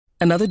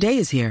Another day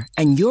is here,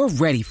 and you're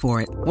ready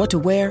for it. What to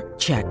wear?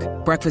 Check.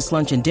 Breakfast,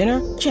 lunch, and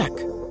dinner? Check.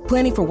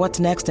 Planning for what's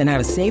next and how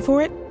to save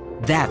for it?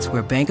 That's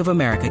where Bank of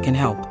America can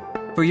help.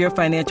 For your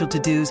financial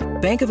to-dos,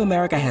 Bank of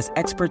America has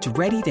experts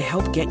ready to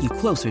help get you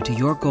closer to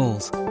your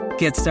goals.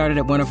 Get started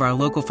at one of our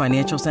local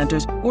financial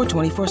centers or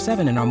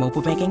 24/7 in our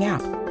mobile banking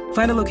app.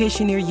 Find a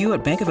location near you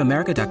at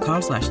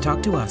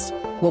bankofamerica.com/talktous.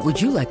 What would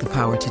you like the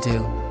power to do?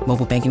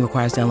 Mobile banking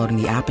requires downloading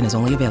the app and is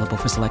only available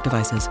for select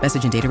devices.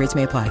 Message and data rates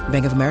may apply.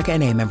 Bank of America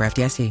N.A., member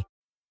FDIC.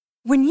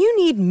 When you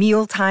need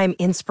mealtime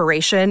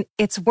inspiration,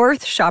 it's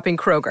worth shopping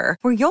Kroger,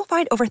 where you'll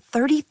find over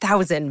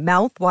 30,000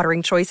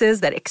 mouth-watering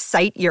choices that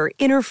excite your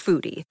inner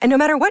foodie. And no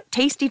matter what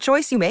tasty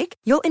choice you make,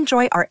 you'll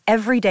enjoy our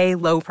everyday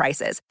low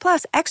prices,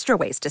 plus extra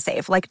ways to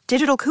save, like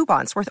digital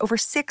coupons worth over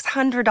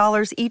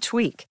 $600 each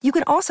week. You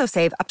can also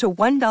save up to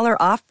 $1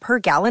 off per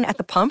gallon at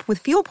the pump with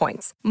fuel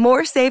points.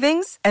 More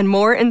savings and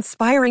more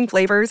inspiring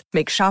flavors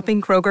make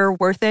shopping Kroger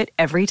worth it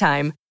every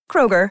time.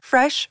 Kroger,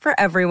 fresh for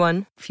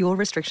everyone. Fuel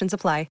restrictions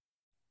apply.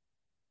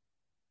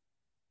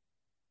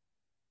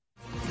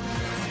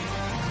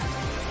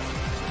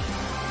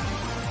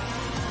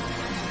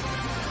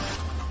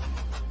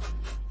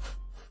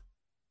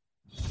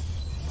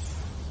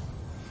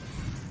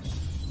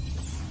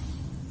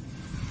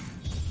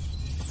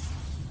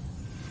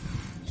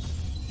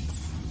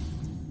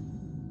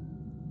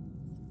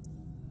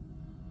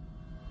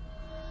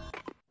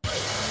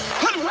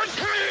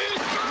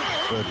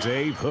 The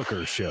Dave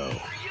Hooker Show.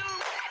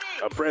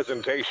 A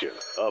presentation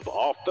of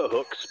Off the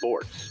Hook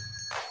Sports.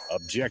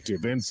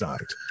 Objective insight,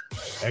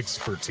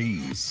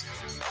 expertise,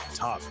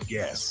 top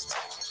guests.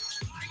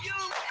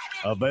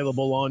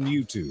 Available on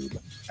YouTube,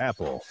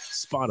 Apple,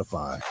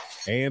 Spotify,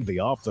 and the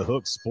Off the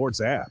Hook Sports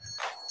app.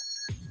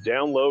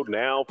 Download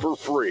now for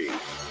free.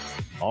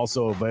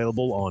 Also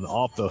available on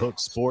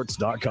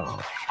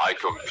offthehooksports.com. I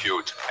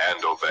compute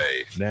and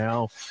obey.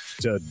 Now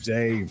to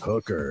Dave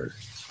Hooker.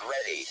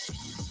 Ready.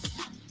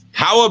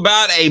 How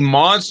about a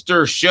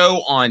monster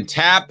show on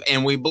tap?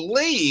 And we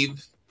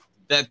believe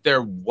that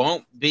there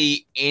won't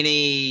be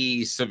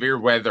any severe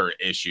weather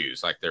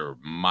issues like there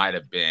might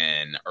have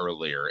been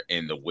earlier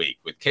in the week.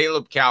 With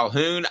Caleb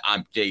Calhoun,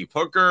 I'm Dave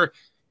Hooker.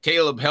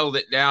 Caleb held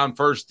it down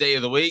first day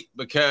of the week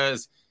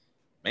because,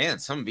 man,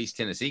 some of East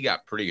Tennessee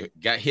got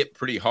hit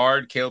pretty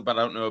hard. Caleb, I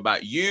don't know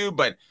about you,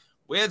 but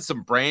we had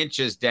some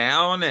branches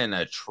down and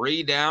a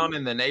tree down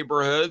in the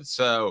neighborhood.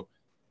 So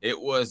it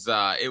was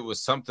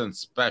something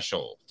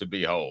special to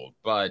behold,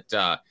 but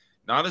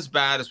not as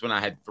bad as when I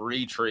had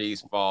 3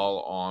 trees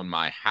fall on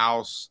my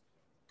house,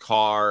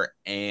 car,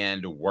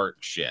 and work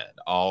shed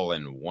all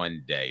in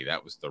one day.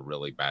 That was the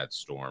really bad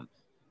storm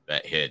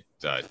that hit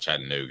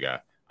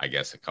Chattanooga, I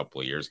guess, a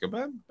couple of years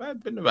ago,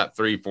 but been about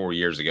 3-4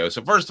 years ago.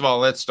 So first of all,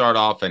 let's start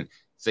off and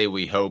say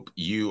we hope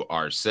you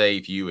are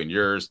safe, you and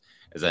yours,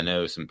 as I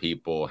know some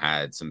people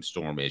had some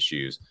storm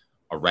issues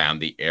around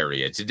the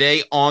area.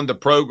 Today on the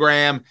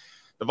program,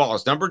 the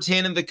Vols, number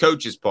 10 in the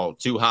coaches poll.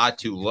 Too high,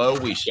 too low.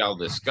 We shall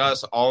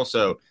discuss.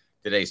 Also,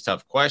 today's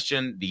tough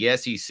question, the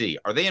SEC.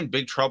 Are they in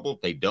big trouble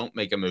if they don't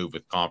make a move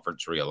with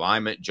conference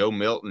realignment? Joe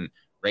Milton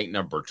ranked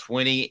number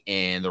 20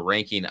 in the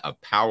ranking of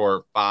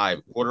Power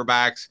 5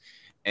 quarterbacks.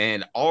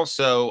 And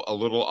also a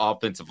little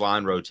offensive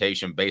line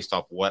rotation based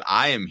off what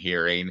I am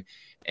hearing.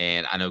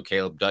 And I know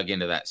Caleb dug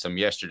into that some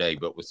yesterday,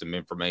 but with some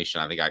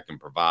information I think I can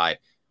provide,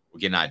 we'll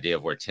get an idea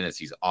of where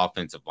Tennessee's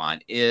offensive line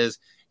is.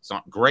 It's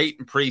not great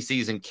in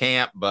preseason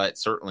camp, but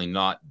certainly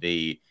not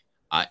the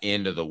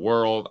end of the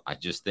world. I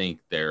just think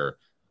they're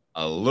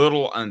a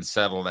little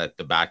unsettled at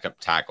the backup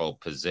tackle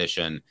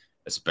position,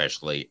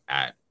 especially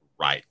at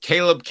right.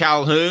 Caleb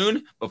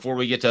Calhoun, before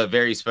we get to a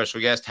very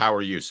special guest, how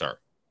are you, sir?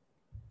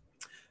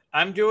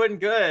 I'm doing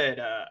good.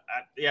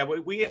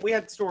 We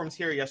had storms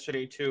here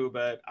yesterday too,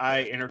 but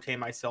I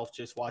entertained myself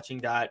just watching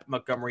that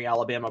Montgomery,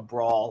 Alabama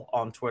brawl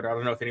on Twitter. I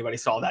don't know if anybody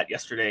saw that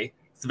yesterday.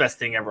 It's the best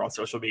thing ever on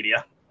social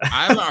media.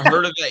 I haven't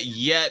heard of that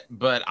yet,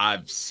 but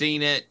I've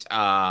seen it.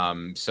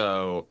 It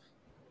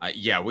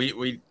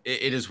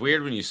is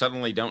weird when you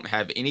suddenly don't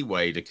have any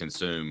way to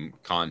consume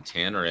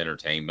content or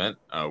entertainment,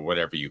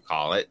 whatever you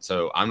call it.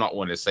 So I'm not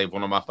one to save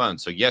one on my phone.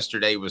 So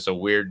yesterday was a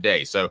weird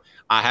day. So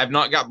I have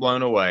not got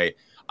blown away.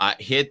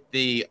 Hit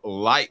the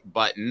like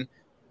button.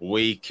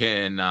 We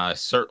can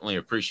certainly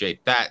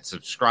appreciate that.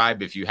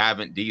 Subscribe if you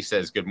haven't. D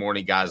says, good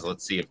morning, guys.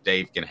 Let's see if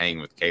Dave can hang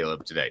with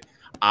Caleb today.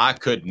 I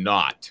could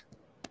not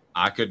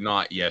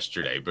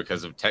yesterday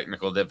because of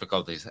technical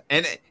difficulties.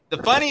 And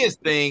the funniest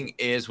thing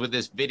is with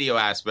this video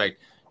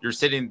aspect, you're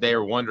sitting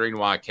there wondering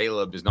why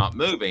Caleb is not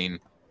moving.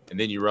 And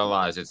then you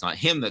realize it's not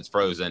him that's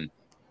frozen.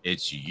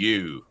 It's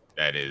you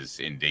that is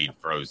indeed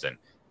frozen.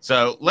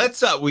 So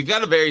we've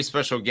got a very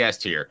special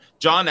guest here.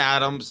 John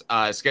Adams,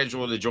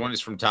 scheduled to join us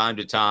from time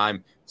to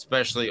time,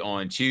 especially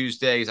on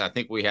Tuesdays. I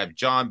think we have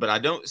John, but I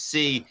don't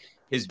see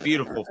his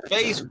beautiful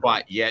face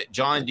quite yet.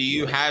 John, do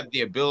you have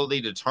the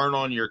ability to turn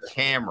on your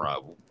camera?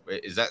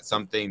 Is that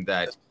something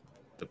that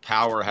the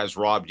power has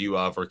robbed you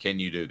of, or can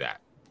you do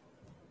that?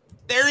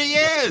 There he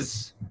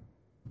is.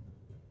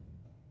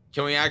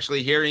 Can we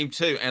actually hear him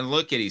too? And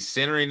look he's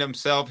centering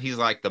himself. He's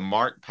like the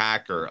Mark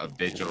Packer of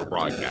digital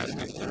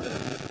broadcasting.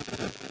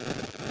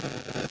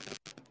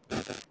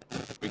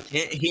 We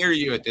can't hear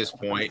you at this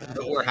point,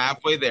 but we're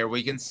halfway there.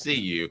 We can see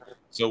you.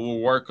 So we'll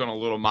work on a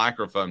little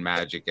microphone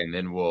magic, and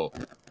then we'll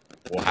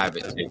have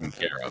it taken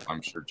care of.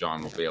 I'm sure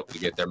John will be able to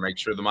get there. Make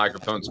sure the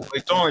microphone's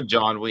clicked on,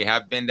 John. We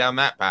have been down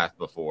that path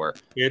before.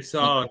 It's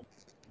on.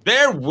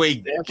 There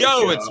we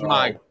go. It's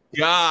my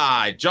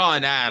guy,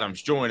 John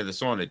Adams, joining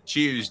us on a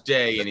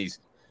Tuesday, and he's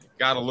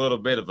got a little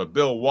bit of a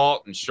Bill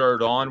Walton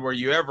shirt on. Were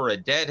you ever a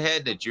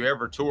Deadhead? Did you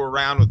ever tour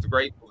around with the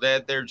Grateful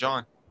Dead there,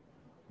 John?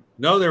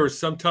 No, there were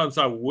sometimes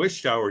I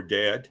wished I were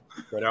dead,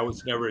 but I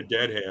was never a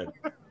Deadhead.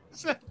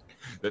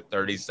 The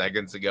 30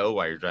 seconds ago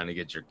while you're trying to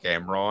get your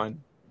camera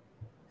on?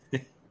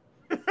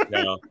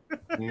 No,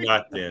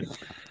 not then.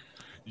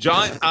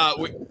 John,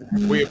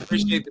 we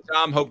appreciate the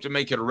time. Hope to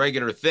make it a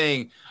regular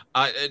thing.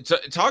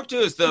 Talk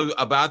to us, though,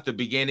 about the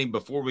beginning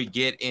before we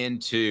get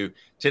into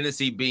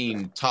Tennessee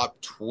being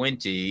top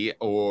 20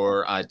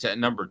 or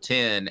number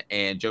 10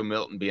 and Joe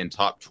Milton being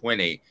top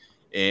 20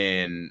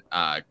 in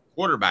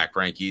quarterback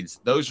rankings.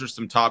 Those are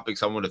some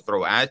topics I want to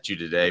throw at you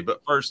today.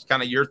 But first,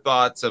 kind of your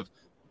thoughts of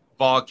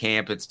fall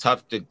camp. It's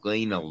tough to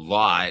glean a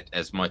lot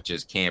as much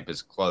as camp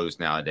is closed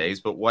nowadays.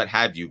 But what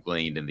have you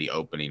gleaned in the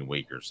opening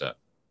week or so?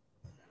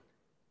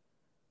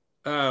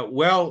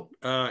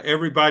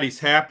 Everybody's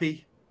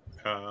happy.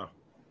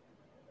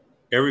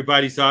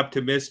 Everybody's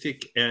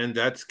optimistic, and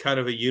that's kind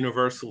of a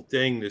universal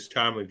thing this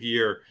time of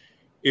year.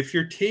 If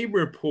your team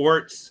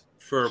reports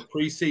for a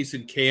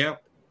preseason camp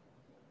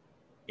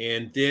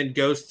and then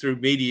goes through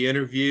media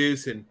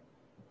interviews and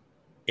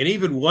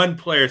even one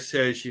player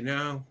says,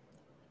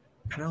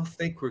 I don't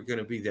think we're going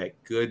to be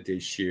that good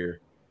this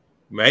year.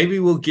 Maybe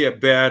we'll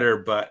get better,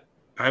 but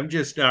I'm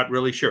just not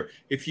really sure.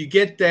 If you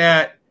get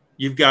that,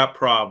 you've got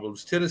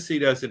problems. Tennessee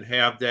doesn't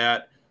have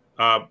that.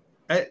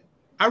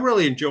 I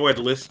really enjoyed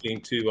listening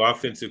to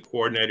offensive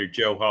coordinator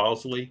Joe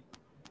Halzle.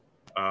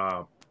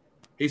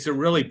 He's a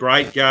really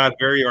bright guy,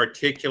 very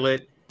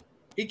articulate.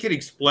 He can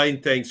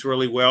explain things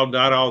really well.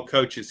 Not all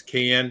coaches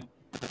can.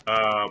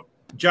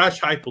 Josh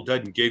Heupel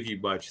doesn't give you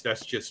much.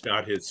 That's just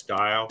not his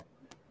style.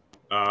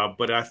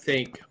 But I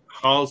think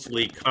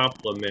Halzle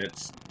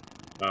complements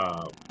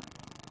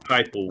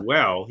Heupel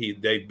well.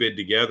 They've been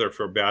together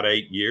for about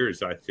 8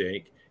 years, I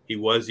think. He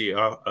was the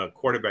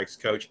quarterback's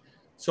coach.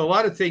 So a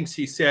lot of things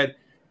he said,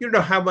 you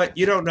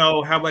don't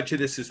know how much of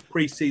this is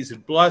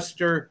preseason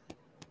bluster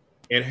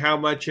and how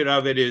much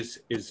of it is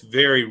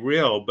very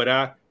real. But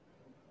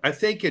I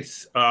think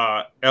it's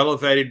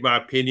elevated my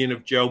opinion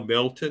of Joe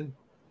Milton.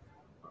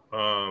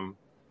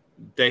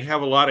 They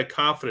have a lot of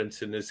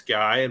confidence in this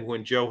guy, and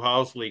when Joe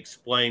Halzle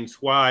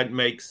explains why, it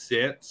makes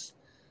sense.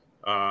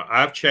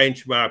 I've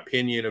changed my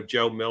opinion of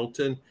Joe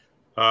Milton.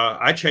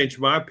 I changed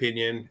my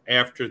opinion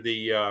after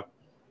the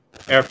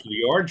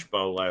Orange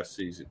Bowl last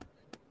season.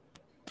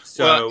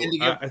 So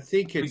I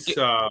think it's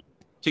to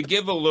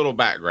give a little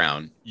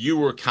background. You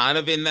were kind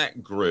of in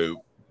that group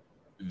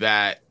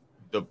that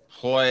the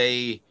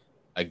play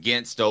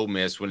against Ole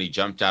Miss when he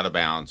jumped out of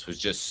bounds was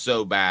just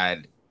so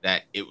bad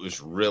that it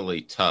was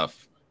really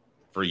tough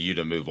for you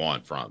to move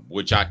on from,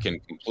 which I can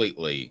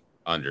completely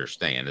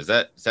understand. Is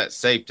that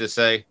safe to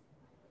say?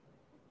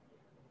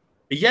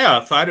 Yeah,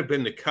 if I'd have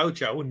been the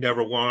coach, I would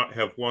never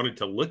have wanted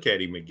to look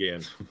at him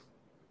again.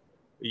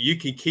 You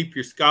can keep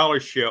your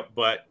scholarship,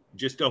 but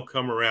just don't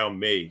come around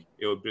me.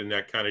 It would have been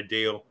that kind of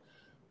deal.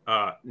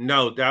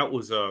 No, that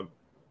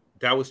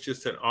was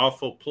just an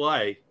awful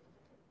play.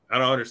 I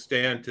don't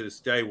understand to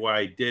this day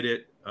why he did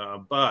it.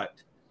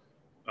 But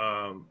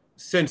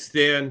since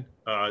then,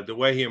 the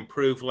way he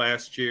improved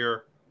last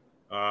year,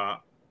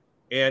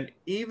 and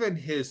even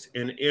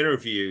in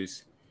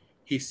interviews,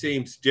 he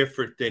seems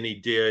different than he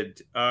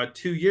did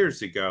 2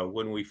 years ago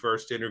when we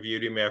first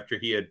interviewed him after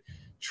he had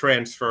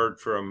transferred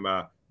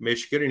from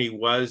Michigan, and he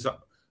was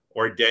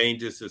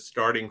ordained as a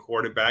starting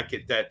quarterback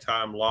at that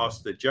time,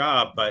 lost the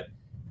job, but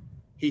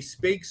he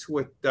speaks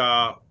with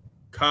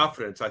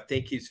confidence. I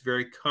think he's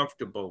very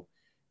comfortable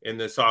in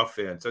this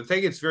offense. I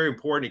think it's very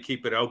important to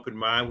keep an open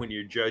mind when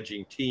you're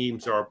judging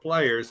teams or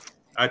players.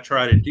 I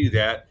try to do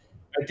that.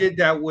 I did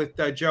that with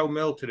Joe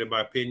Milton, and my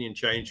opinion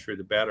changed for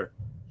the better.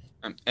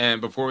 And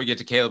before we get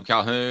to Caleb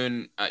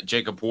Calhoun,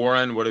 Jacob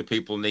Warren, what do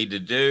people need to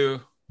do?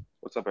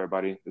 What's up,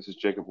 everybody? This is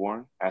Jacob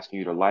Warren asking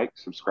you to like,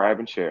 subscribe,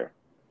 and share.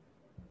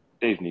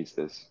 Dave needs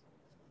this.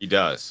 He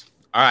does.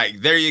 All right,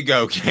 there you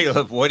go,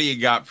 Caleb. What do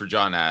you got for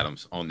John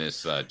Adams on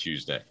this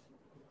Tuesday?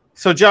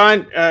 So,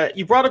 John,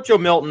 you brought up Joe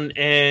Milton,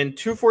 and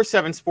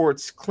 247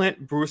 Sports'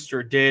 Clint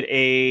Brewster did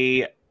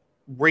a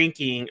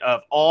ranking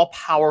of all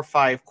Power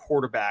 5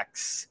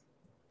 quarterbacks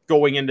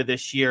going into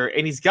this year,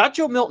 and he's got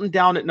Joe Milton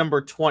down at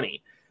number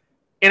 20.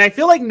 And I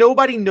feel like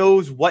nobody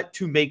knows what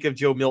to make of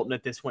Joe Milton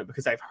at this point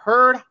because I've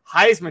heard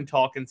Heisman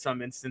talk in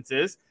some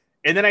instances,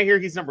 and then I hear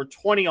he's number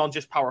 20 on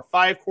just Power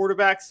 5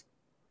 quarterbacks.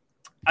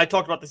 I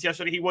talked about this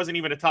yesterday. He wasn't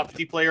even a top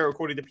 50 player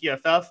according to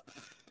PFF.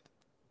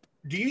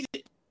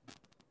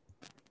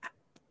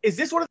 Is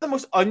this one of the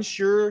most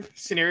unsure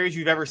scenarios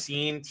you've ever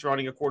seen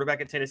surrounding a quarterback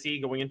at Tennessee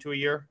going into a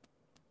year?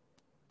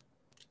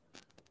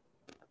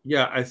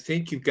 Yeah, I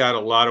think you've got a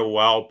lot of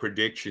wild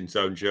predictions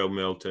on Joe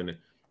Milton.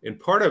 And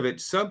part of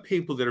it, some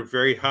people that are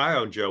very high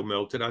on Joe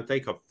Milton, I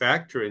think a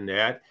factor in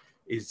that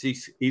is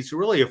he's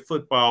really a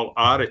football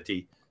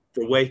oddity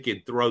the way he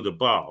can throw the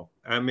ball.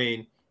 I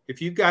mean,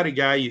 if you've got a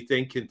guy you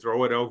think can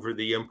throw it over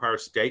the Empire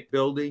State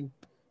Building,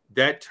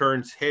 that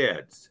turns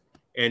heads.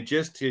 And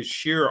just his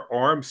sheer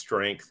arm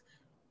strength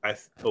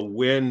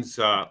wins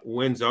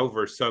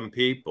over some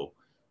people.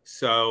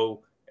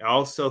 So I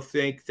also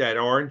think that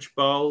Orange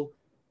Bowl,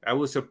 that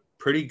was a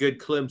pretty good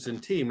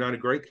Clemson team, not a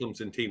great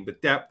Clemson team,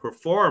 but that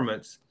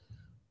performance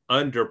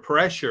under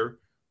pressure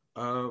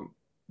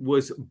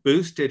was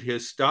boosted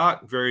his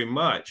stock very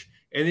much.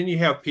 And then you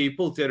have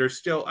people that are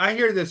still, I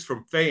hear this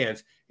from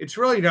fans. It's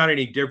really not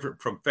any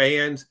different from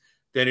fans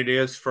than it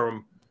is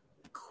from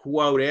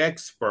quote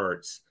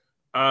experts.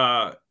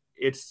 They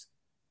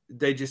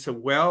just say,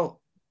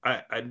 well,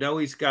 I know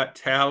he's got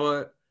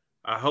talent.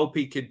 I hope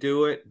he could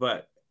do it,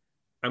 but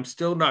I'm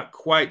still not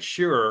quite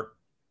sure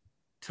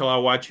till I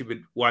watch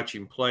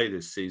him play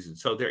this season.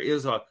 So there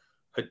is a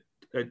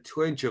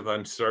twinge of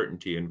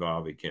uncertainty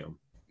involving him.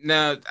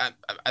 No,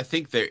 I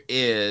think there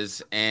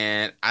is,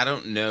 and I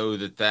don't know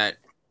that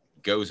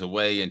goes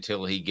away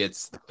until he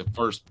gets the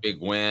first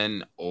big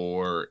win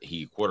or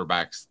he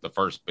quarterbacks the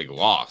first big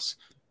loss.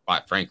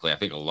 Quite frankly, I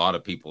think a lot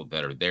of people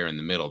that are there in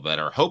the middle that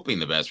are hoping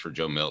the best for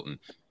Joe Milton,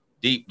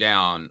 deep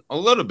down a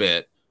little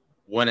bit,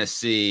 want to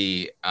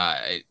see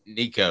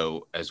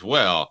Nico as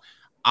well.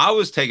 I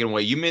was taken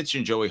away. You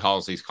mentioned Joey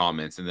Halsey's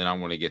comments, and then I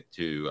want to get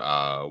to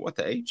What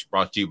the H,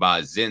 brought to you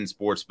by Zen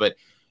Sports. But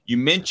you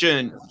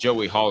mentioned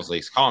Joey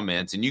Halsey's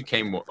comments, and you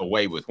came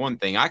away with one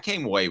thing. I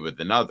came away with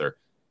another,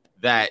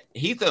 that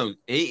he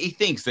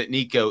thinks that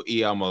Nico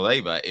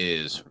Iamaleava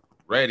is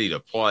ready to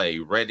play,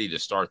 ready to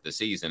start the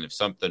season if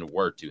something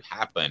were to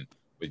happen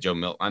with Joe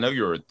Milton. I know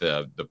you were at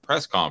the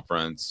press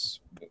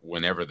conference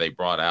whenever they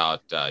brought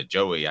out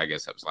Joey. I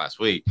guess that was last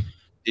week.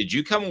 Did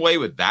you come away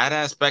with that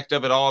aspect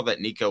of it all,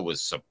 that Nico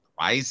was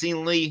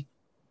surprisingly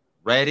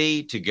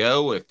ready to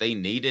go if they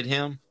needed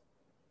him?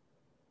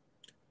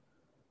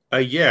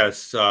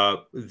 Yes.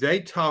 They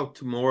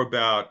talked more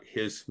about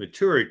his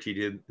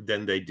maturity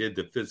than they did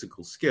the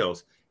physical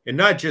skills. And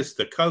not just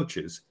the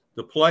coaches,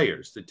 the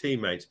players, the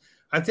teammates.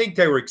 I think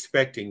they were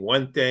expecting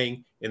one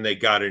thing and they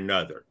got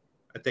another.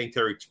 I think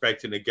they're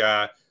expecting a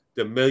guy,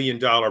 the $1 million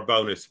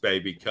bonus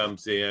baby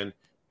comes in.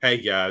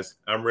 Hey, guys,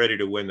 I'm ready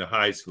to win the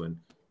Heisman.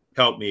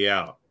 Help me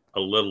out a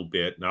little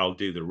bit and I'll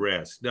do the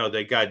rest. No,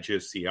 they got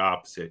just the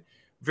opposite.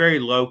 Very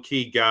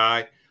low-key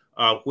guy.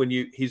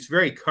 He's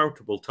very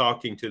comfortable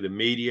talking to the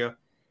media,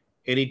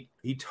 and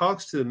he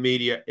talks to the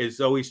media as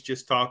though he's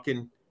just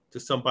talking to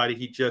somebody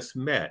he just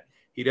met.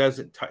 He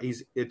doesn't.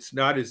 It's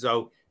not as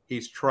though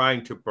he's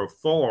trying to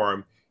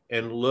perform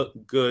and look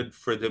good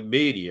for the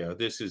media.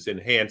 This is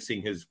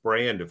enhancing his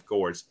brand, of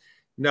course.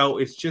 No,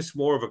 it's just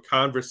more of a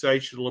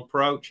conversational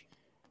approach.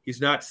 He's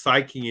not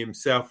psyching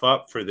himself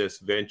up for this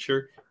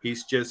venture.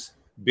 He's just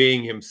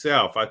being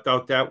himself. I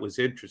thought that was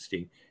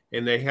interesting.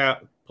 And they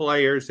have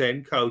players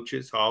and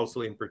coaches,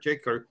 Halsey in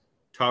particular,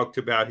 talked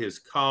about his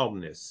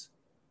calmness.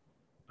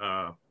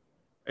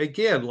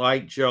 Again,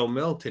 like Joe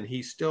Milton,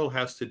 he still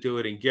has to do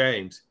it in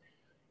games.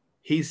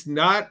 He's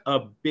not a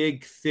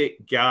big,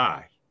 thick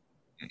guy.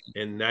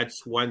 And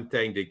that's one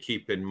thing to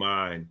keep in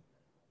mind.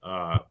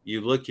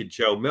 You look at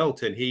Joe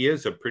Milton, he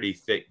is a pretty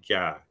thick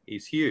guy.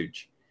 He's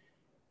huge.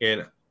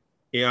 And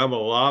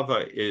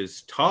Iamaleava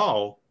is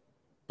tall,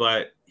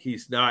 but he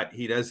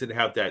doesn't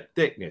have that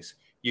thickness.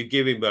 You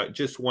give him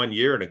just 1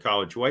 year in a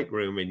college weight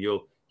room and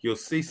you'll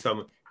see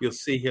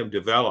him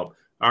develop.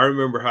 I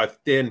remember how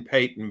thin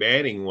Peyton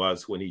Manning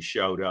was when he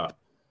showed up.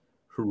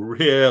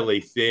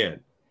 Really thin.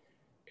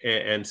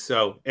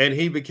 And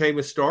he became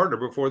a starter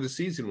before the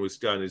season was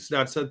done. It's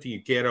not something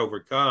you can't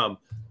overcome,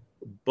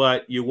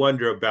 but you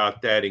wonder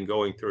about that in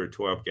going through a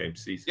 12-game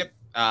season. Yep,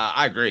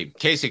 I agree.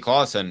 Casey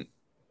Clausen,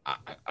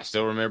 I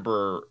still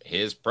remember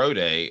his pro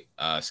day.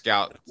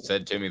 Scout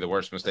said to me the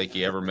worst mistake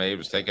he ever made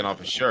was taking off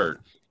his shirt.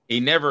 He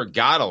never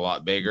got a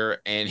lot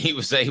bigger, and he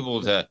was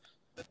able to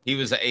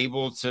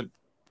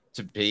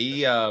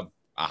be a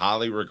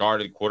highly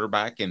regarded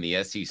quarterback in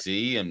the SEC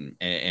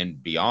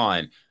and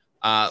beyond.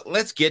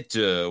 Let's get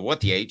to What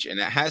the H, and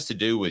that has to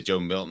do with Joe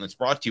Milton. It's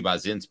brought to you by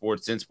Zen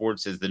Sports. Zen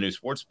Sports is the new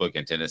sports book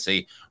in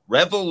Tennessee,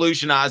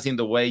 revolutionizing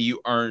the way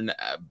you earn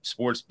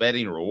sports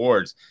betting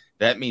rewards.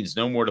 That means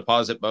no more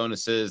deposit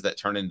bonuses that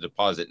turn into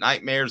deposit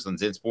nightmares. On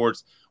Zen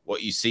Sports,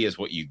 what you see is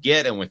what you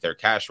get. And with their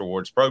cash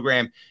rewards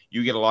program,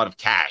 you get a lot of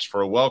cash. For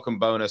a welcome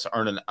bonus,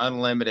 earn an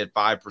unlimited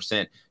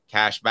 5%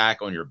 cash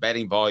back on your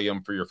betting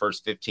volume for your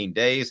first 15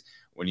 days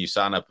when you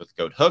sign up with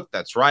code HOOKED.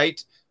 That's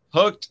right.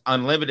 Hooked,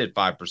 unlimited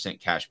 5%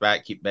 cash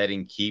back. Keep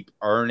betting, keep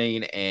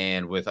earning,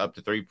 and with up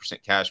to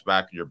 3% cash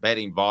back on your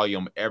betting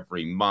volume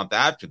every month.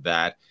 After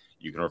that,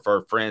 you can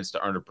refer friends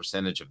to earn a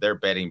percentage of their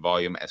betting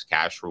volume as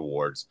cash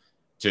rewards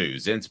too.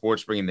 Zen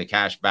Sports bringing the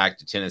cash back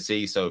to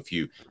Tennessee. So if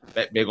you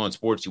bet big on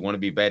sports, you want to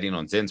be betting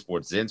on Zen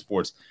Sports. Zen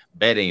Sports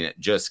betting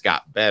just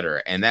got better.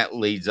 And that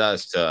leads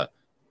us to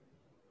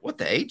what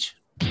the H?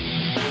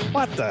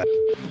 What the?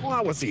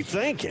 What was he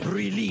thinking?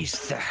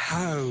 Release the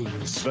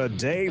hounds. The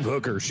Dave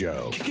Hooker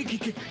Show.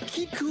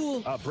 Keep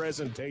cool. A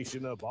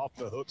presentation of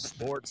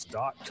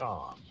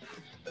offthehooksports.com.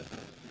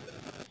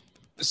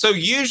 So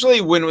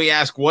usually when we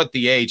ask what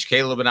the H,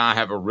 Caleb and I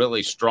have a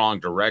really strong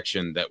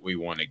direction that we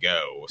want to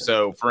go.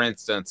 So, for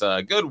instance,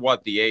 a good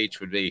what the H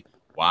would be,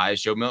 why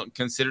is Joe Milton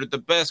considered the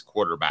best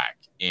quarterback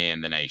in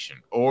the nation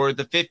or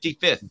the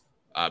 55th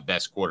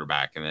best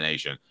quarterback in the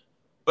nation?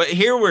 But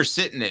here we're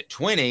sitting at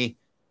 20,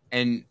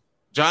 and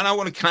John, I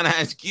want to kind of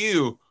ask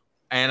you,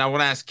 and I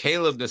want to ask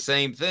Caleb the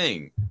same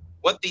thing.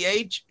 What the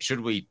H,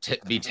 should we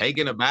be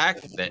taken aback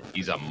that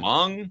he's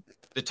among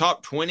the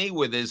top 20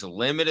 with his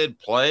limited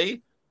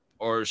play?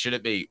 Or should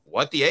it be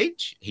what the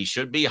H? He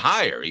should be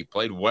higher. He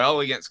played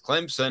well against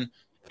Clemson,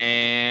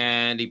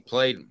 and he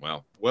played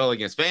well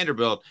against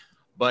Vanderbilt,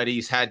 but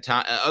he's had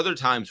other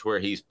times where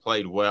he's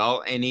played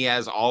well, and he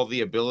has all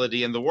the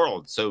ability in the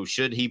world. So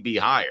should he be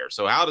higher?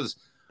 So how does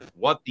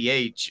what the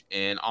H,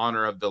 in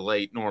honor of the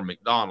late Norm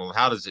Macdonald,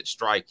 how does it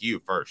strike you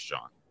first,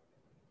 John?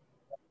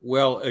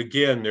 Well,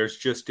 again, there's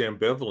just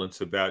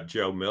ambivalence about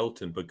Joe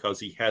Milton because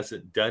he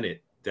hasn't done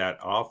it that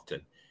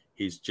often.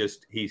 He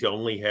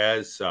only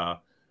has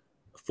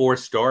 4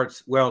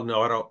 starts. Well,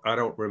 no, I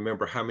don't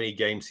remember how many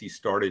games he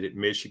started at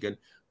Michigan,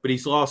 but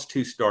he's lost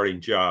 2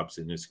 starting jobs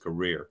in his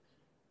career.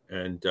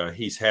 And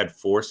he's had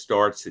 4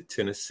 starts at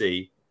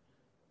Tennessee,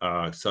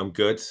 some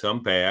good,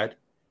 some bad.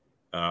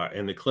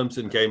 And the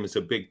Clemson game is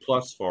a big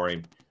plus for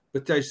him.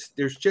 But there's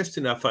just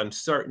enough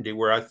uncertainty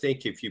where I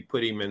think if you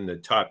put him in the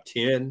top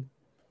 10,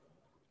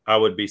 I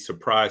would be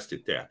surprised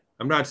at that.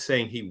 I'm not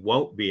saying he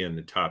won't be in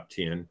the top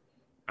 10.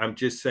 I'm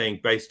just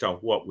saying based on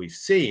what we've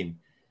seen,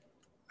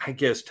 I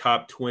guess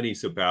top 20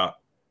 is about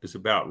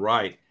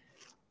right.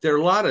 There are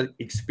a lot of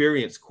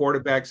experienced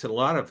quarterbacks and a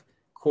lot of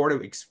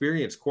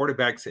experienced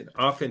quarterbacks in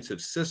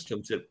offensive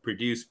systems that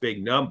produce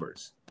big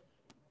numbers.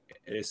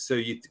 And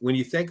so when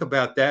you think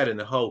about that in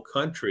the whole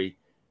country,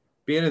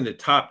 being in the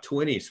top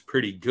 20 is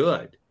pretty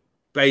good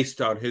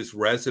based on his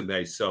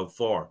resume so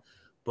far.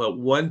 But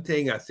one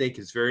thing I think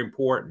is very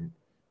important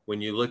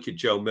when you look at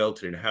Joe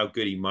Milton and how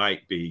good he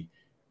might be,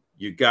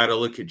 you got to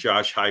look at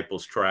Josh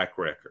Heupel's track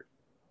record.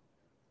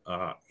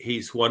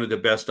 He's one of the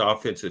best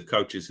offensive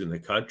coaches in the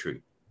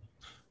country.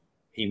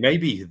 He may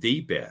be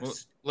the best. Well,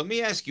 let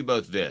me ask you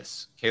both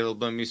this.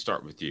 Caleb, let me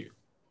start with you.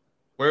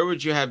 Where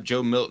would you have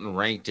Joe Milton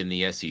ranked in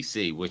the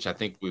SEC, which I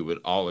think we would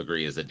all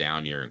agree is a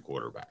down year in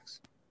quarterbacks?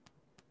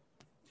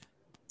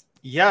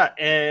 Yeah,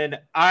 and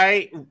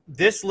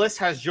this list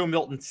has Joe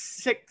Milton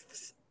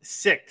sixth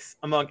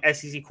among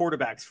SEC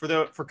quarterbacks.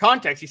 For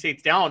context, you say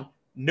it's down.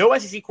 No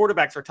SEC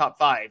quarterbacks are top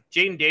 5.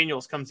 Jaden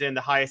Daniels comes in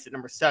the highest at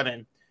number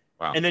 7.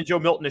 Wow. And then Joe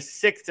Milton is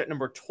 6th at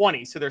number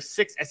 20. So there's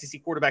 6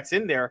 SEC quarterbacks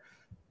in there.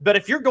 But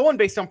if you're going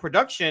based on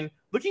production,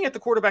 looking at the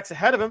quarterbacks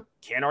ahead of him,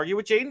 can't argue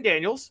with Jaden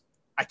Daniels.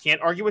 I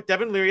can't argue with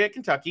Devin Leary at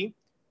Kentucky.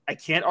 I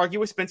can't argue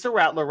with Spencer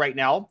Rattler right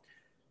now.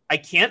 I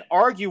can't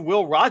argue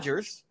Will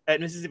Rogers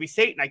at Mississippi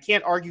State, and I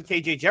can't argue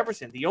KJ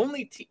Jefferson. The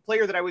only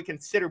player that I would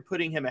consider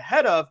putting him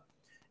ahead of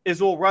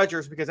is Will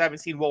Rogers because I haven't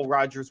seen Will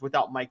Rogers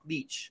without Mike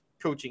Leach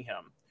coaching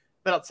him.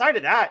 But outside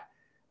of that,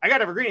 I got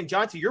to agree. And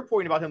John, to your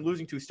point about him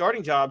losing 2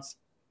 starting jobs,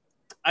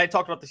 I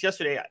talked about this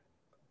yesterday.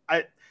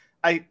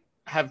 I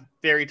have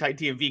very tight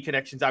DMV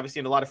connections, obviously,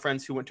 and a lot of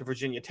friends who went to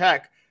Virginia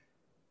Tech.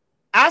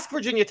 Ask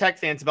Virginia Tech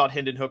fans about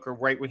Hendon Hooker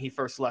right when he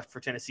first left for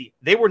Tennessee.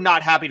 They were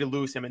not happy to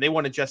lose him, and they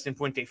wanted Justin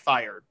Fuente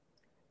fired.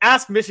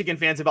 Ask Michigan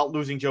fans about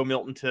losing Joe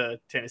Milton to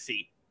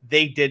Tennessee.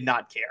 They did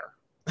not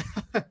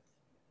care.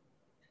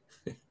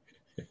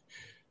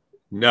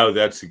 No,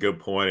 that's a good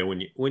point.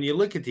 And when you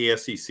look at the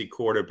SEC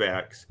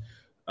quarterbacks,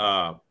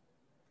 I'm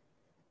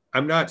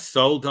not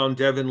sold on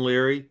Devin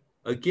Leary.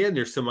 Again,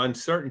 there's some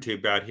uncertainty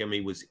about him.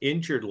 He was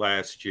injured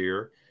last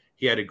year.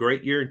 He had a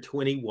great year in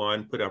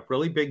 21, put up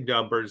really big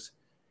numbers.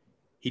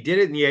 He did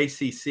it in the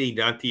ACC,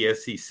 not the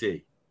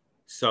SEC.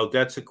 So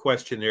that's a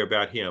question there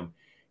about him.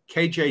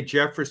 KJ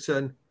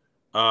Jefferson,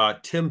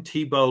 Tim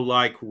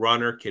Tebow-like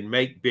runner, can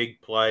make big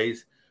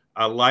plays.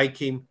 I like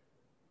him,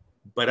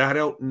 but I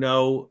don't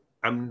know.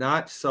 I'm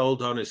not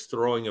sold on his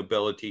throwing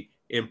ability,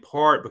 in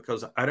part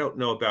because I don't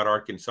know about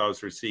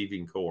Arkansas's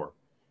receiving core.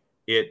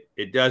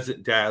 It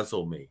doesn't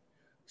dazzle me.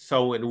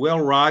 So in Will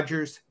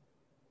Rogers,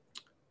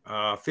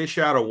 fish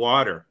out of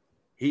water.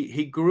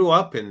 He grew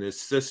up in this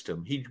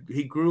system. He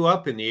grew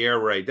up in the air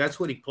raid. That's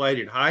what he played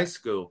in high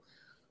school.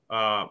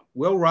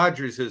 Will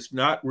Rogers is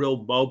not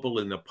real mobile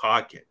in the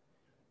pocket.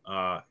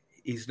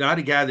 He's not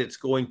a guy that's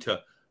going to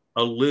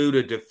elude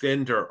a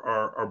defender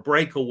or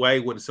break away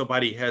when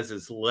somebody has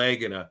his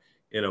leg in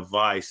a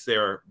vice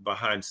there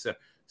behind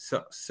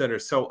center.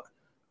 So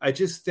I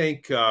just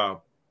think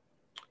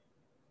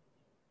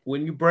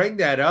when you bring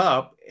that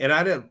up, and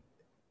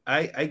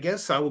I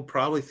guess I would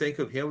probably think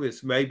of him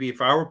as maybe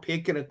if I were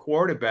picking a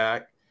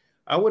quarterback,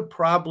 I would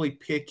probably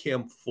pick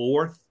him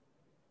 4th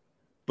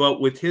But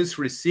with his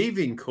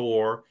receiving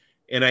core,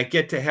 and I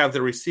get to have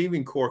the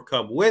receiving core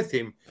come with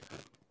him,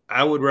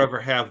 I would rather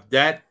have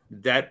that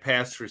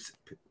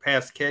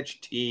pass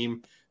catch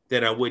team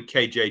than I would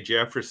KJ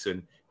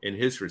Jefferson and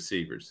his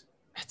receivers.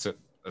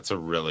 That's a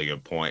really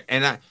good point.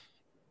 And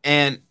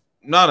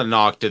not a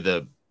knock to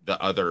the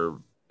other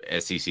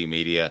SEC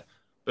media,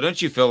 but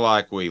don't you feel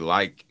like we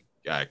like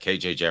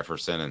KJ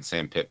Jefferson and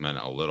Sam Pittman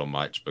a little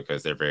much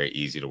because they're very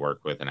easy to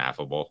work with and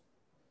affable?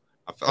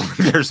 I feel like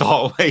there's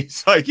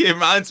always it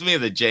reminds me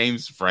of the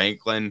James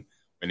Franklin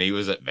when he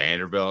was at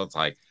Vanderbilt. It's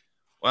like,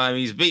 well, I mean,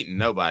 he's beating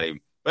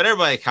nobody, but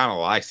everybody kind of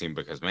likes him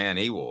because, man,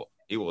 he will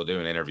do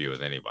an interview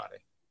with anybody.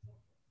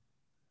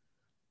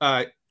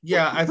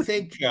 Yeah, I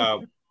think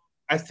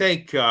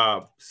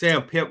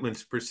Sam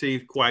Pittman's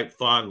perceived quite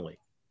fondly,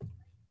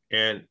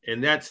 and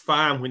that's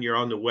fine when you're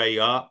on the way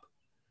up.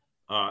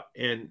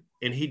 And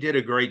he did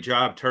a great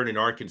job turning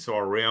Arkansas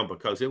around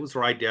because it was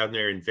right down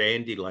there in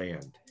Vandy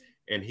land,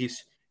 and he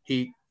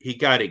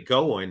got it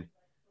going.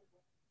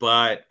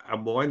 But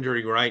I'm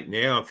wondering right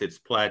now if it's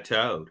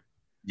plateaued.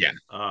 Yeah.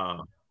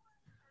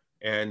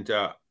 And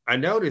I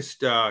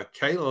noticed,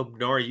 Caleb,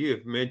 nor you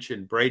have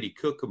mentioned Brady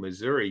Cook of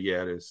Missouri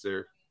yet. Is there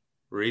a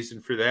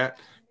reason for that?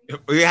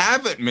 We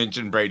haven't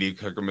mentioned Brady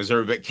Cook of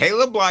Missouri, but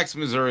Caleb likes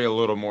Missouri a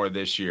little more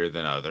this year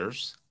than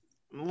others.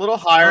 A little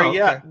higher, okay.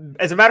 yeah.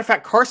 As a matter of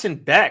fact, Carson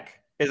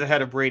Beck is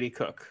ahead of Brady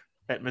Cook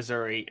at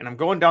Missouri, and I'm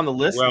going down the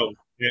list. Well,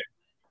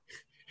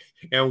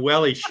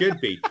 he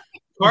should be.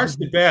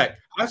 Carson Beck,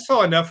 I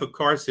saw enough of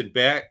Carson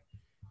Beck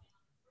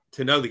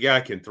to know the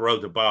guy can throw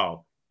the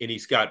ball, and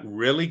he's got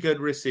really good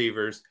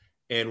receivers,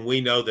 and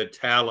we know the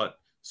talent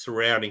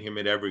surrounding him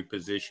at every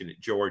position at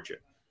Georgia.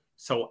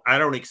 So I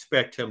don't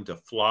expect him to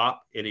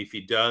flop, and if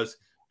he does,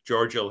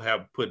 Georgia will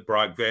have put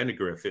Brock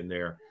Vandegrift in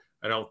there.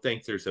 I don't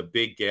think there's a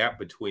big gap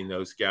between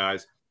those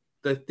guys.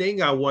 The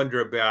thing I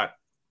wonder about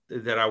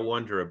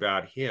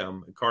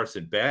him,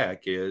 Carson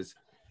Beck, is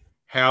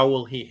how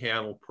will he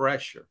handle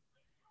pressure?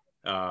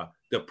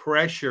 The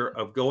pressure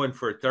of going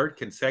for a third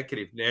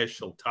consecutive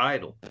national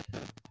title.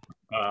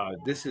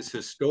 This is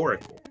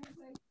historical.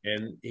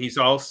 And he's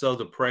also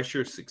the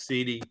pressure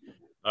succeeding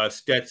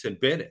Stetson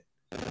Bennett.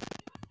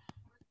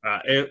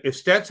 If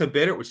Stetson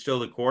Bennett was still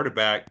the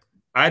quarterback,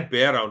 I'd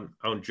bet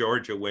on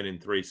Georgia winning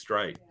 3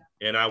 straight,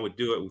 and I would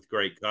do it with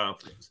great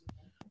confidence.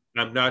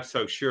 I'm not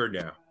so sure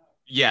now.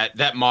 Yeah,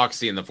 that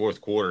moxie in the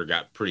fourth quarter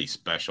got pretty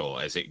special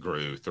as it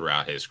grew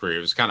throughout his career.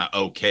 It was kind of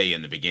okay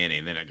in the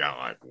beginning, then it got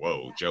like,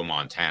 whoa, Joe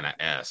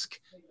Montana-esque.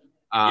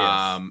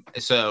 Yes.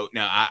 So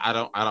no, I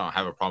don't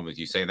have a problem with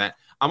you saying that.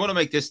 I'm going to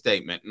make this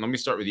statement, and let me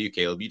start with you,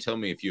 Caleb. You tell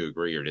me if you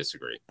agree or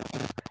disagree.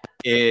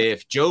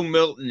 If Joe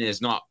Milton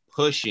is not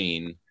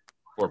pushing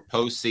for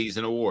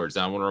postseason awards,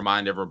 I want to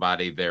remind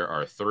everybody there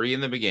are 3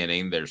 in the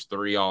beginning. There's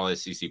 3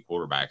 all-SEC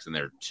quarterbacks, and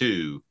there are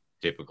 2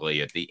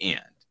 typically at the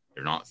end.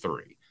 They're not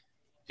 3.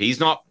 If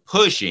he's not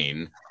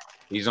pushing,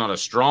 he's not a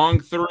strong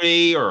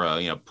 3 or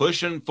a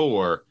pushing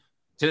 4.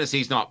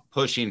 Tennessee's not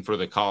pushing for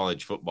the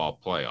college football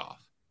playoff.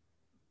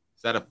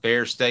 Is that a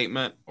fair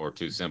statement or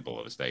too simple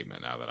of a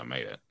statement now that I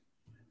made it?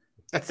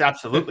 That's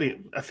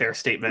absolutely a fair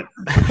statement.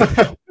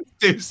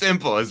 Too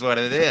simple is what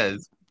it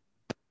is.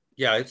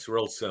 Yeah, it's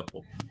real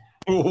simple.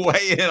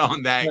 Weigh in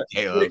on that,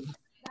 Caleb.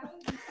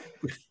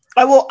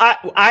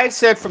 I've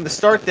said from the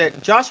start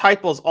that Josh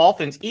Heupel's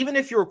offense, even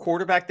if you're a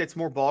quarterback that's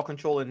more ball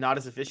control and not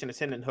as efficient as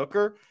Hendon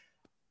Hooker,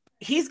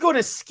 he's going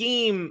to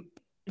scheme.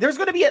 There's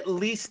going to be at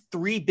least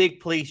 3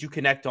 big plays you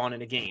connect on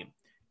in a game.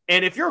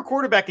 And if you're a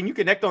quarterback and you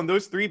connect on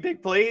those 3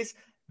 big plays,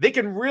 they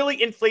can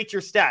really inflate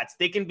your stats.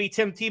 They can be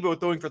Tim Tebow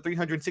throwing for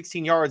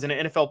 316 yards in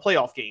an NFL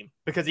playoff game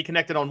because he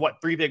connected on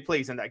 3 big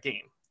plays in that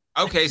game.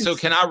 Okay, so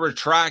can I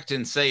retract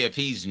and say if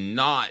he's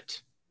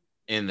not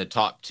in the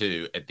top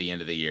 2 at the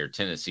end of the year,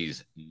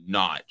 Tennessee's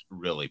not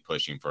really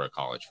pushing for a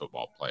college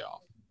football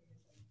playoff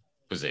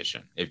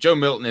position? If Joe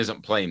Milton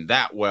isn't playing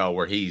that well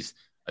where he's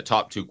a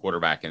top 2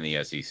 quarterback in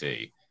the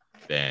SEC,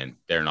 then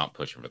they're not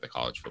pushing for the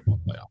college football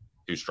playoff.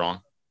 Too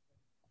strong?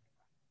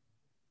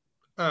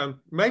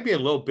 Maybe a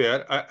little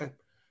bit.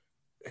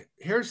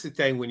 Here's the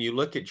thing. When you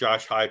look at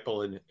Josh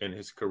Heupel in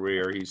his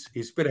career,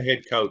 he's been a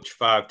head coach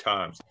 5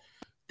 times.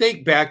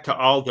 Think back to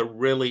all the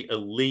really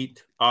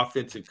elite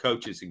offensive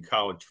coaches in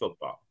college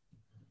football.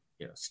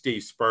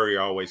 Steve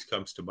Spurrier always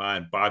comes to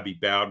mind. Bobby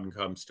Bowden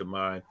comes to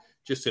mind,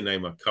 just to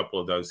name a couple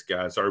of those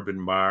guys. Urban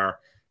Meyer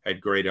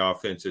had great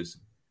offenses.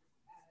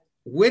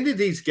 When did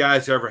these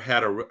guys ever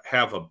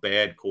have a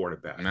bad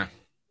quarterback? No.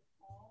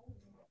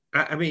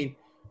 I mean,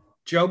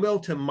 Joe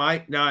Milton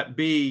might not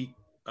be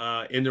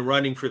in the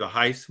running for the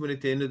Heisman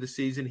at the end of the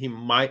season. He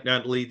might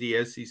not lead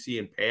the SEC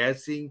in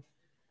passing.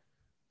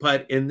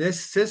 But in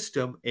this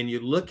system, and you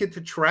look at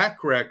the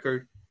track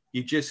record,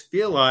 you just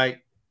feel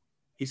like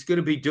he's going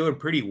to be doing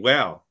pretty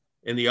well,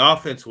 and the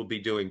offense will be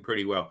doing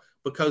pretty well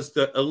because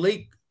the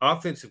elite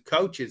offensive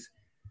coaches,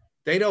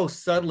 they don't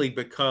suddenly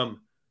become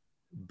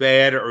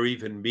bad or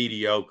even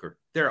mediocre.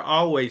 They're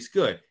always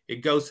good.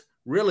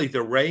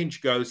 The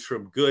range goes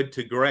from good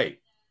to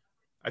great.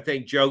 I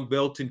think Joe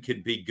Milton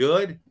can be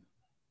good.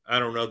 I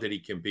don't know that he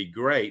can be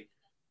great.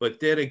 But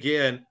then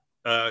again,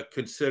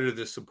 consider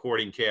the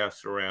supporting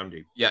cast around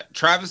him. Yeah,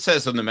 Travis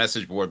says on the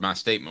message board, my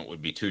statement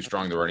would be too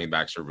strong. The running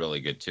backs are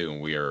really good too,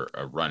 and we are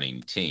a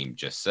running team.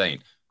 Just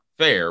saying.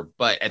 Fair,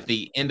 but at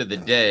the end of the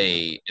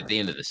day, at the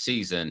end of the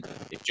season,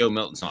 if Joe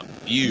Milton's not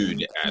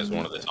viewed as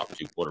one of the top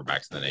 2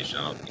 quarterbacks in the nation,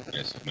 I don't think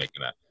Tennessee's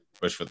making a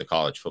push for the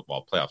college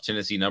football playoff.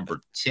 Tennessee number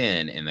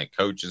 10 in the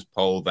coaches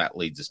poll. That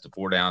leads us to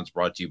 4 downs,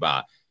 brought to you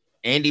by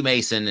Andy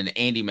Mason and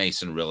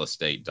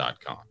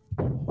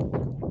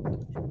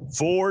AndyMasonRealEstate.com.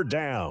 4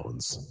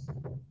 downs.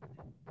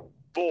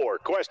 4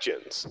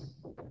 questions.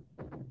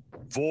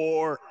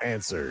 4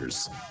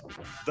 answers.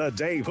 The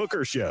Dave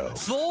Hooker Show.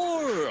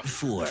 4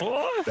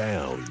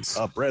 Downs.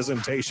 A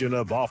presentation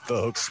of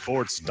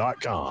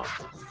OffTheHookSports.com.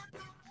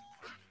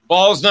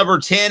 Balls number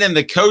 10 in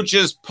the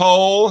coaches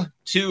poll.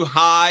 Too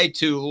high,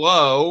 too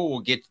low. We'll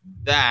get to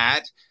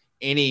that.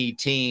 Any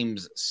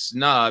teams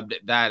snubbed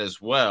that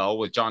as well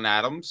with John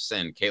Adams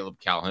and Caleb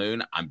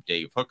Calhoun. I'm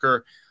Dave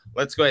Hooker.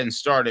 Let's go ahead and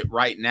start it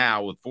right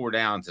now with 4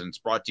 downs, and it's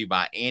brought to you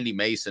by Andy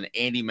Mason,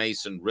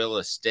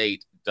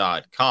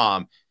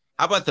 AndyMasonRealEstate.com.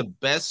 How about the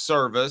best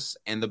service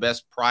and the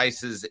best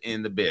prices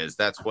in the biz?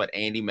 That's what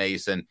Andy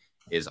Mason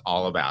is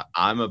all about.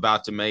 I'm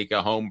about to make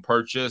a home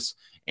purchase.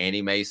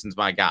 Andy Mason's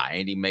my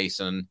guy.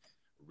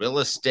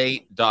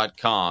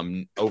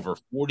 AndyMasonRealEstate.com. Over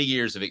 40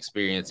 years of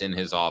experience in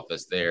his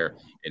office there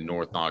in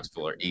North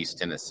Knoxville or East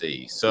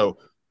Tennessee. So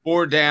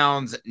 4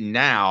 downs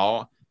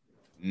now.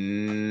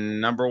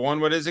 Number 1,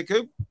 what is it,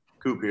 Coop?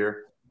 Coop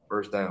here.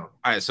 First down. All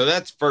right, so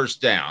that's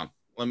first down.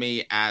 Let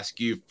me ask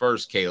you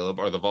first, Caleb,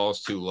 are the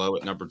Vols too low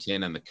at number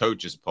 10 in the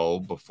coaches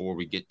poll before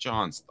we get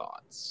John's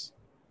thoughts?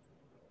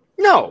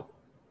 No.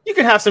 You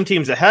could have some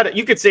teams ahead.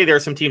 You could say there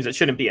are some teams that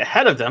shouldn't be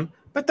ahead of them,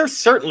 but they're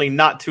certainly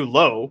not too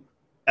low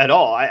at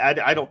all.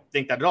 I don't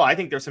think that at all. I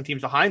think there's some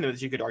teams behind them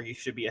that you could argue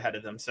should be ahead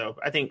of them. So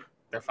I think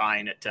they're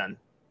fine at 10.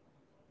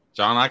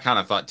 John, I kind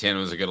of thought 10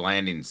 was a good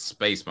landing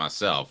space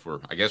myself.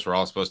 I guess we're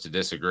all supposed to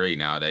disagree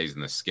nowadays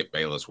in the Skip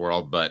Bayless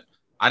world, but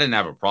I didn't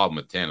have a problem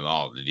with 10 at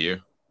all. Did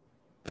you?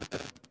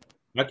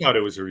 I thought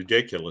it was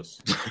ridiculous.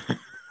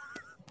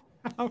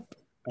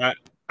 I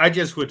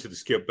just went to the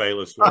Skip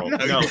Bayless world.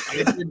 No,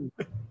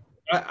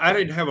 I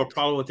didn't have a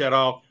problem with that at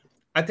all.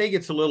 I think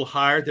it's a little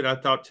higher than I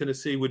thought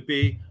Tennessee would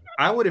be.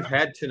 I would have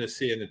had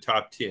Tennessee in the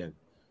top 10,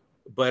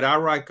 but I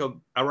rank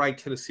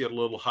Tennessee a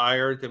little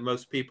higher than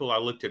most people. I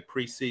looked at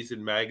preseason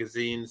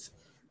magazines,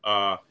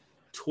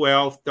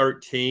 12,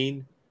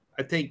 13.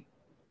 I think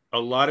a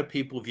lot of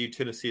people view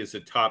Tennessee as a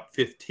top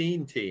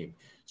 15 team.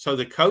 So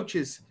the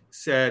coaches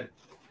said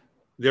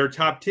they're a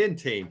top 10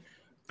 team.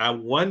 I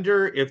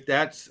wonder if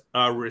that's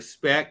a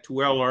respect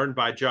well earned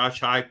by Josh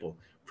Heupel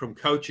from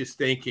coaches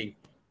thinking,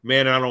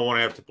 man, I don't want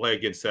to have to play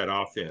against that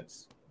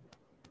offense.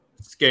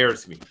 It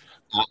scares me.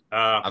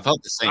 I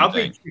thought the same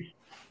thing.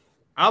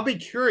 I'll be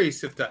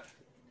curious if the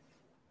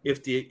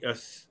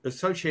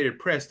Associated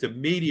Press, the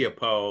media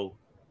poll,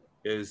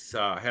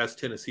 has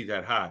Tennessee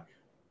that high.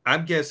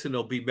 I'm guessing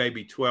it'll be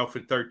maybe 12 or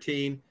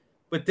 13.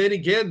 But then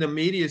again, the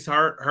media's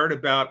heard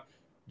about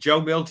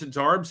Joe Milton's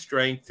arm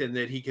strength and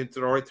that he can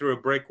throw it through a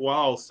brick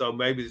wall. So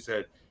maybe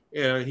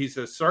he's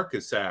a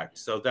circus act.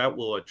 So that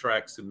will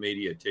attract some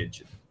media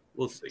attention.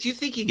 We'll see. Do you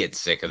think he gets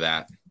sick of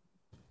that?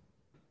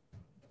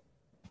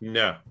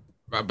 No.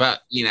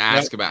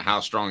 Ask about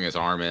how strong his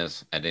arm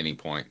is at any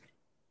point.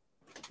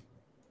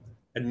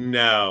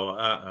 No,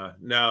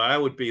 I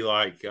would be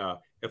like,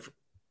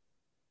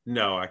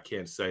 no, I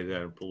can't say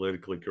that in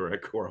politically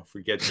correct, or I'll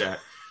forget that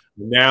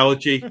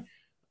analogy.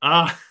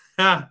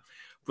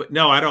 But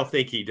no, I don't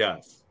think he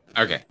does.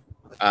 Okay.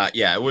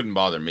 Yeah, it wouldn't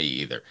bother me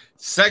either.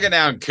 Second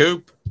down,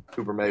 Coop.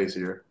 Cooper Mays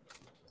here.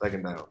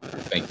 Second down.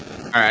 Thank you.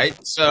 All right.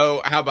 So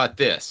how about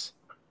this?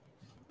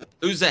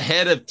 Who's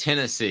ahead of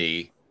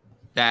Tennessee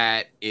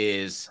that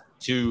is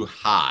too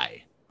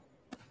high?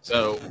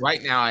 So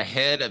right now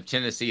ahead of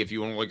Tennessee, if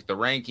you want to look at the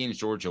rankings,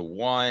 Georgia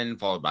 1,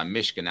 followed by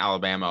Michigan,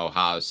 Alabama,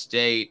 Ohio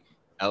State,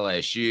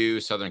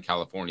 LSU, Southern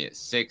California at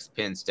 6,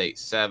 Penn State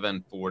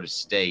 7, Florida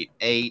State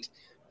 8,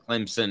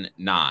 Clemson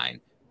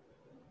 9.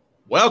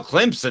 Well,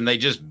 Clemson, they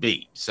just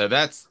beat. So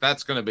that's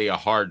going to be a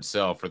hard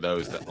sell for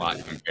those that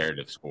like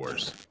comparative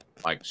scores.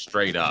 Like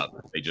straight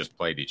up, they just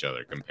played each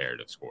other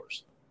comparative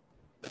scores.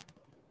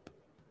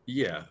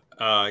 Yeah,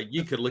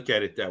 you could look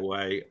at it that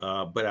way,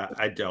 but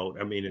I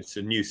don't. I mean, it's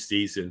a new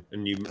season, a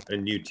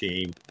new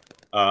team.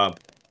 But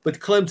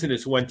Clemson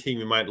is one team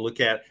you might look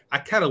at. I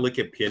kind of look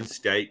at Penn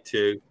State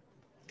too.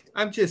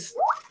 I'm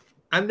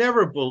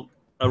never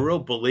a real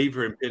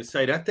believer in Penn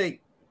State. I think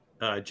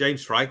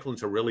James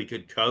Franklin's a really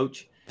good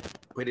coach,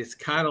 but it's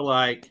kind of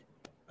like,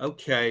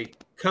 okay,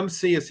 come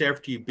see us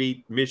after you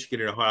beat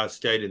Michigan and Ohio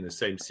State in the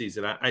same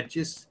season. I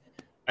just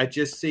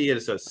see it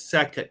as a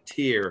second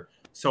tier.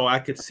 So I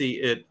could see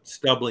it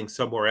stumbling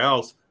somewhere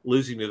else,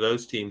 losing to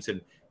those teams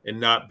and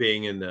not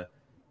being in the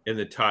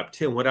top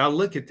 10. When I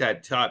look at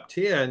that top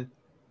 10,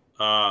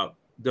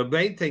 the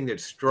main thing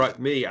that struck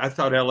me, I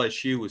thought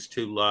LSU was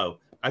too low.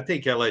 I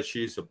think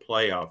LSU is a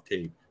playoff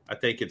team. I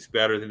think it's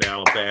better than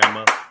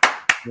Alabama.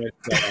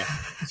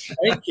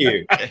 Thank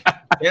you.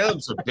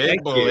 Caleb's a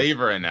big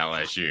believer in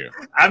LSU.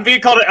 I'm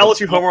being called an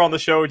LSU homer on the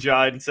show,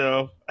 John.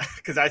 So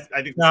because I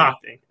do the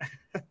same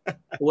thing.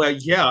 Well,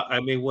 yeah. I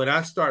mean, when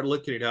I start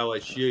looking at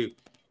LSU,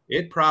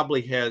 it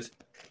probably has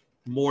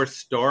more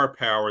star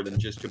power than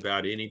just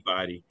about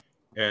anybody,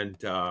 and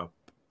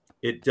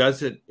it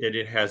doesn't.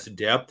 It has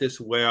depth as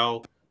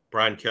well.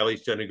 Brian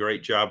Kelly's done a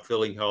great job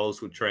filling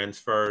holes with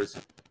transfers.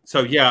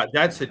 So yeah,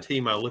 that's a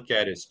team I look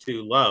at as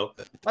too low.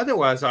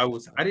 Otherwise,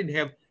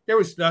 there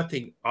was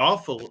nothing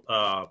awful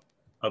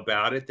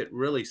about it that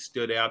really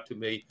stood out to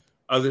me,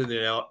 other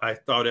than I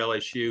thought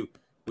LSU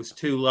was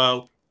too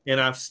low, and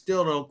I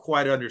still don't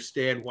quite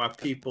understand why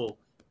people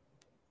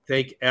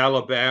think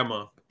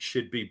Alabama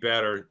should be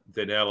better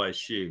than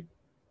LSU.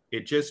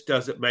 It just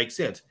doesn't make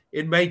sense.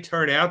 It may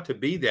turn out to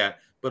be that,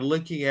 but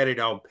looking at it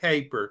on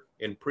paper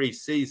in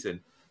preseason,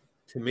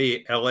 to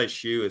me,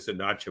 LSU is a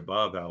notch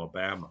above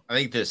Alabama. I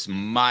think this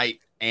might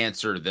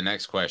answer the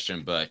next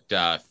question, but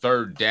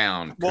third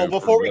down. Well,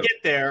 before we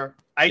get there,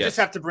 I just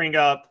have to bring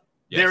up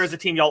there is a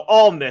team y'all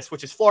all miss,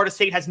 which is Florida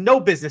State has no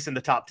business in the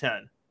top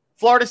 10.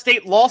 Florida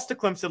State lost to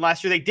Clemson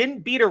last year. They didn't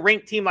beat a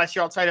ranked team last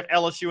year outside of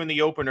LSU in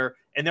the opener,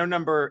 and they're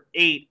number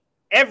 8.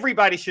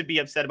 Everybody should be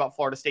upset about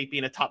Florida State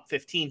being a top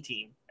 15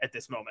 team at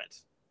this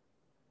moment.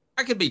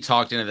 I could be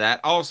talked into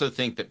that. I also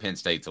think that Penn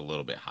State's a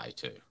little bit high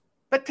too.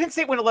 But Penn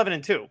State went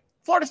 11-2.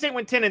 Florida State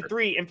went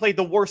 10-3 and played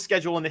the worst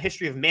schedule in the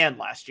history of man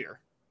last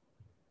year.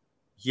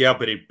 Yeah,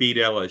 but it beat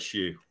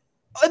LSU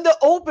in the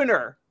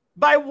opener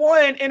by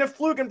 1 in a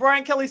fluke in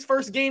Brian Kelly's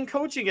first game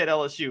coaching at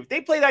LSU.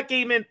 They play that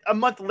game in a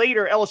month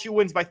later. LSU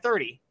wins by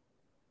 30.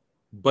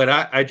 But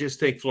I just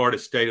think Florida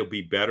State will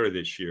be better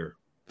this year.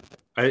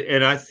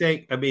 I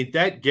think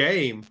that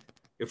game,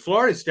 if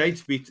Florida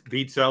State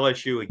beats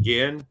LSU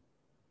again,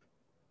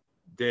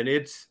 then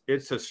it's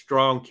a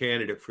strong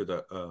candidate for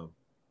the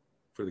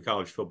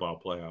college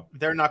football playoff.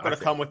 They're not going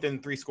to come within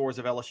 3 scores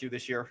of LSU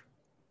this year.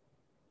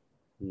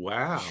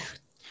 Wow.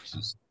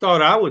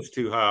 Thought I was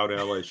too high on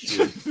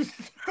LSU.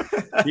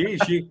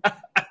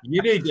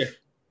 Jeez,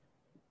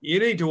 you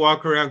need to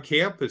walk around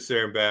campus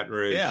there in Baton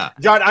Rouge. Yeah.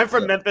 John, I'm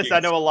from Memphis. I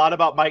know a lot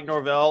about Mike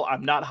Norvell.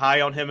 I'm not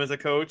high on him as a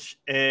coach,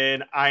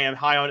 and I am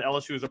high on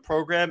LSU as a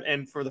program.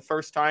 And for the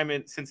first time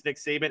since Nick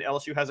Saban,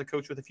 LSU has a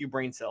coach with a few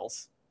brain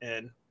cells.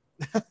 And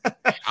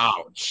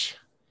ouch.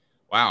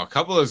 Wow, a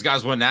couple of those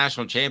guys won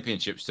national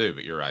championships too,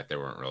 but you're right, they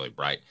weren't really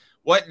bright.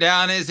 What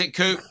down is it,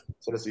 Coop?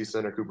 Tennessee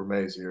center Cooper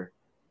Mays here.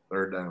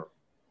 Third down.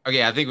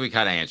 Okay, I think we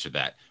kind of answered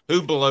that.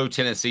 Who below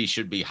Tennessee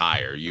should be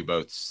higher? You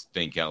both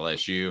think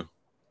LSU?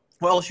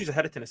 Well, LSU's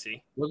ahead of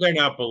Tennessee. Well, they're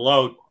not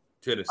below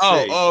Tennessee.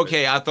 Oh,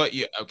 okay. I thought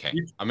you. Okay,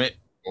 I meant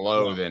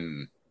below.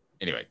 Then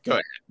anyway, go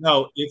ahead.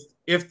 No,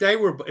 if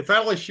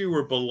LSU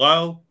were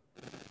below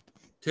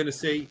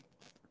Tennessee,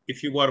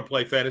 if you want to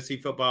play fantasy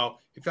football,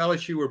 if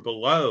LSU were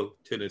below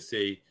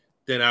Tennessee,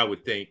 then I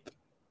would think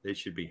they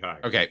should be higher.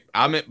 Okay,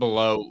 I meant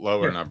below,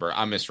 lower number.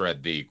 I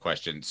misread the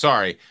question.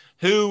 Sorry.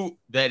 Who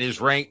that is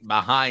ranked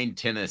behind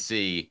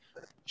Tennessee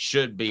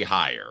should be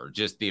higher?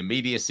 Just the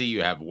immediacy.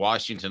 You have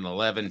Washington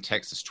 11,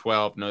 Texas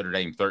 12, Notre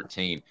Dame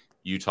 13,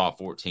 Utah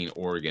 14,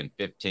 Oregon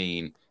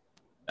 15,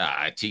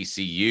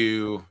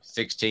 TCU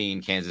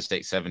 16, Kansas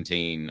State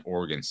 17,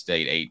 Oregon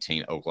State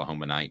 18,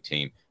 Oklahoma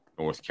 19,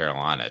 North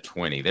Carolina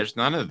 20. There's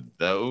none of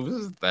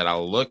those that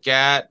I'll look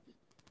at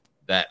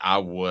that I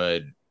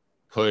would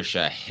push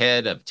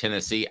ahead of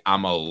Tennessee.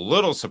 I'm a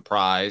little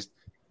surprised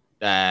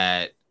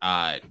that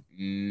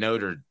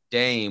Notre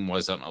Dame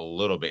wasn't a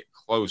little bit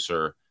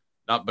closer,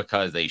 not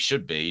because they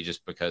should be,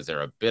 just because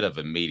they're a bit of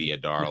a media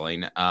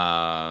darling.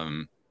 Now,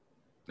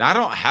 I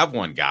don't have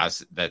one,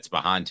 guys, that's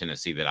behind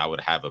Tennessee that I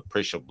would have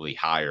appreciably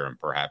higher and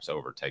perhaps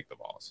overtake the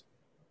Vols.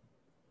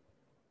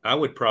 I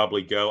would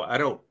probably go. I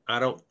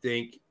don't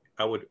think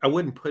I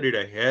wouldn't put it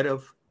ahead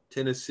of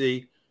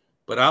Tennessee,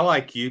 but I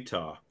like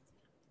Utah.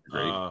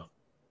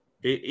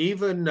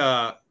 Even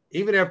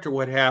after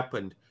what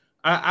happened,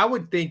 I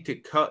would think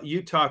that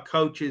Utah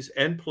coaches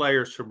and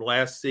players from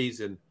last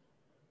season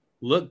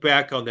look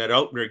back on that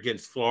opener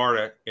against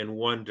Florida and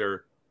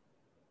wonder,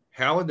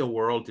 how in the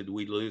world did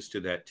we lose to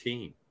that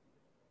team?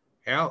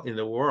 How in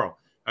the world?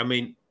 I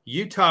mean,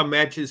 Utah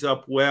matches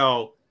up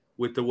well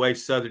with the way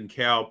Southern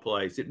Cal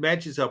plays. It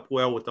matches up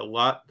well with the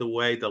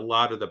way a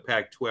lot of the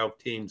Pac-12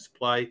 teams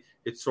play.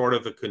 It's sort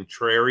of a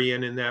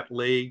contrarian in that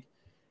league,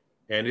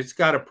 and it's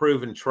got a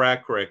proven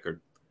track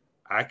record.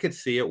 I could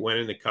see it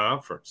winning the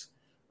conference.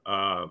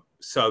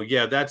 So,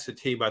 yeah, that's a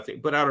team I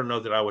think. But I don't know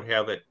that I would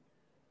have it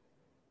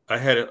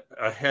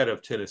ahead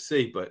of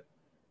Tennessee. But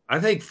I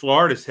think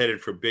Florida's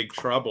headed for big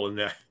trouble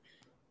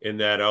in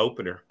that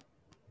opener.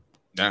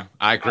 No,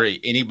 I agree.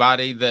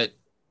 Anybody that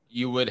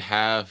you would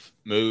have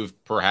moved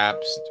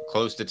perhaps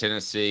close to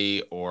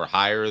Tennessee or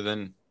higher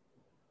than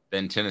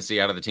Tennessee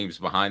out of the teams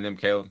behind them,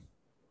 Caleb?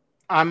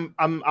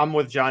 I'm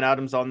with John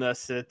Adams on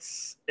this.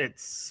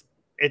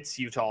 It's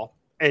Utah,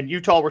 and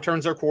Utah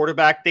returns their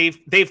quarterback.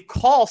 They've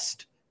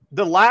cost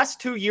the last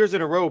 2 years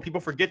in a row.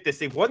 People forget this.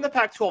 They've won the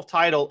Pac-12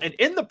 title, and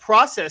in the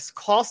process,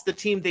 cost the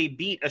team they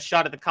beat a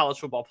shot at the college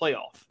football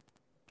playoff.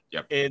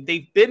 Yep. And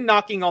they've been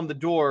knocking on the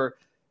door.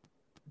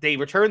 They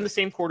return the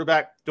same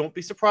quarterback. Don't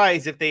be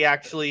surprised if they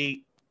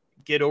actually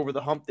get over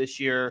the hump this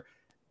year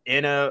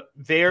in a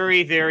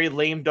very, very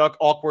lame duck,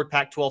 awkward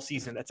Pac-12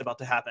 season that's about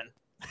to happen.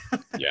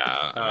 Yeah,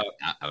 I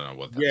don't know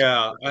what.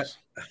 That's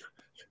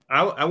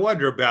I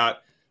wonder about.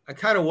 I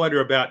kind of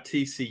wonder about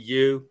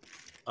TCU.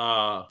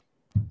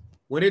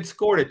 When it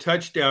scored a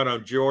touchdown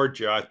on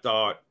Georgia, I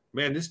thought,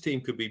 man, this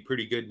team could be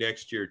pretty good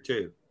next year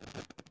too.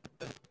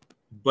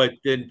 But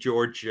then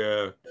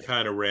Georgia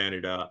kind of ran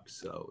it up,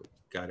 so it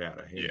got out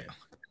of hand. Yeah.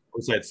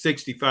 Was that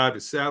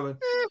 65-7?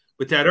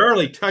 But that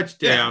early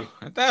touchdown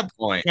at that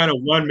point kind of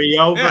won me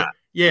over.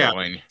 Yeah.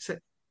 So,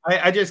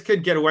 I just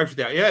couldn't get away from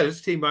that. Yeah,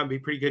 this team might be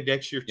pretty good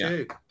next year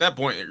too. At that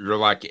point, you're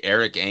like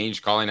Eric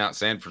Ainge calling out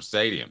Sanford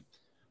Stadium.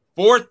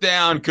 4th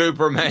down,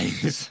 Cooper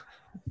Mays.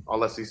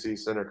 All SEC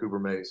center Cooper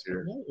Mays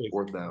here.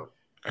 4th down.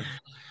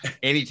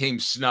 Any team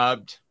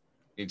snubbed?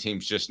 Any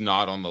team's just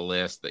not on the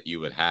list that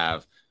you would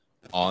have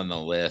on the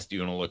list? You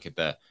want to look at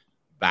the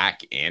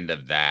back end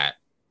of that.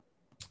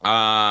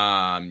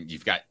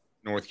 You've got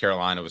North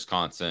Carolina,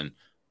 Wisconsin,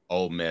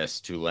 Ole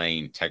Miss,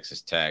 Tulane,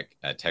 Texas Tech,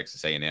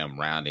 Texas A&M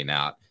rounding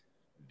out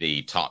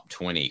the top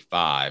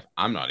 25.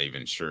 I'm not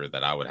even sure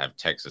that I would have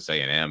Texas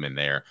A&M in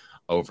there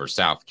over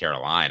South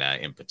Carolina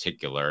in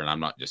particular. And I'm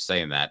not just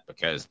saying that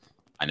because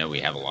I know we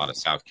have a lot of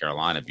South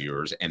Carolina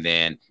viewers. And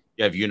then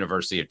you have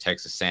University of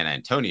Texas San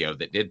Antonio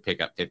that did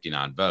pick up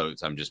 59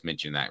 votes. I'm just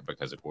mentioning that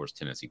because, of course,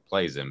 Tennessee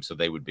plays them. So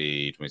they would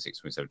be 26,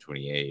 27,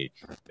 28.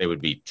 They would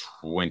be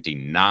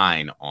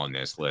 29 on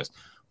this list.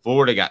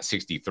 Florida got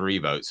 63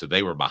 votes, so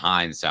they were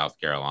behind South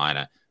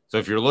Carolina. So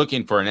if you're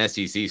looking for an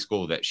SEC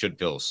school that should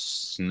feel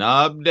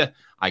snubbed,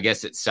 I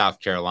guess it's South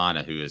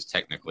Carolina, who is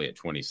technically at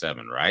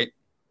 27, right?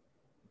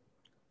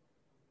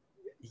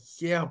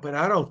 Yeah, but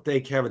I don't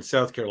think having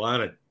South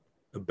Carolina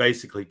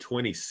basically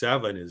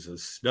 27 is a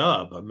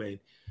snub. I mean,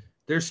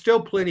 there's still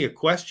plenty of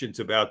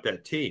questions about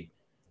that team.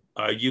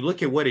 You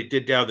look at what it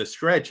did down the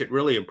stretch, it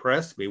really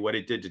impressed me what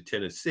it did to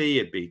Tennessee.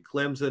 It beat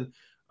Clemson,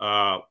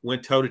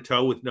 went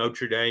toe-to-toe with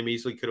Notre Dame,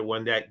 easily could have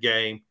won that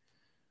game.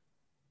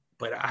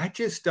 But I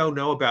just don't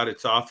know about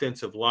its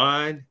offensive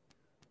line.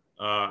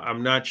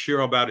 I'm not sure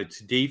about its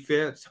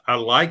defense. I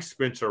like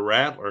Spencer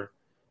Rattler,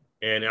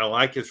 and I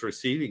like his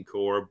receiving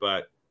core,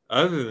 but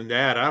other than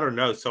that, I don't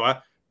know. So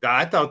I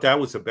thought that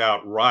was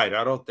about right.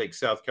 I don't think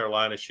South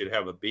Carolina should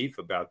have a beef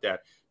about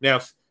that. Now,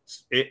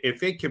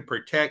 if it can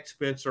protect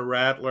Spencer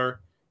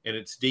Rattler and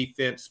its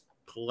defense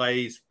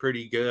plays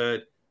pretty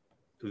good,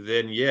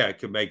 then yeah, it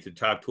can make the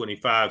top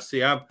 25.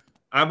 See, I'm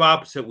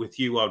opposite with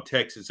you on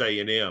Texas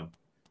A&M.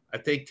 I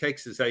think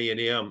Texas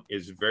A&M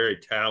is very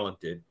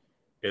talented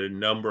at a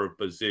number of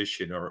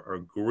positions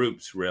or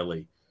groups,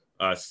 really.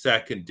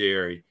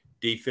 Secondary,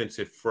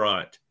 defensive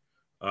front.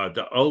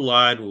 The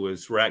O-line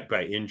was racked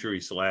by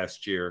injuries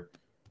last year.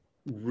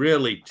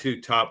 Really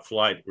 2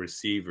 top-flight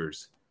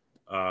receivers.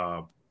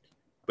 But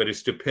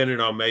it's dependent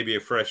on maybe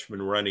a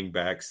freshman running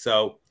back.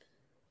 So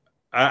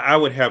I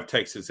would have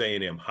Texas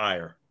A&M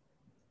higher.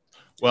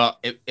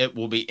 Well, it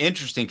will be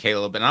interesting,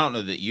 Caleb, and I don't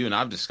know that you and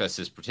I've discussed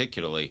this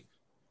particularly.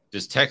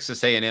 Does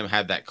Texas A&M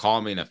have that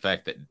calming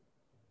effect that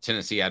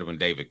Tennessee had when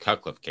David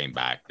Cutcliffe came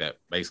back that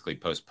basically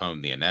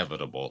postponed the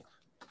inevitable?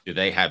 Do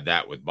they have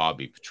that with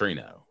Bobby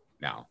Petrino?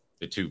 Now,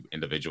 the two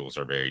individuals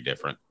are very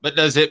different, but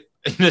does it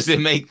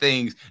make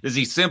things? Does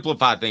he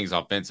simplify things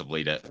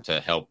offensively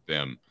to help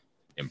them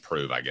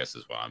improve? I guess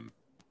is what I'm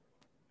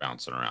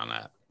bouncing around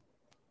at.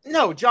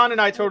 No, John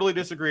and I totally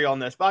disagree on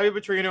this. Bobby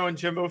Petrino and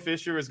Jimbo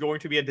Fisher is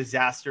going to be a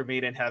disaster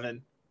made in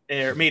heaven.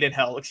 Made in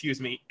hell,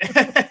 excuse me.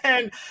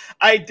 And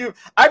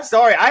I'm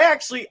sorry.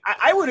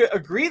 I would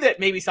agree that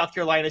maybe South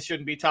Carolina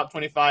shouldn't be top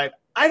 25.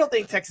 I don't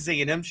think Texas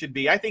A&M should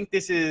be. I think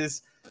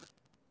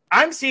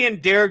I'm seeing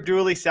Derek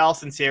Dooley, Sal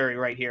Sinceri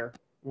right here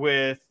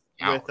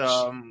I'm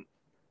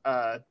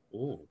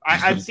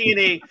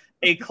seeing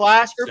a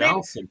clash.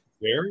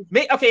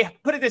 Okay,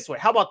 put it this way.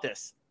 How about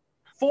this?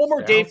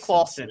 Former Dave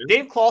Clawson.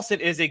 Dave Clawson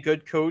is a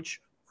good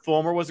coach.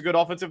 Fulmer was a good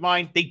offensive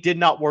mind. They did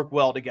not work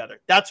well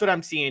together. That's what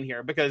I'm seeing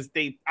here because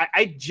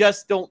I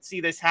just don't see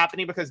this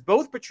happening because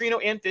both Petrino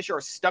and Fisher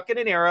are stuck in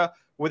an era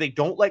where they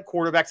don't let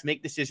quarterbacks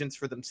make decisions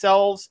for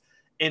themselves.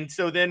 And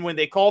so then when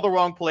they call the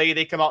wrong play,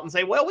 they come out and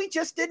say, well, we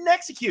just didn't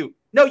execute.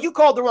 No, you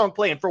called the wrong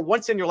play. And for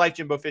once in your life,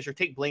 Jimbo Fisher,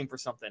 take blame for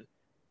something.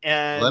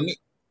 And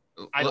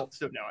I don't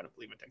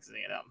believe in Texas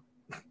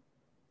A&M.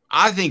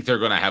 I think they're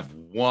going to have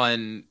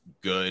one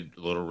good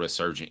little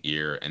resurgent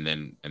year and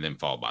then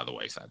fall by the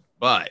wayside.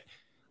 But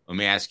let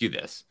me ask you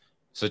this.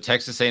 So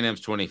Texas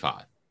A&M's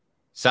 25.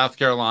 South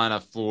Carolina,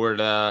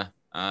 Florida,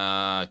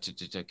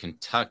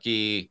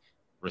 Kentucky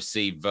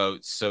received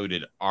votes. So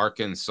did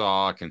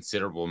Arkansas, a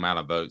considerable amount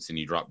of votes, and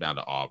you drop down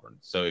to Auburn.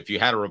 So if you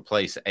had to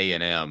replace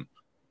A&M,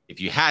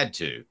 if you had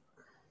to,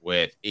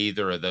 with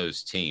either of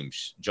those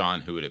teams,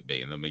 John, who would it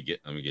be? And let me get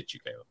you,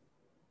 Caleb.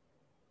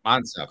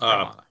 Mine's South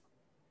Carolina.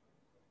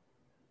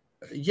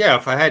 Yeah,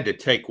 if I had to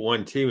take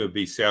one team, it would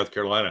be South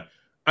Carolina.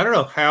 I don't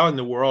know how in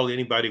the world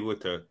anybody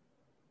with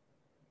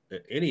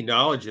any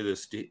knowledge of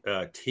this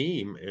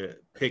team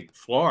picked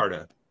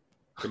Florida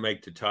to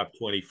make the top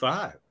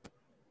 25.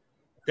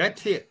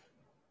 That's it.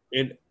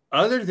 And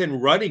other than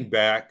running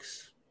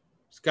backs,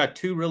 it's got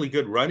two really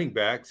good running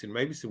backs and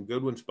maybe some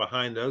good ones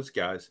behind those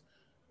guys.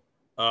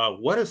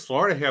 What does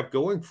Florida have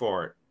going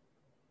for it?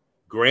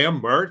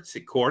 Graham Mertz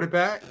at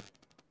quarterback?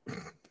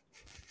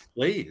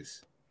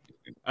 Please.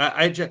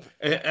 I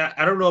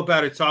don't know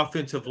about its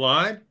offensive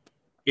line.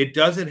 It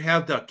doesn't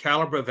have the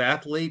caliber of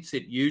athletes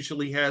it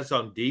usually has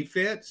on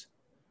defense.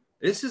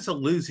 This is a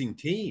losing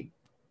team.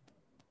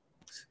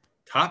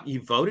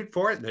 You voted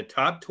for it in the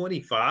top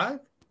 25?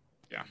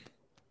 Yeah.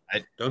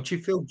 Don't you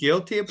feel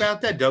guilty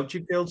about that? Don't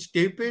you feel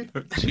stupid?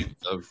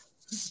 So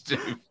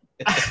stupid.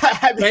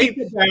 Think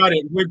about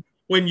it.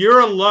 When you're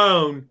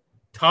alone,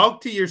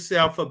 talk to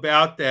yourself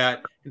about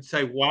that and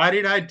say, why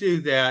did I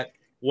do that?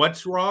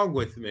 What's wrong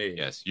with me?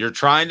 Yes, you're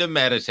trying to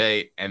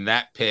meditate, and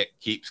that pick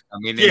keeps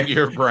coming into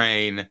your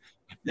brain,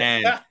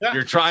 and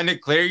you're trying to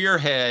clear your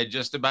head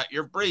just about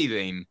your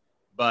breathing.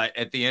 But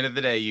at the end of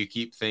the day, you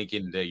keep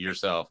thinking to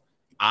yourself,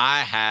 I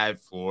had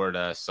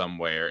Florida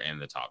somewhere in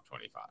the top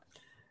 25.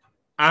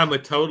 I'm a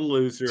total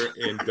loser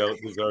and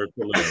don't deserve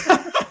to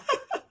live.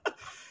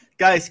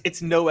 Guys,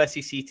 it's no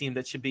SEC team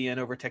that should be in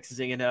over Texas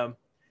A&M.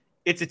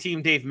 It's a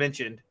team Dave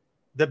mentioned.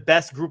 The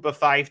best group of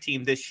 5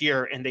 team this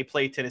year, and they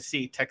play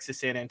Tennessee, Texas,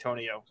 San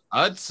Antonio.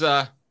 It's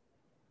like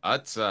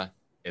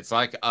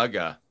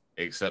UGA,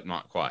 except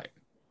not quite.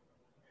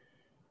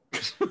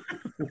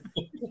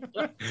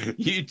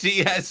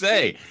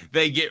 UTSA,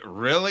 they get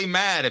really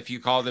mad if you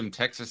call them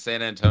Texas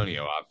San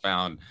Antonio. I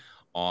found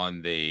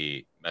on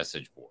the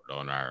message board,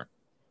 on our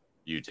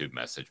YouTube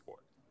message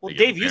board. Well,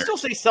 Dave, you still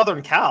say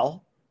Southern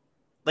Cal.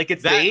 Like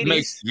it's that the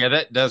 80s.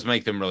 That does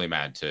make them really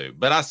mad too.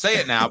 But I say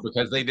it now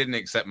because they didn't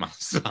accept my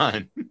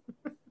son.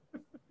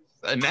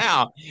 So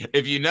now,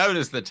 if you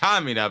notice the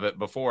timing of it,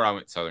 before I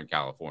went to Southern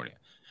California.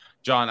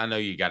 John, I know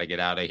you got to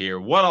get out of here.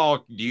 What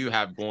all do you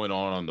have going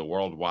on the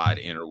worldwide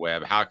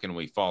interweb? How can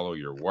we follow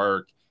your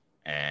work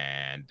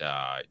and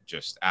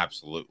just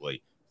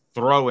absolutely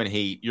throwing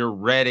heat? You're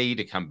ready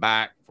to come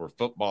back for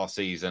football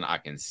season. I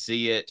can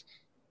see it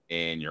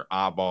in your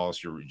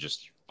eyeballs. You're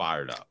just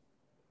fired up.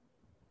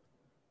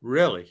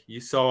 Really?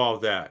 You saw all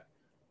that?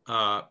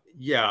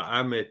 Yeah,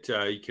 I'm at,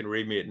 you can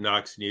read me at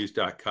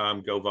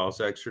knoxnews.com,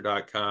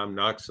 govolsextra.com,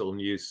 Knoxville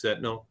News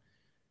Sentinel.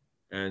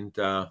 And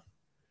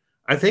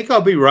I think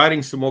I'll be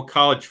writing some more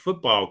college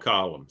football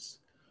columns,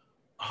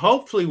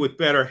 hopefully with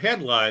better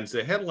headlines.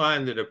 The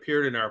headline that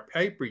appeared in our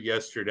paper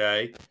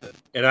yesterday,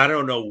 and I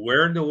don't know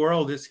where in the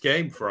world this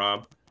came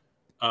from,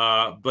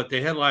 but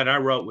the headline I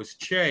wrote was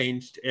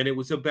changed, and it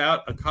was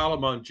about a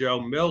column on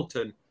Joe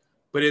Milton.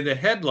 But in the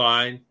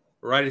headline,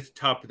 right at the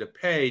top of the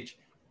page,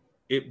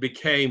 it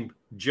became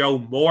Joe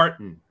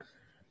Morton.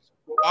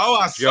 Oh,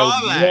 I saw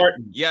that.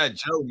 Morton. Yeah,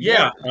 Joe Morton.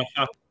 Yeah,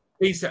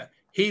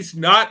 he's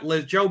not.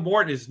 Joe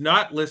Morton is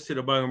not listed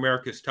among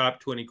America's top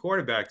 20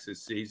 quarterbacks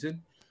this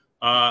season.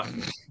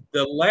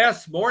 The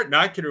last Morton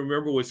I can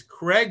remember was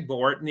Craig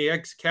Morton, the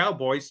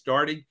ex-Cowboy,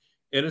 starting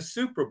in a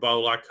Super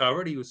Bowl I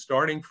covered. He was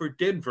starting for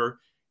Denver,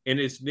 and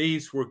his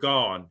knees were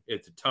gone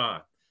at the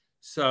time.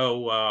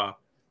 So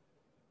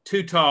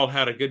Too Tall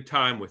had a good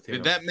time with him.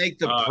 Did that make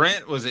the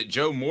print? Was it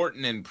Joe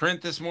Morton in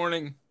print this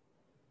morning?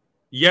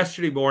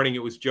 Yesterday morning,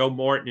 it was Joe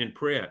Morton in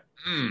print.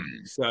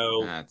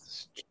 So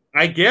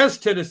I guess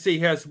Tennessee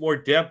has more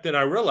depth than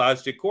I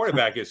realized at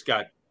quarterback. It's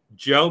got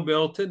Joe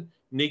Milton,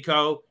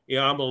 Nico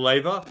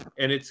Iamaleava,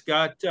 and it's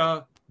got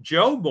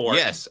Joe Morton.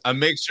 Yes, a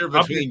mixture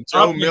between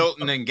Joe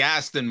Milton and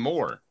Gaston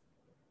Moore.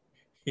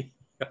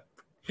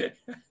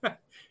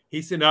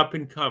 He's an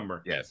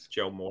up-and-comer. Yes.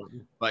 Joe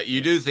Morton. But you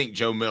do think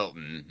Joe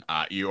Milton,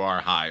 you are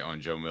high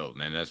on Joe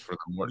Milton, and that's for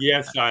the Morton.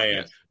 Yes, I am.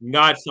 Yes.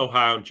 Not so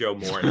high on Joe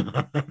Morton.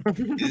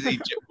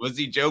 Was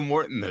he Joe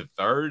Morton the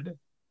third?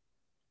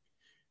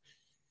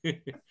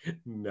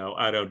 No,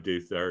 I don't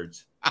do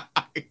thirds.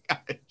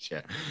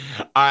 Gotcha.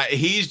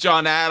 He's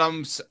John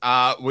Adams.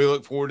 We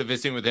look forward to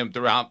visiting with him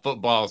throughout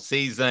football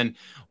season.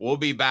 We'll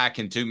be back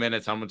in 2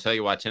 minutes. I'm going to tell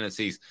you why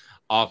Tennessee's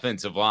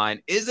offensive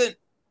line isn't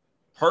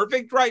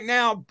perfect right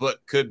now, but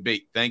could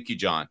be. Thank you,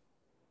 John.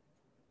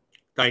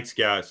 Thanks,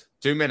 guys.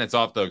 2 minutes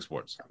off Thug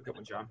Sports. Have a good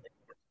one, John.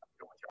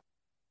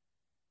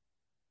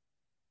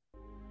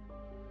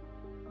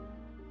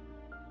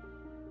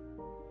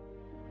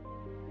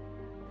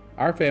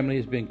 Our family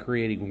has been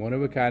creating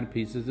one-of-a-kind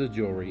pieces of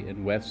jewelry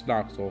in West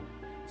Knoxville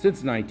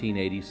since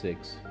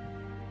 1986.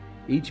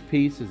 Each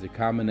piece is a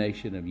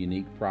combination of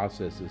unique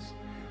processes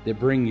that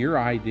bring your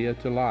idea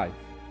to life.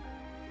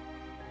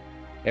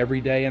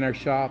 Every day in our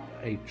shop,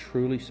 a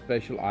truly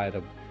special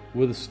item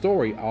with a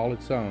story all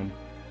its own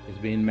is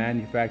being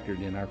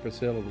manufactured in our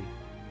facility,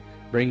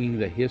 bringing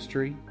the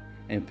history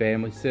and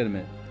family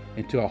sentiment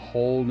into a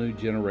whole new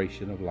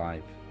generation of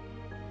life.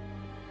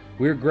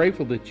 We're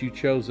grateful that you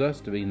chose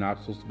us to be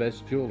Knoxville's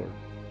best jeweler,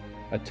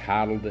 a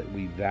title that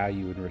we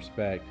value and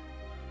respect.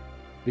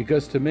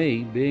 Because to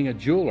me, being a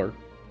jeweler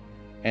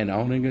and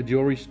owning a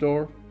jewelry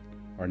store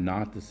are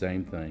not the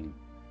same thing.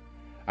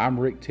 I'm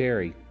Rick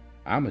Terry,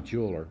 I'm a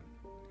jeweler,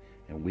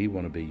 and we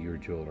want to be your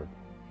jeweler.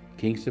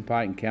 Kingston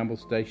Pike and Campbell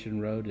Station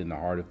Road in the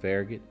heart of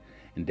Farragut,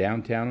 and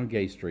downtown on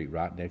Gay Street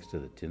right next to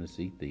the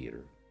Tennessee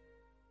Theater.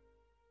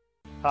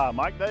 Hi,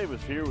 Mike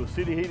Davis here with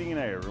City Heating and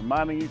Air,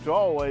 reminding you to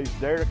always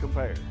dare to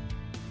compare.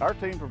 Our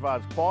team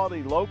provides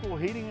quality local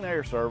heating and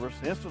air service,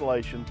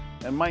 installation,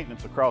 and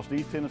maintenance across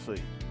East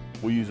Tennessee.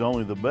 We use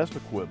only the best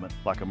equipment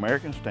like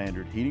American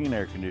Standard heating and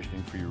air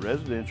conditioning for your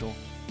residential,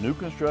 new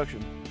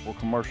construction, or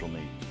commercial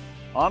needs.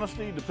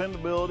 Honesty,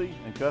 dependability,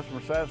 and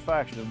customer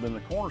satisfaction have been the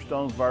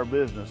cornerstones of our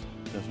business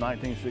since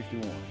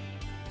 1961.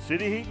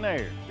 City Heat and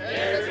Air.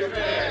 Dare to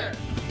compare.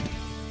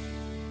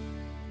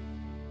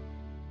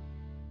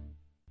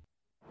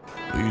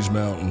 These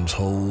mountains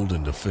hold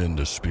and defend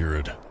a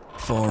spirit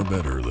far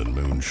better than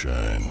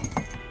moonshine.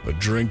 A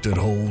drink that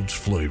holds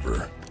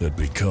flavor that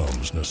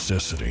becomes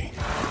necessity.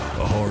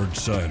 A hard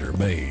cider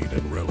made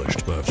and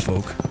relished by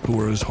folk who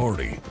are as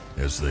hearty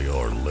as they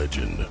are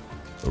legend.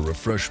 A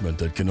refreshment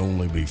that can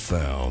only be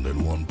found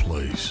in one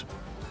place.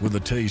 With a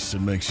taste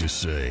that makes you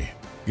say,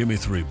 give me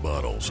 3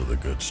 bottles of the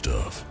good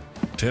stuff.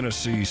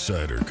 Tennessee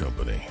Cider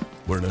Company,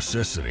 where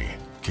necessity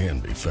can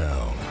be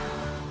found.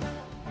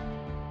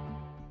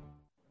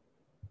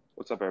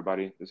 What's up,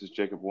 everybody? This is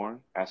Jacob Warren,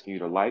 asking you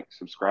to like,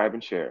 subscribe,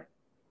 and share.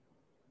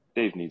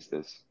 Dave needs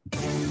this.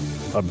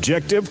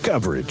 Objective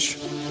coverage.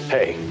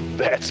 Hey,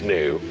 that's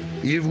new.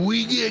 If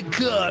we get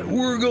caught,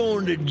 we're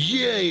going to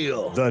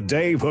jail. The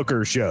Dave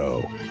Hooker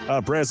Show,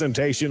 a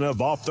presentation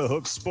of Off the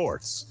Hook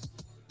Sports.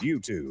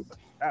 YouTube,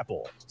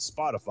 Apple,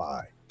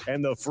 Spotify,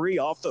 and the free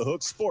Off the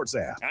Hook Sports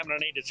app. I'm going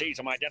to need to see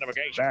some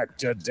identification. Back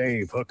to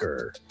Dave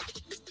Hooker.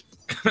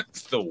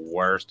 It's the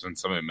worst when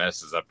somebody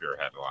messes up your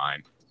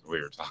headline.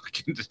 We were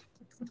talking to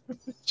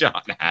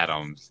John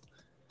Adams.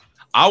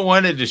 I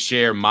wanted to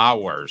share my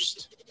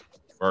worst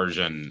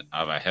version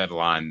of a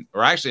headline,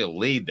 or actually a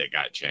lead that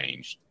got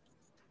changed.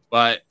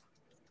 But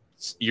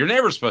you're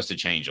never supposed to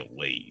change a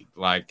lead.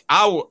 Like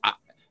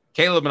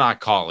Caleb and I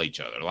call each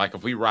other. Like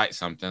if we write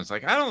something, it's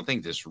like, I don't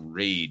think this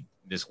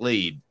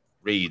lead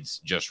reads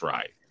just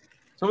right.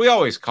 So we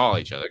always call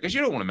each other because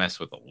you don't want to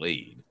mess with the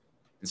lead.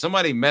 And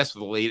somebody messed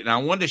with the lead, and I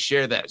wanted to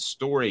share that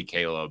story,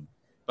 Caleb,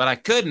 but I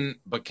couldn't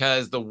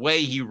because the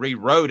way he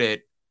rewrote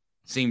it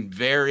seemed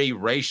very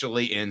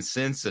racially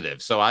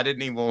insensitive. So I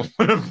didn't even want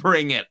to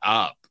bring it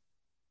up.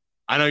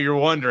 I know you're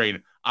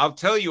wondering. I'll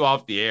tell you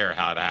off the air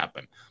how it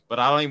happened, but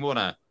I don't even want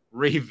to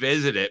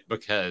revisit it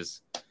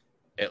because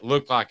it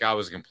looked like I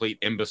was a complete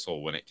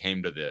imbecile when it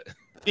came to the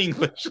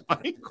English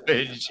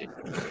language.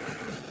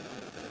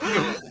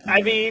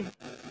 I mean,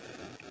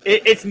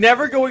 it's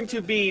never going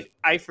to beat,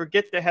 I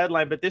forget the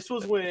headline, but this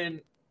was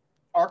when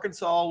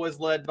Arkansas was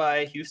led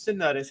by Houston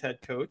Nutt as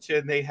head coach,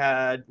 and they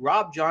had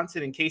Rob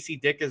Johnson and Casey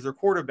Dick as their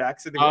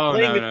quarterbacks, and they were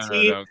playing a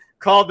team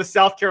called the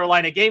South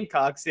Carolina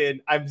Gamecocks.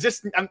 And I'm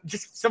just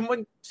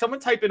someone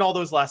type in all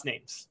those last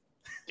names.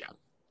 Yeah,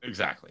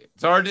 exactly.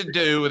 It's hard to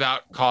do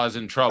without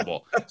causing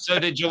trouble. So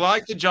did you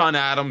like the John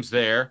Adams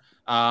there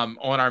on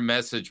our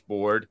message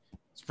board?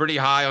 It's pretty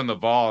high on the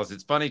Vols.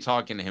 It's funny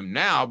talking to him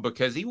now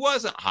because he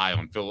wasn't high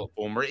on Philip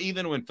Fulmer,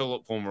 even when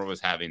Philip Fulmer was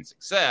having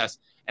success.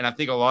 And I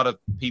think a lot of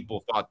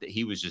people thought that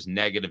he was just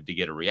negative to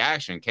get a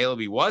reaction. Caleb,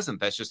 he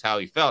wasn't. That's just how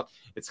he felt.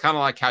 It's kind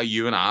of like how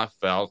you and I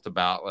felt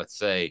about, let's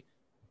say,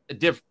 a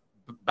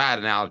bad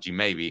analogy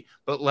maybe,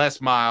 but Les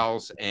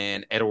Miles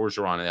and Ed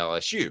Orgeron at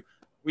LSU.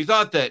 We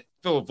thought that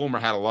Philip Fulmer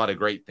had a lot of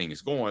great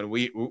things going.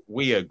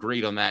 We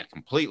agreed on that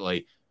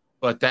completely,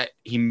 but that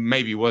he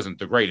maybe wasn't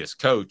the greatest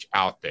coach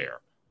out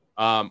there.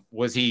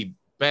 Was he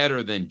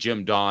better than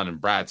Jim Don and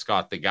Brad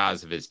Scott, the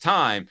guys of his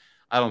time?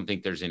 I don't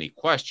think there's any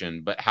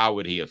question, but how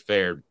would he have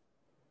fared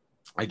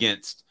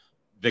against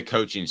the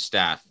coaching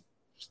staff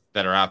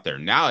that are out there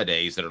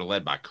nowadays that are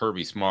led by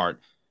Kirby Smart,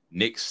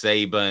 Nick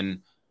Saban?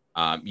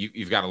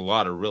 You've got a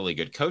lot of really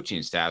good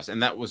coaching staffs,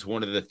 and that was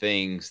one of the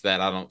things that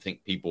I don't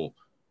think people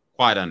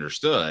quite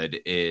understood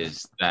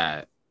is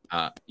that,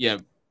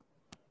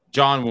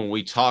 John, when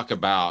we talk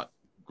about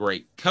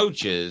great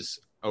coaches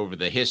over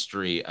the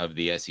history of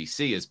the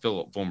SEC, is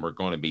Philip Fulmer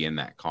going to be in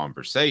that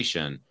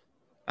conversation?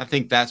 I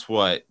think that's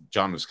what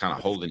John was kind of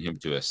holding him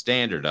to a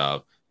standard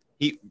of.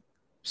 He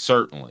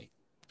certainly,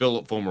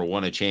 Philip Fulmer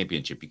won a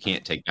championship. You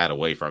can't take that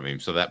away from him.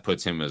 So that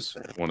puts him as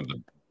one of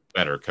the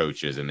better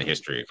coaches in the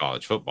history of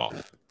college football.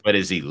 But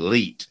as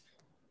elite,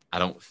 I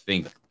don't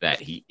think that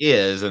he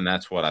is. And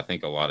that's what I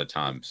think a lot of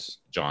times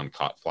John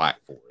caught flack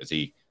for, is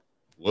he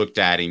looked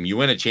at him. You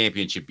win a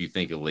championship, you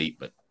think elite,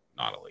 but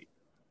not elite.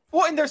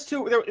 Well, and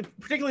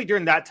particularly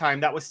during that time,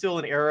 that was still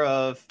an era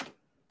of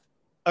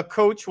a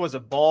coach was a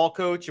ball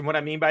coach. And what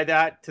I mean by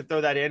that, to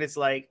throw that in, it's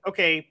like,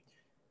 okay,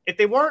 if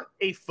they weren't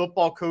a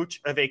football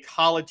coach of a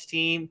college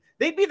team,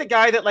 they'd be the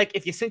guy that, like,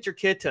 if you sent your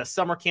kid to a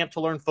summer camp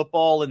to learn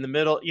football in the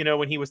middle,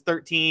 when he was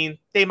 13,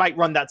 they might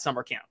run that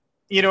summer camp.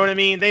 You know what I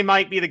mean? They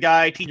might be the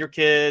guy teaching your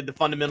kid the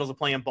fundamentals of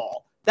playing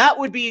ball. That's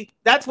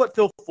what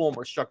Phil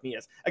Fulmer struck me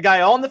as, a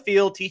guy on the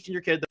field teaching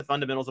your kid the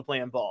fundamentals of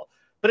playing ball.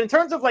 But in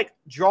terms of like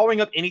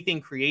drawing up anything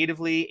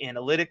creatively,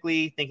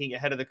 analytically, thinking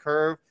ahead of the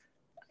curve,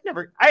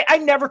 I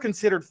never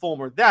considered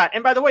Fulmer that.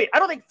 And by the way, I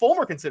don't think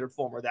Fulmer considered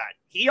Fulmer that.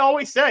 He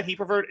always said he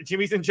preferred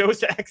Jimmy's and Joe's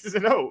to X's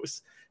and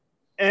O's.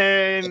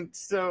 And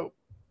so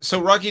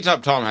Rocky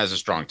Top Tom has a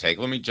strong take.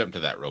 Let me jump to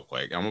that real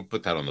quick. I'm going to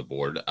put that on the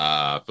board.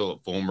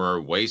 Philip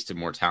Fulmer wasted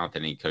more talent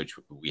than any coach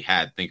we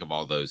had. Think of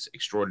all those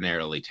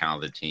extraordinarily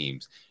talented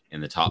teams in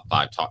the top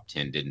 5, top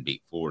 10 didn't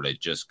beat Florida,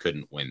 just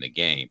couldn't win the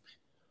game.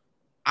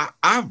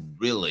 I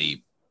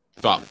really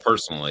thought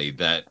personally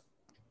that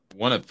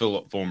one of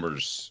Philip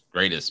Fulmer's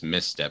greatest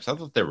missteps, I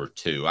thought there were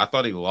 2. I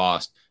thought he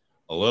lost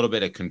a little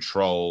bit of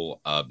control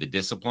of the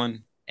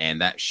discipline,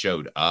 and that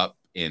showed up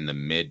in the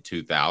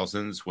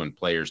mid-2000s when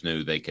players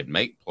knew they could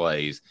make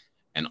plays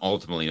and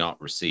ultimately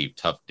not receive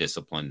tough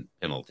discipline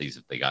penalties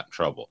if they got in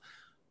trouble.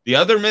 The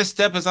other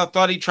misstep is I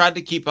thought he tried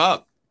to keep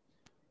up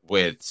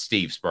with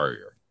Steve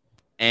Spurrier.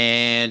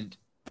 And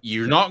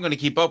you're not going to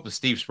keep up with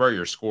Steve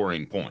Spurrier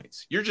scoring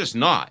points. You're just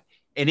not.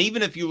 And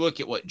even if you look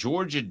at what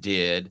Georgia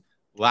did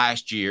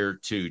last year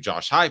to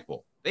Josh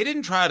Heupel, they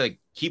didn't try to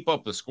keep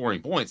up with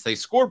scoring points. They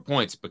scored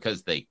points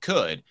because they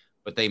could,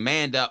 but they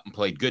manned up and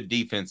played good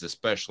defense,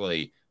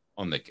 especially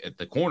at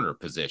the corner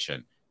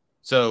position.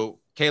 So,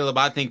 Caleb,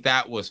 I think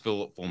that was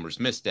Philip Fulmer's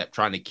misstep,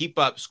 trying to keep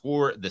up,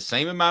 score the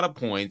same amount of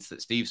points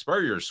that Steve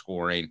Spurrier is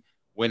scoring,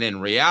 when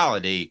in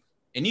reality,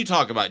 and you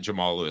talk about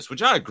Jamal Lewis,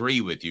 which I agree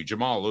with you.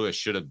 Jamal Lewis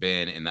should have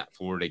been in that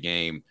Florida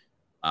game.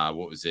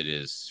 What was it,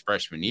 his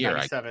freshman year?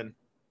 97.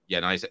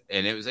 Nice.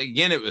 And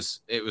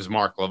it was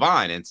Mark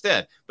Levine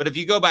instead. But if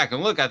you go back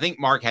and look, I think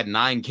Mark had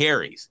 9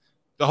 carries.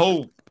 The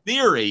whole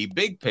theory,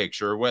 big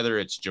picture, whether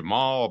it's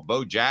Jamal,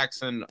 Bo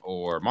Jackson,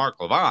 or Mark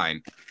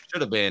Levine,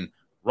 should have been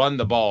run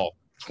the ball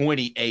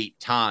 28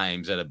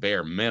 times at a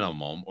bare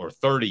minimum, or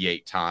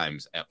 38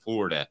 times at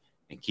Florida,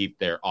 and keep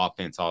their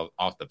offense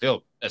off the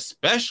field,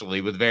 especially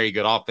with very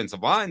good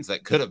offensive lines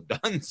that could have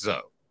done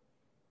so.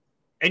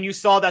 And you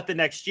saw that the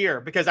next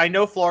year, because I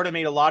know Florida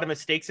made a lot of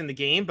mistakes in the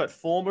game, but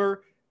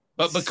Fulmer.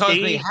 But because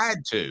they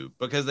had to,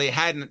 because they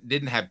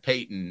didn't have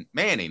Peyton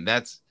Manning.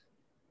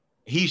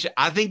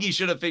 I think he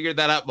should have figured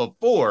that out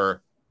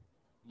before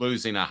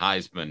losing a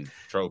Heisman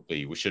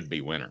Trophy, which should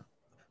be winner.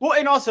 Well,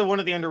 and also one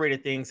of the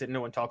underrated things that no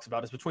one talks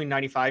about is between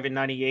 95 and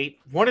 98.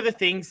 One of the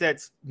things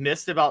that's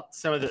missed about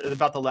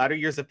the latter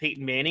years of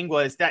Peyton Manning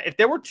was that if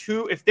there were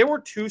two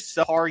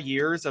subpar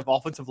years of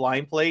offensive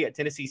line play at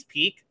Tennessee's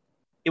peak,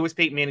 it was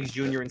Peyton Manning's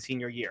junior and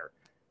senior year.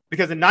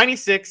 Because in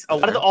 96, a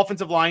lot of the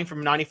offensive line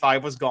from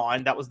 95 was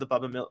gone. That was the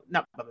Bubba Miller.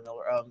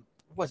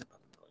 Was it Bubba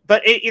Miller?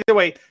 But either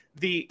way,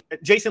 the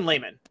Jason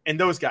Lehman and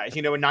those guys,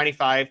 in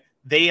 95,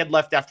 they had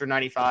left after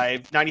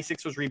 95.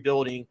 96 was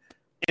rebuilding.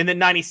 And then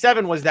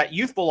 97 was that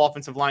youthful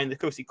offensive line, the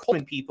Kosi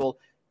Coleman people.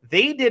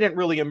 They didn't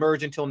really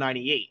emerge until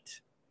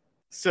 98.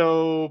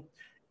 So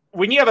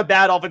when you have a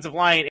bad offensive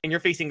line and you're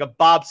facing a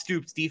Bob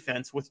Stoops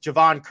defense with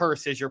Javon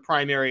Curse as your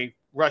primary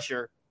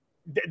rusher,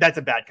 that's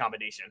a bad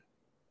combination.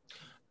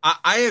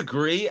 I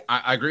agree.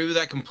 I agree with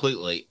that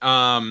completely.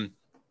 I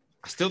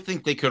still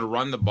think they could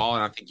run the ball,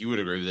 and I think you would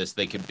agree with this.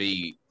 They could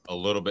be a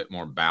little bit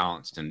more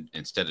balanced, and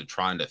instead of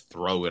trying to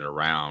throw it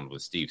around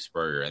with Steve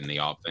Spurrier and the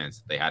offense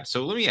that they had.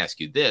 So let me ask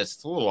you this.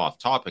 It's a little off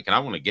topic, and I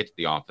want to get to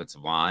the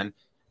offensive line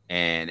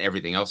and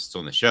everything else that's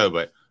on the show,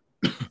 but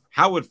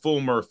how would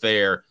Fulmer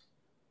fare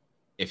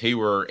if he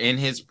were in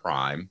his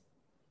prime?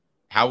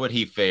 How would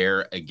he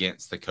fare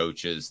against the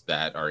coaches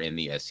that are in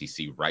the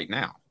SEC right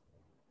now?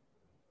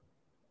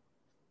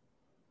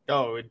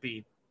 Oh, it'd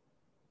be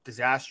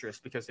disastrous,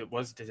 because it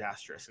was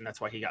disastrous, and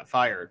that's why he got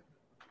fired.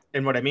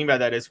 And what I mean by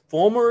that is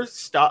Fulmer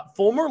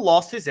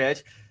lost his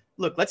edge.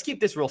 Look, let's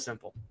keep this real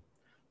simple.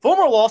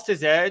 Fulmer lost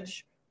his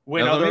edge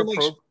when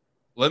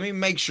let me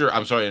make sure.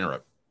 I'm sorry to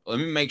interrupt. Let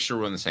me make sure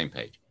we're on the same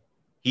page.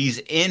 He's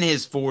in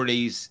his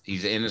 40s.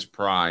 He's in his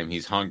prime.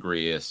 He's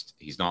hungriest.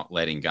 He's not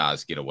letting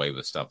guys get away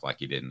with stuff like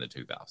he did in the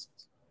 2000s.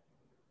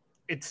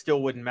 It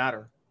still wouldn't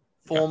matter.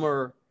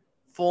 Fulmer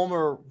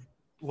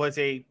was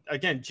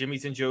again,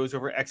 Jimmy's and Joe's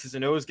over X's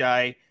and O's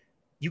guy.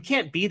 You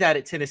can't be that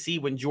at Tennessee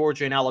when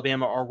Georgia and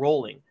Alabama are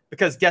rolling,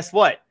 because guess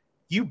what?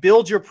 You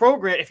build your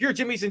program. If you're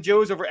Jimmy's and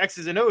Joe's over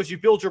X's and O's, you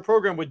build your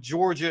program with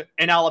Georgia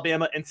and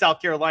Alabama and South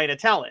Carolina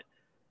talent.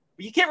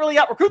 But you can't really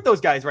out-recruit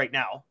those guys right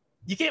now.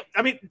 You can't.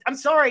 I mean, I'm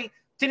sorry.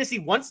 Tennessee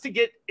wants to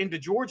get into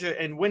Georgia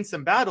and win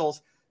some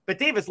battles, but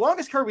Dave, as long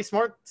as Kirby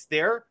Smart's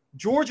there,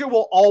 Georgia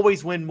will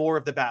always win more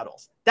of the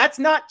battles. That's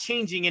not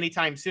changing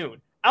anytime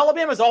soon.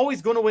 Alabama's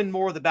always going to win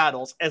more of the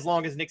battles as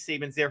long as Nick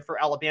Saban's there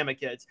for Alabama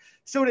kids.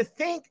 So to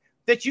think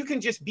that you can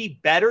just be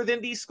better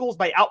than these schools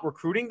by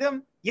out-recruiting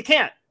them, you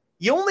can't.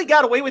 You only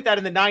got away with that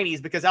in the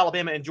 90s because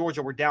Alabama and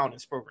Georgia were down in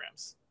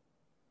programs.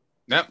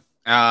 Yep.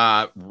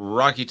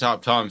 Rocky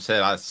Top Tom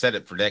said, I said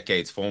it for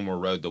decades, Fulmer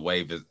rode the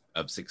wave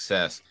of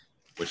success,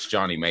 which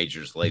Johnny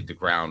Majors laid the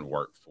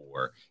groundwork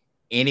for.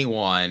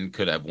 Anyone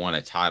could have won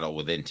a title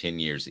within 10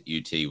 years at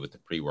UT with the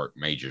pre-work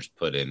Majors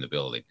put in the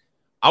building.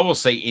 I will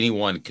say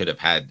anyone could have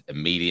had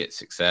immediate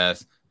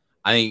success.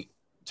 I think,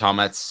 Tom,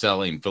 that's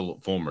selling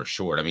Philip Fulmer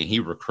short. I mean,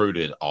 he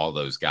recruited all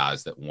those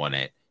guys that won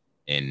it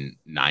in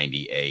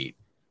 98.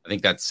 I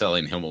think that's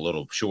selling him a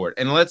little short.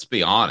 And let's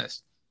be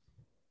honest,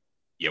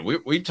 Yeah,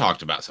 we've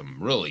talked about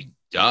some really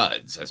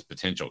duds as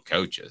potential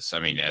coaches. I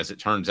mean, as it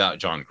turns out,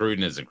 John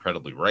Gruden is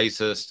incredibly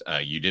racist.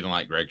 You didn't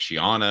like Greg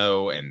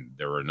Schiano, and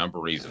there were a number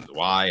of reasons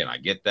why, and I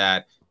get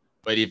that.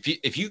 But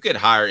if you could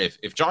hire,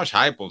 if Josh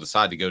Heupel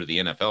decided to go to the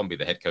NFL and be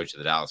the head coach of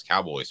the Dallas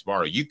Cowboys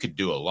tomorrow, you could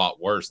do a lot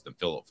worse than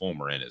Philip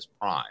Fulmer in his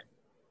prime.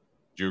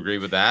 Do you agree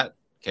with that,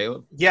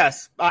 Caleb?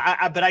 Yes, but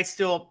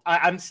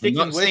I'm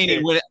sticking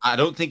with it. I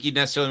don't think he'd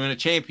necessarily win a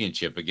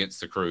championship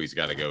against the crew he's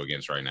got to go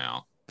against right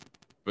now,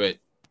 but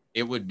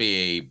it'd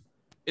be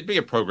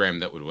a program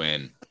that would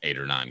win 8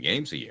 or 9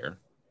 games a year.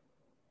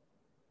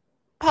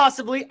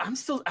 Possibly.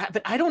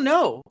 But I don't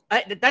know.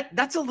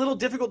 That's a little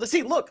difficult to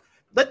see. Look,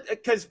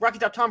 because Rocky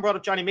Top Tom brought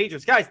up Johnny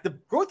Majors. Guys, the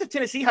growth of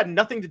Tennessee had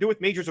nothing to do with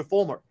Majors or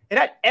Fulmer. It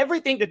had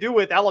everything to do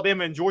with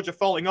Alabama and Georgia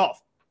falling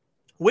off.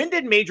 When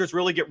did Majors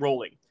really get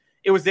rolling?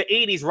 It was the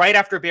 80s, right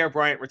after Bear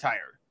Bryant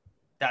retired.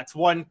 That's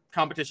one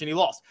competition he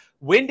lost.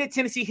 When did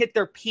Tennessee hit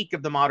their peak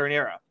of the modern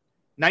era?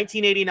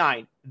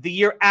 1989, the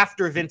year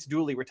after Vince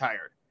Dooley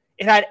retired.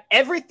 It had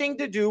everything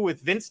to do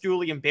with Vince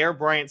Dooley and Bear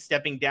Bryant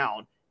stepping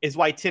down is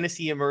why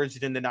Tennessee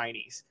emerged in the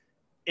 90s.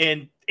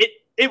 And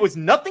it was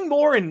nothing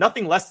more and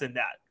nothing less than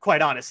that,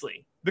 quite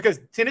honestly, because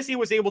Tennessee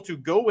was able to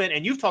go in,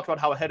 and you've talked about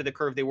how ahead of the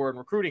curve they were in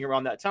recruiting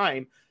around that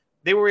time.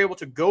 They were able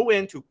to go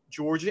into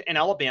Georgia and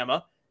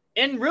Alabama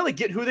and really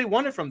get who they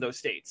wanted from those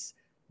states.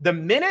 The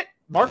minute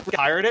Mark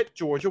retired at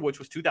Georgia, which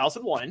was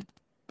 2001,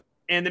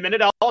 and the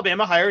minute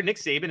Alabama hired Nick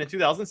Saban in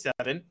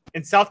 2007,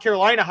 and South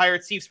Carolina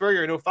hired Steve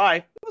Spurrier in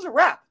 2005, it was a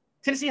wrap.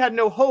 Tennessee had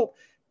no hope,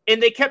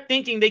 and they kept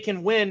thinking they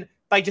can win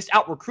by just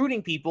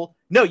out-recruiting people.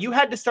 No, you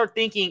had to start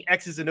thinking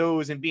X's and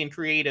O's and being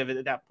creative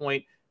at that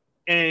point,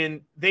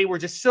 and they were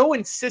just so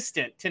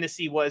insistent,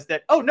 Tennessee was,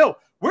 that, oh, no,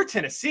 we're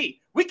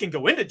Tennessee. We can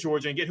go into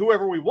Georgia and get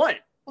whoever we want.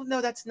 Well,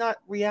 no, that's not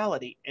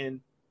reality,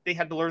 and they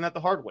had to learn that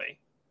the hard way.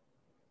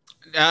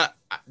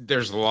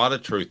 There's a lot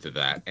of truth to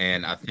that.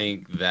 And I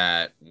think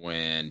that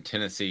when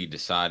Tennessee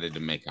decided to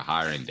make a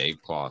hire in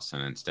Dave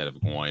Clawson instead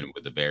of going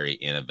with a very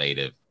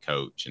innovative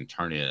coach and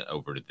turning it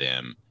over to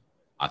them,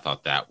 I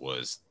thought that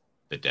was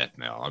the death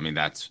knell. I mean,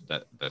 that's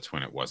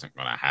when it wasn't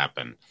going to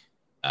happen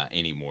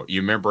anymore.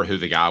 You remember who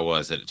the guy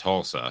was at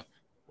Tulsa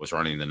was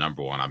running the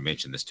number one. I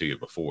mentioned this to you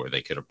before.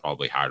 They could have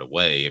probably hired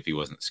away if he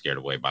wasn't scared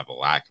away by the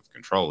lack of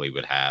control he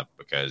would have,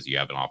 because you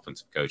have an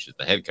offensive coach as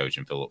the head coach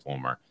in Philip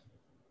Fulmer.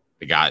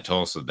 The guy at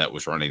Tulsa that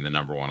was running the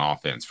number one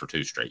offense for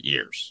 2 straight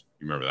years.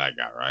 You remember that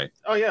guy, right?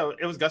 Oh, yeah.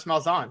 It was Gus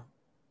Malzahn.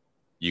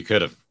 You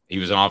could have. He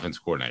was an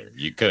offensive coordinator.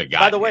 You could have got.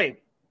 By the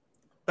way,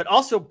 but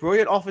also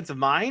brilliant offensive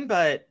mind.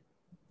 But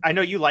I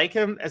know you like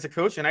him as a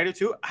coach, and I do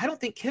too. I don't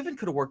think Kiffin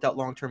could have worked out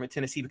long-term at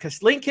Tennessee,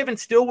 because Lane Kiffin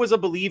still was a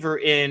believer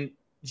in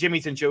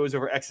Jimmys and Joes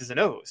over X's and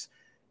O's.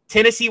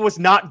 Tennessee was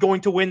not going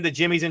to win the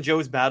Jimmys and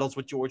Joes battles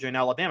with Georgia and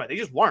Alabama. They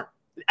just weren't.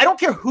 I don't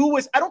care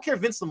if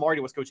Vince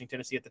Lombardi was coaching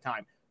Tennessee at the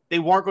time. They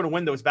weren't going to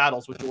win those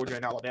battles with Georgia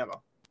and Alabama.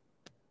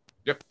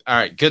 Yep. All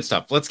right. Good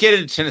stuff. Let's get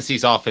into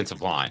Tennessee's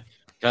offensive line,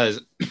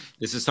 because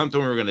this is something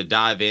we're going to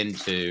dive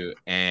into.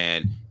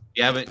 And if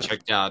you haven't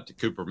checked out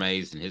Cooper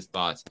Mays and his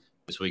thoughts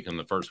this week on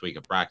the first week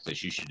of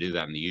practice, you should do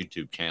that on the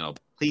YouTube channel.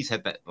 Please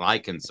hit that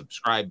like and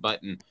subscribe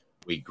button.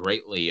 We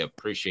greatly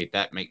appreciate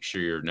that. Make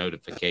sure your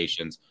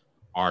notifications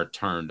are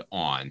turned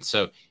on.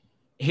 So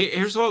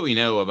here's what we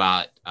know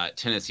about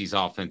Tennessee's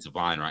offensive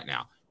line right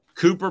now.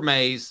 Cooper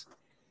Mays,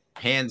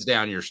 hands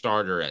down your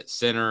starter at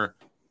center.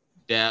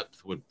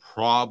 Depth would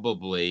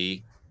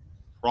probably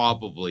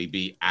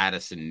be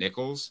Addison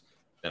Nichols,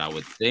 that I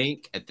would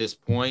think at this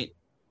point.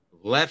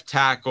 Left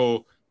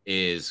tackle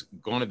is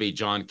going to be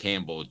John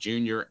Campbell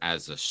Jr.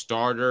 as a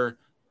starter.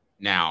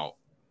 Now,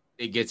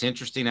 it gets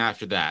interesting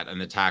after that in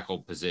the tackle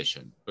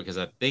position, because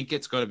I think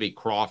it's going to be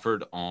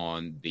Crawford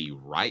on the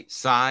right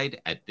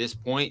side at this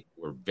point.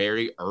 We're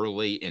very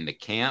early in the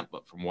camp,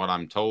 but from what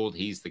I'm told,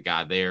 he's the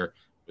guy there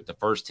with the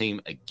first team.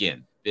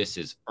 Again, this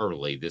is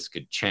early. This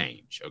could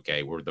change.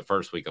 Okay. We're the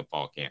first week of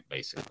fall camp,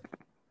 basically.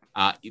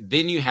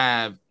 Then you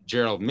have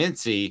Gerald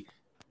Mincey,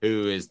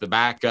 who is the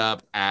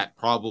backup at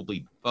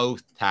probably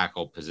both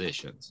tackle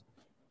positions.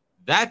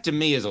 That to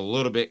me is a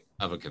little bit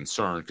of a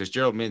concern, because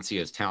Gerald Mincey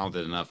is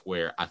talented enough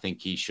where I think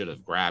he should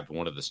have grabbed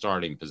one of the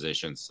starting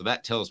positions. So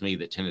that tells me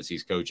that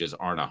Tennessee's coaches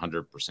aren't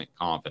 100%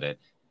 confident.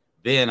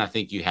 Then I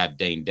think you have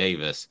Dane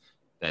Davis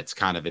that's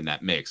kind of in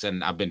that mix.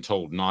 And I've been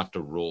told not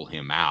to rule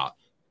him out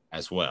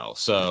as well.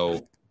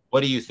 So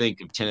what do you think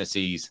of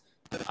Tennessee's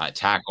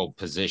tackle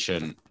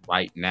position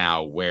right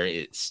now, where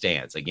it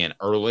stands? Again,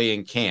 early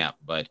in camp,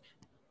 but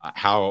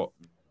how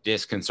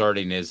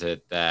disconcerting is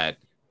it that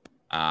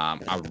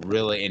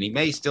and he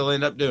may still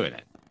end up doing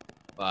it,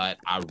 but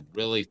I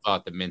really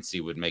thought that Mincey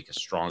would make a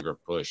stronger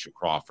push at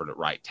Crawford at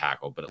right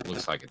tackle, but it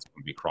looks like it's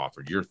going to be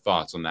Crawford. Your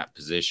thoughts on that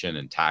position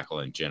and tackle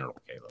in general,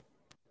 Caleb?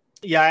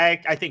 Yeah,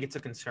 I think it's a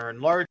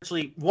concern.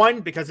 Largely, one,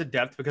 because of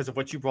depth, because of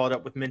what you brought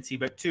up with Mincey,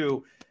 but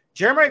two,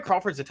 Jeremiah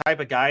Crawford's the type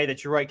of guy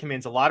that you're right,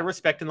 commands a lot of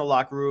respect in the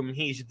locker room.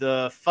 He's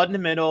the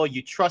fundamental.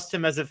 You trust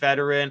him as a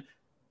veteran,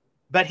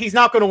 but he's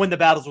not going to win the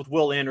battles with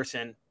Will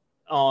Anderson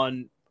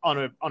on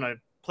a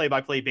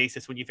play-by-play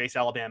basis when you face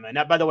Alabama. And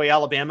that, by the way,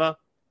 Alabama,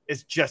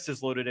 is just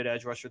as loaded at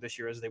edge rusher this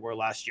year as they were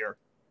last year.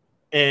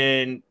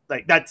 And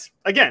like, that's,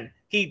 again,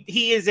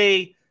 he is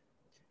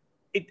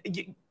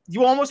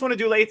you almost want to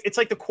do like, it's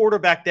like the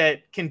quarterback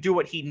that can do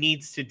what he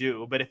needs to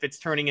do. But if it's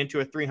turning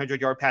into a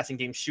 300-yard passing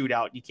game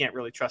shootout, you can't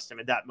really trust him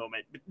in that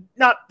moment.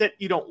 Not that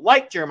you don't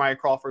like Jeremiah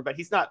Crawford, but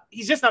he's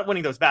just not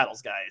winning those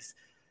battles, guys.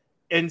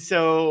 And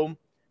so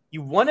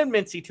you wanted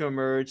Mincy to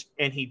emerge,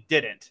 and he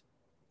didn't.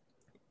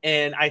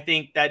 And I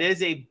think that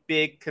is a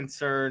big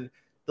concern,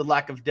 the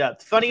lack of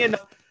depth. Funny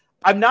enough,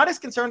 I'm not as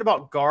concerned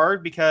about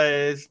guard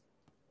because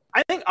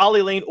I think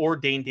Ollie Lane or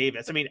Dane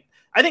Davis. I mean,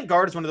 I think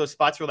guard is one of those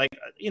spots where, like,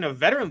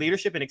 veteran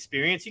leadership and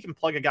experience, you can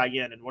plug a guy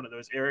in one of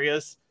those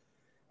areas.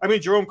 I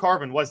mean, Jerome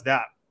Carvin was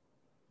that.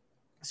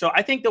 So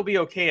I think they'll be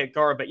okay at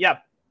guard. But, yeah,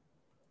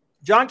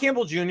 John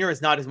Campbell Jr.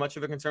 is not as much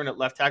of a concern at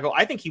left tackle.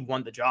 I think he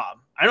won the job.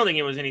 I don't think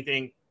it was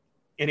anything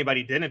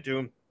anybody didn't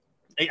do.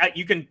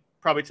 You can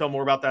probably tell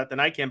more about that than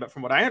I can, but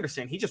from what I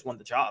understand, he just won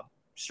the job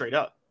straight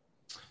up.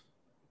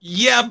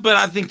 Yeah, but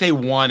I think they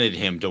wanted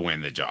him to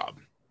win the job.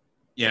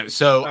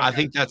 So okay. I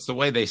think that's the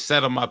way they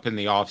set him up in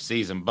the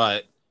offseason,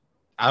 but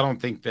I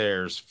don't think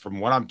there's, from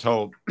what I'm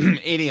told,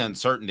 any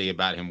uncertainty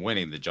about him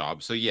winning the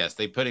job. So, yes,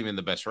 they put him in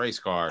the best race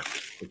car.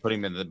 They put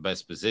him in the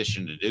best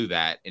position to do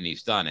that, and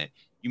he's done it.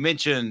 You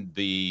mentioned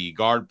the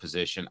guard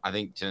position. I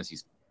think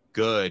Tennessee's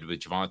good with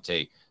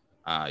Javontes,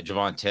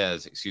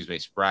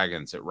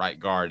 Spraggins at right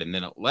guard. And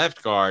then at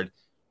left guard,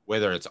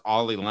 whether it's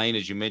Ollie Lane,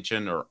 as you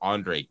mentioned, or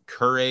Andre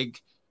Currig,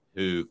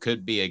 who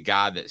could be a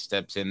guy that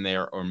steps in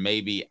there, or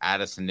maybe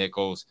Addison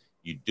Nichols.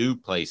 You do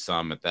play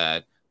some at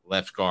that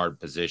left guard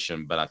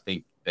position, but I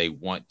think they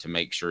want to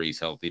make sure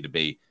he's healthy to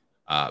be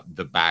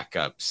the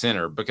backup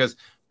center, because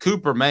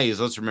Cooper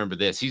Mays, let's remember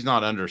this, he's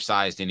not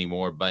undersized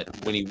anymore,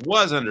 but when he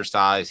was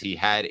undersized, he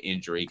had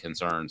injury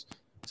concerns.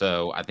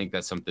 So I think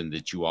that's something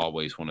that you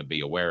always want to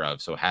be aware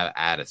of. So have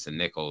Addison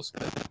Nichols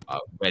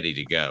ready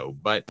to go.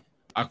 But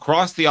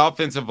across the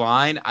offensive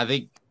line, I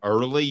think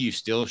early you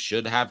still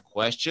should have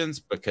questions,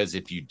 because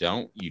if you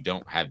don't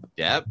have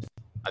depth.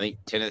 I think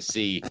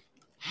Tennessee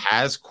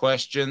has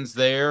questions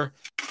there,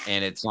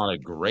 and it's not a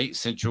great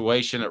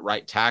situation at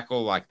right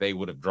tackle like they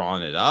would have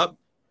drawn it up.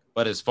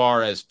 But as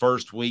far as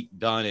first week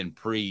done in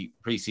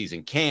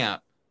preseason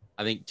camp,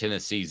 I think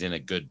Tennessee's in a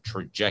good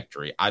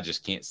trajectory. I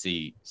just can't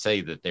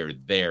say that they're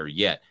there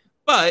yet.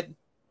 But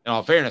in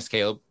all fairness,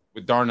 Caleb,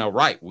 with Darnell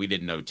Wright, we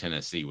didn't know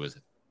Tennessee was,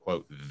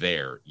 quote,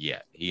 there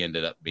yet. He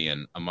ended up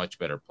being a much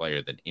better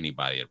player than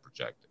anybody had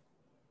projected.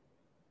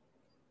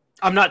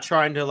 I'm not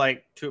trying to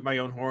toot my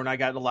own horn. I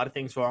got a lot of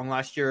things wrong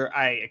last year.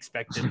 I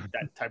expected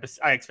that type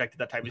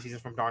of season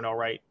from Darnell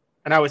Wright,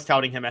 and I was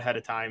touting him ahead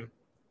of time.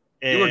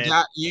 And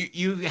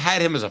you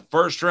had him as a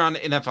first-round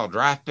NFL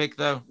draft pick,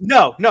 though?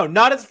 No,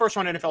 not as a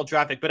first-round NFL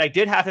draft pick, but I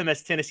did have him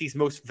as Tennessee's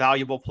most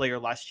valuable player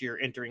last year,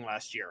 entering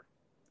last year.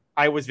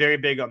 I was very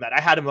big on that. I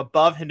had him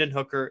above Hendon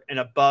Hooker and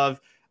above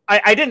 –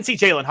 I didn't see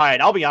Jalen Hyatt.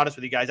 I'll be honest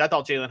with you guys. I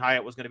thought Jalen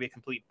Hyatt was going to be a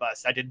complete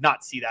bust. I did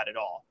not see that at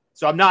all.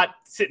 So I'm not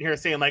sitting here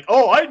saying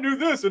I knew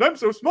this and I'm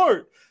so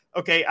smart.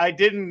 Okay, I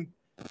didn't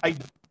 –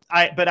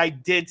 but I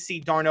did see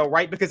Darnell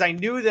Wright, because I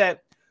knew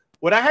that –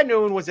 what I had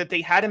known was that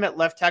they had him at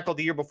left tackle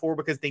the year before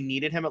because they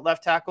needed him at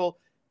left tackle,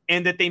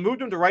 and that they moved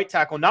him to right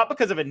tackle, not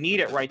because of a need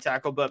at right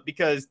tackle, but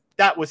because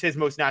that was his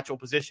most natural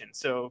position.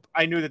 So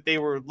I knew that they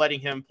were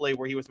letting him play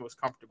where he was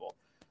most comfortable.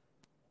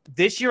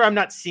 This year, I'm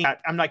not seeing that.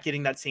 I'm not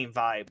getting that same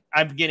vibe.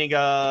 I'm getting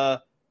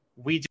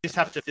we just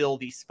have to fill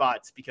these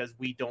spots because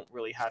we don't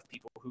really have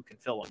people who can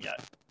fill them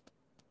yet.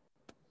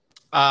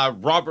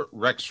 Robert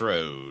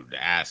Rexroad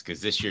asks,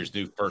 is this year's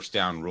new first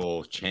down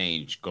rule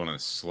change going to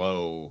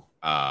slow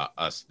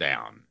us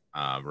down,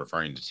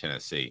 referring to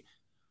Tennessee?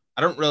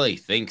 I don't really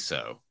think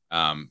so,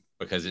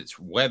 because it's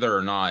whether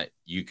or not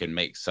you can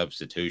make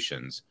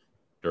substitutions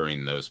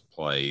during those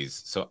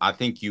plays. So I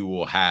think you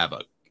will have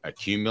a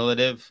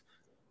cumulative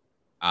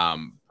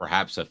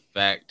perhaps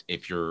effect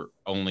if you're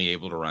only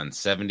able to run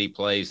 70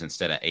 plays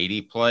instead of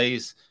 80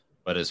 plays.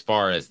 But as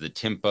far as the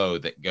tempo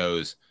that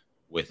goes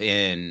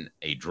within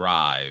a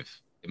drive,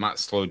 it might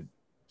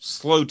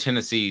slow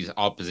Tennessee's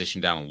opposition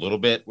down a little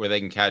bit, where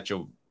they can catch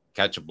a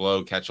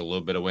blow, catch a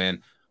little bit of wind.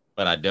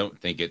 But I don't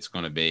think it's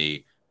going to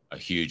be a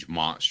huge,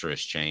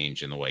 monstrous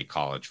change in the way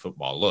college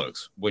football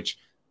looks, which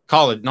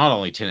not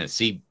only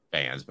Tennessee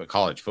fans, but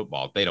college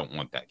football, they don't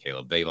want that,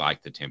 Caleb. They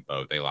like the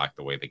tempo. They like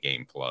the way the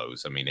game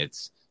flows. I mean,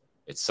 it's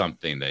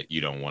something that you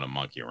don't want to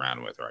monkey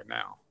around with right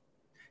now.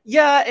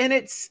 Yeah, and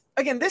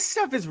this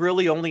stuff is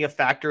really only a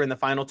factor in the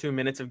final 2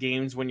 minutes of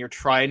games when you're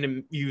trying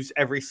to use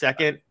every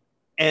second.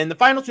 And the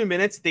final 2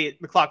 minutes, the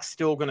clock's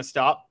still going to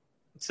stop.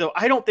 So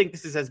I don't think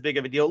this is as big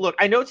of a deal. Look,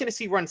 I know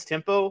Tennessee runs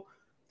tempo,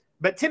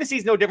 but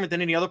Tennessee's no different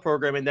than any other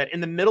program in that in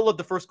the middle of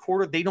the first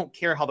quarter, they don't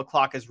care how the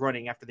clock is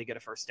running after they get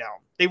a first down.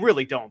 They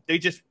really don't. They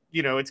just,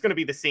 it's going to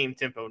be the same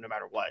tempo no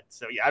matter what.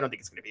 So, yeah, I don't think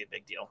it's going to be a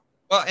big deal.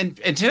 Well,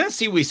 and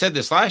Tennessee, we said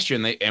this last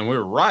year, and we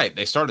were right.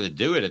 They started to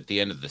do it at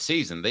the end of the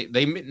season.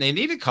 They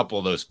need a couple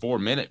of those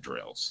 4-minute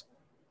drills.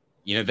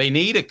 They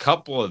need a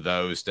couple of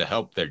those to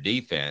help their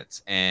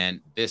defense, and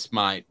this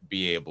might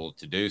be able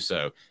to do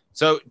so.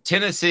 So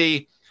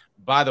Tennessee,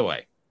 by the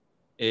way,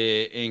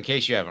 in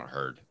case you haven't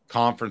heard,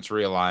 conference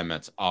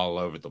realignments all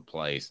over the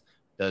place.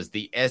 Does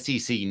the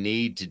SEC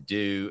need to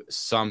do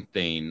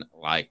something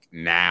like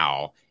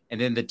now?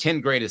 And then the 10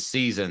 greatest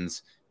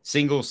seasons,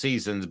 single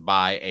seasons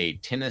by a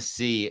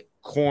Tennessee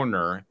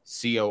corner,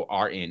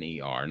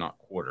 C-O-R-N-E-R, not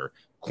quarter,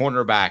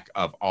 cornerback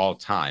of all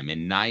time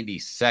in 90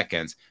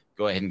 seconds.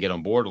 Go ahead and get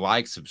on board.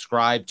 Like,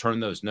 subscribe, turn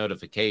those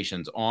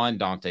notifications on.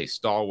 Dante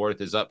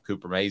Stallworth is up.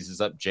 Cooper Mays is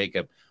up.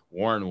 Jacob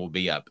Warren will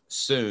be up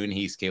soon.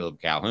 He's Caleb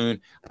Calhoun.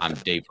 I'm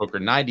Dave Hooker.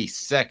 90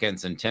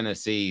 seconds in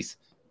Tennessee's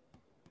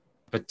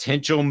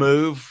potential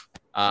move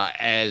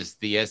as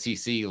the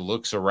SEC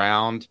looks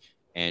around.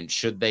 And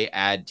should they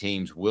add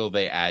teams? Will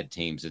they add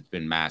teams? It's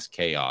been mass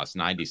chaos.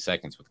 90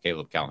 seconds with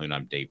Caleb Calhoun.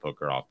 I'm Dave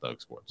Hooker off the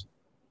Hook Sports.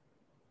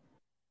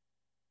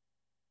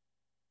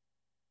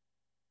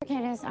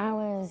 Candace, I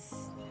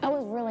was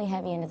really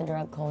heavy into the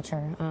drug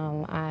culture.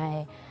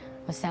 I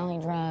was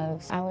selling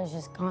drugs. I was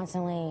just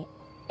constantly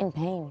in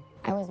pain.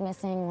 I was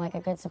missing like a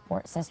good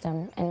support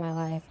system in my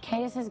life.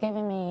 Candace has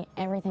given me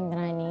everything that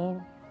I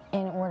need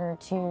in order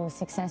to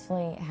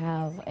successfully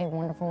have a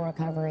wonderful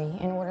recovery,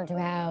 in order to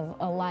have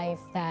a life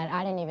that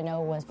I didn't even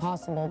know was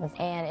possible.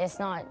 And it's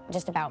not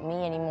just about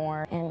me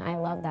anymore, and I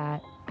love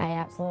that. I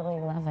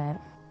absolutely love it.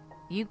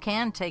 You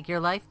can take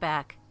your life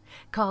back.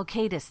 Call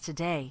Cadis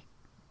today.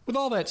 With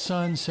all that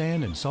sun,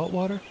 sand, and salt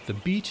water, the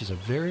beach is a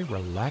very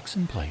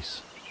relaxing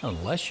place.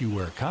 Unless you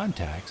wear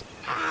contacts.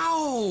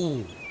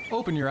 Ow!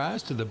 Open your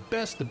eyes to the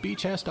best the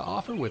beach has to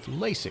offer with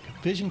LASIK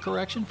vision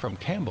correction from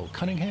Campbell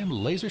Cunningham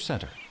Laser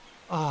Center.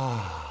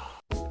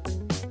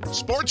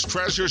 Sports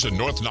Treasures in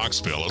North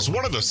Knoxville is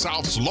one of the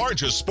South's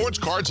largest sports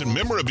cards and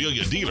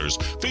memorabilia dealers,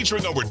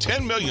 featuring over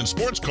 10 million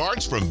sports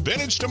cards from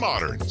vintage to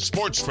modern.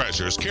 Sports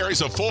Treasures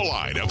carries a full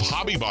line of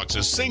hobby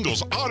boxes,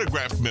 singles,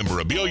 autographed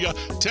memorabilia,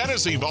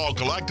 Tennessee Vol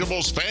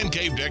collectibles, fan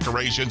cave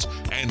decorations,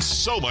 and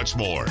so much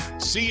more.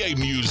 See a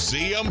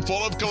museum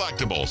full of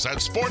collectibles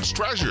at Sports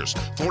Treasures,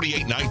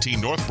 4819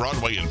 North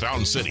Broadway in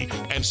Fountain City,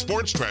 and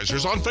Sports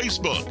Treasures on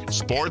Facebook.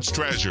 Sports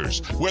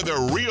Treasures, where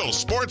the real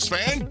sports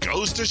fan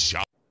goes to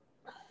shop.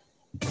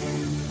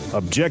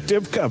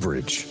 Objective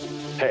coverage.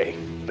 Hey,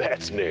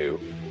 that's new.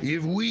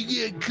 If we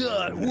get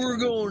caught, we're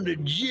going to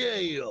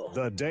jail.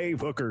 The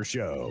Dave Hooker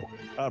Show,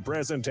 a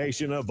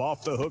presentation of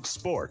Off the Hook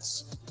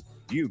Sports.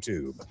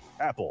 YouTube,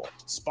 Apple,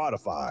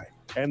 Spotify,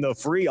 and the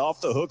free Off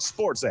the Hook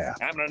Sports app.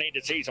 I'm going to need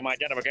to see some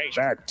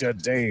identification. Back to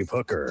Dave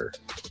Hooker.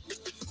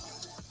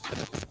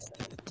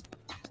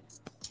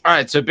 All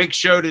right, so big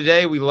show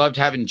today. We loved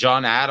having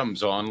John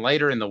Adams on.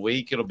 Later in the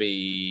week, it'll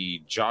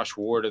be Josh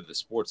Ward of the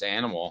Sports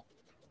Animal.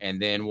 And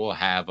then we'll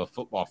have a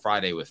Football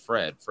Friday with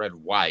Fred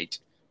White.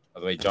 By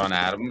the way, John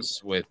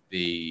Adams with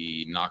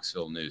the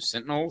Knoxville News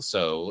Sentinel.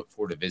 So look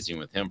forward to visiting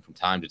with him from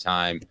time to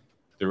time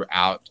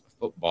throughout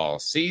football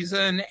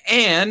season.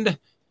 And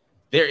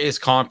there is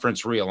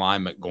conference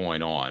realignment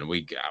going on.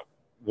 We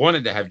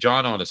wanted to have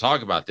John on to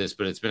talk about this,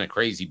 but it's been a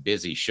crazy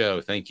busy show.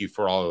 Thank you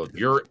for all of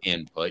your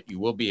input. You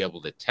will be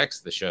able to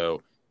text the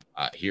show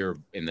here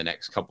in the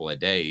next couple of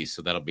days.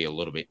 So that'll be a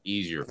little bit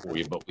easier for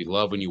you. But we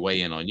love when you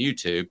weigh in on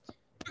YouTube,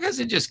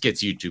 because it just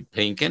gets YouTube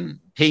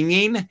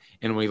pinging,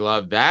 and we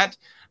love that.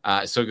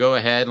 So go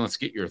ahead and let's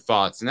get your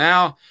thoughts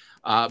now.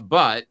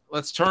 But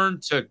let's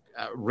turn to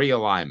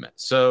realignment.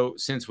 So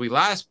since we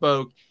last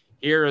spoke,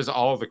 here is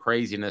all the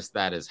craziness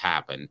that has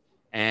happened.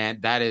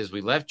 And that is, we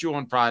left you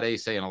on Friday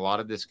saying a lot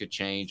of this could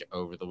change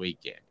over the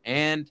weekend.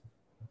 And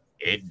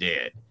it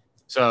did.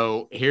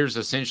 So here's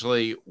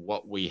essentially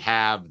what we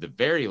have. The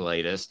very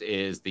latest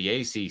is the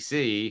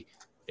ACC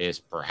is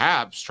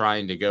perhaps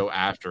trying to go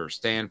after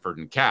Stanford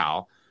and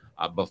Cal.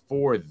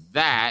 Before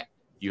that,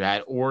 you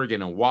had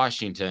Oregon and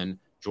Washington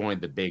join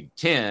the Big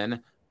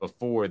Ten.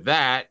 Before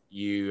that,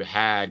 you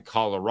had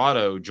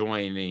Colorado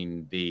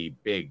joining the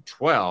Big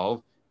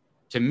 12.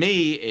 To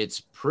me, it's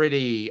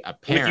pretty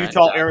apparent. With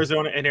Utah,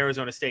 Arizona, and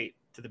Arizona State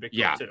to the Big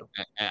 12 too.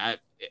 And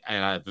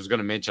I was going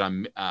to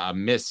mention I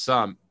missed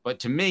some, but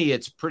to me,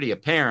 it's pretty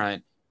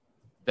apparent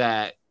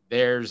that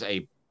there's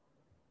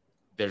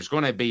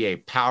going to be a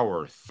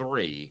Power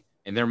 3,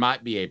 and there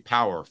might be a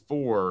Power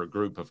 4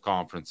 group of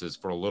conferences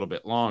for a little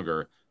bit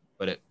longer,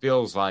 but it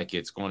feels like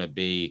it's going to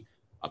be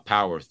a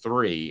Power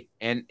 3.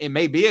 And it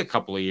may be a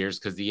couple of years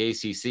because the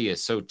ACC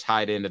is so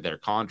tied into their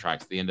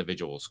contracts, the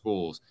individual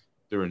schools,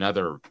 through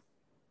another,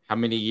 how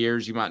many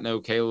years you might know,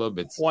 Caleb?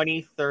 It's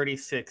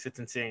 2036. It's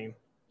insane.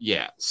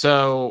 Yeah.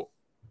 So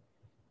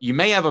you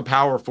may have a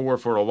Power 4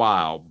 for a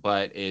while,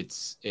 but it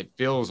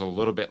feels a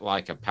little bit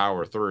like a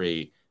Power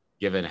 3,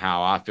 given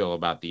how I feel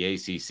about the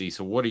ACC.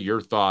 So what are your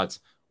thoughts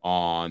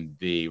on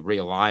the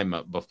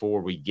realignment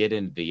before we get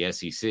into the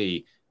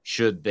SEC?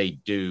 Should they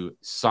do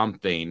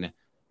something,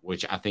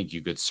 which I think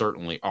you could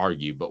certainly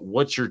argue, but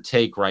what's your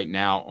take right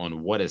now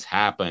on what has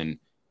happened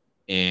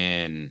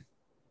in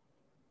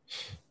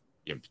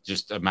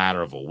just a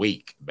matter of a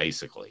week,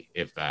 basically,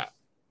 if that?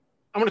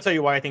 I'm going to tell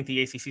you why I think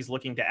the ACC is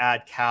looking to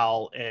add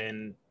Cal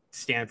and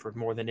Stanford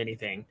more than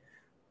anything.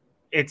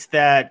 It's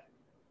that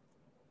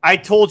I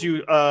told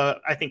you,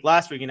 I think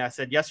last week, and I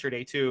said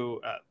yesterday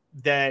too,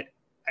 that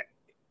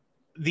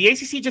the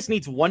ACC just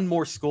needs one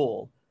more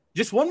school.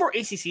 Just one more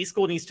ACC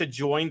school needs to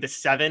join the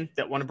 7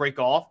 that want to break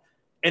off,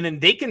 and then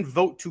they can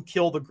vote to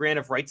kill the grant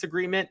of rights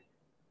agreement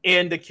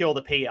and to kill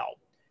the payout.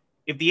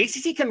 If the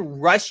ACC can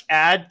rush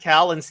add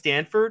Cal and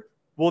Stanford,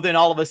 well, then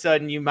all of a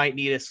sudden you might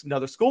need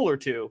another school or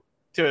two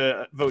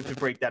to vote to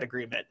break that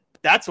agreement.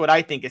 That's what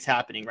I think is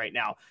happening right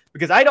now.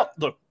 Because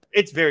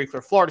it's very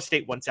clear. Florida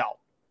State wants out.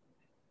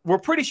 We're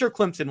pretty sure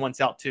Clemson wants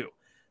out too.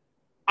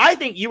 I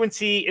think UNC,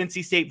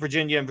 NC State,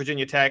 Virginia, and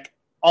Virginia Tech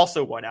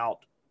also want out.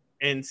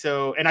 And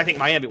I think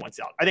Miami wants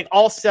out. I think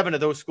all 7 of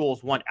those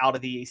schools want out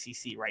of the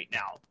ACC right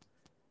now.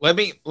 Let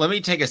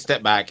me take a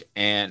step back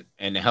and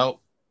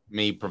help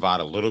me provide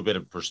a little bit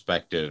of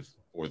perspective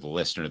for the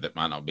listener that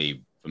might not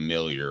be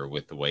familiar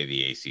with the way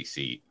the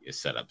ACC is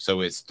set up.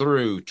 So it's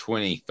through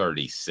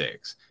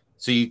 2036.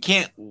 So you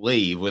can't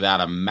leave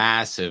without a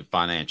massive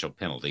financial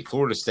penalty.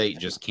 Florida State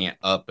just can't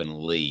up and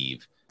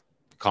leave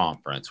the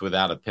conference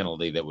without a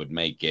penalty that would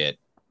make it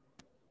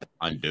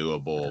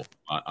undoable,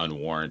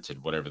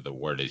 unwarranted, whatever the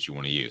word is you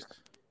want to use.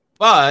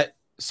 But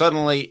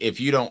suddenly, if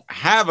you don't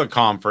have a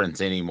conference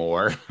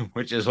anymore,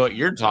 which is what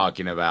you're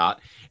talking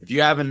about, if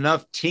you have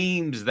enough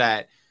teams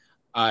that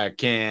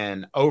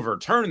can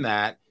overturn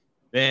that,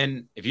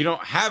 then if you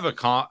don't have a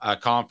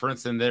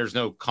conference, then there's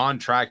no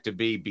contract to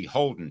be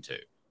beholden to.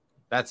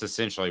 That's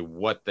essentially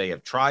what they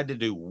have tried to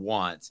do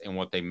once and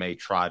what they may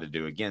try to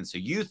do again. So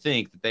you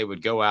think that they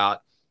would go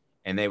out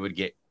and they would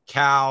get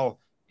Cal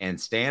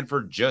and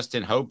Stanford just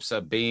in hopes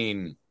of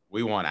being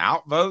we want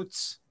out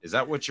votes? Is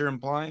that what you're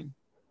implying?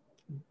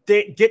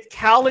 They get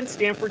Cal and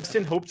Stanford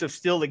in hopes of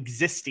still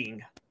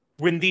existing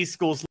when these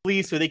schools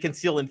leave so they can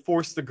still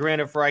enforce the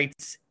grant of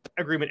rights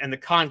agreement and the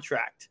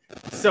contract.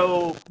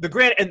 So the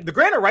grant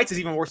of rights is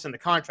even worse than the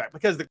contract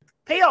because the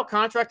payout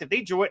contract, if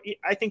they join,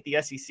 I think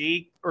the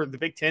SEC or the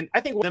Big Ten,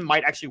 I think one of them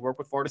might actually work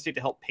with Florida State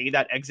to help pay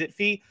that exit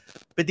fee.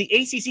 But the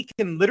ACC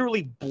can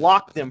literally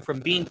block them from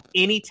being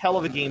any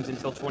television games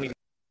until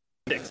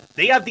 2026.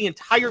 They have the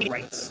entire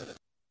rights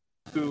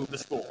to the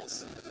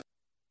schools.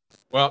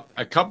 Well,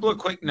 a couple of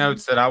quick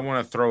notes that I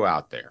want to throw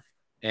out there.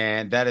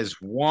 And that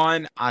is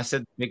one, I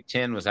said the Big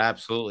Ten was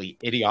absolutely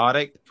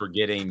idiotic for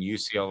getting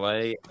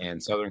UCLA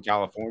and Southern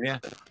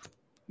California.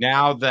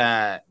 Now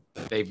that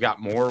they've got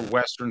more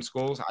Western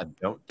schools, I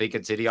don't think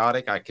it's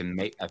idiotic. I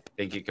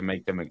think it can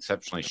make them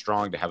exceptionally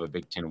strong to have a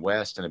Big Ten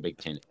West and a Big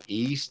Ten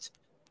East,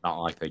 not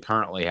like they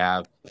currently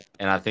have.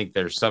 And I think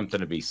there's something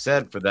to be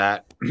said for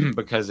that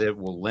because it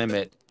will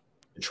limit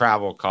the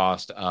travel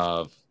cost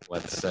of,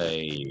 let's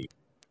say,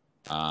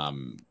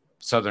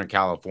 Southern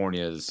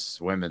California's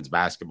women's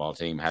basketball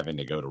team having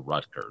to go to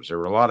Rutgers. There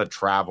were a lot of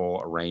travel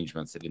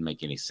arrangements that didn't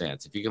make any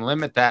sense. If you can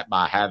limit that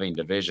by having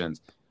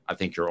divisions, I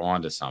think you're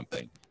on to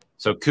something.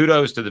 So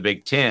kudos to the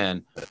Big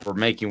Ten for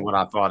making what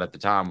I thought at the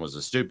time was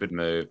a stupid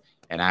move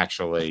and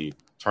actually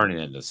turning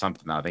it into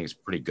something that I think is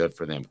pretty good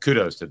for them.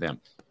 Kudos to them.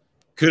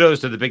 Kudos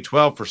to the Big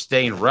 12 for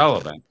staying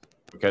relevant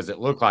because it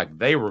looked like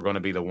they were going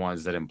to be the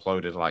ones that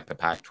imploded like the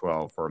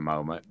Pac-12 for a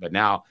moment. But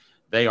now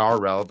they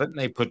are relevant and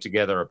they put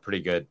together a pretty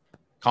good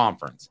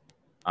conference.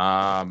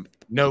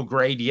 No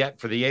grade yet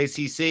for the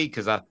ACC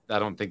because I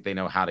don't think they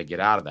know how to get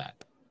out of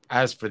that.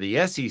 As for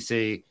the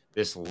SEC,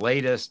 this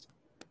latest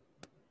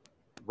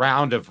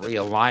round of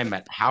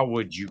realignment, how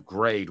would you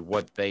grade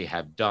what they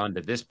have done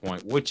to this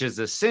point, which is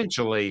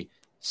essentially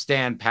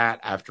stand pat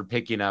after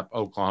picking up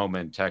Oklahoma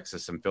and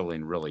Texas and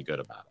feeling really good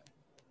about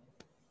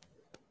it?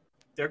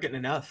 They're getting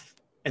enough,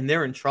 and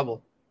they're in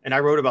trouble. And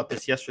I wrote about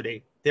this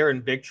yesterday. They're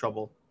in big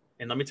trouble.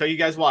 And let me tell you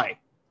guys why.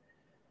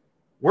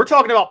 We're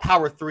talking about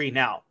Power 3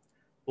 now.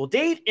 Well,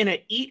 Dave, in an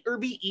eat or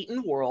be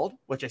eaten world,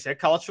 which I said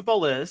college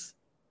football is,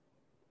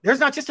 there's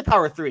not just a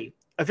Power 3.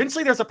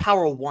 Eventually, there's a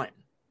Power 1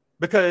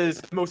 because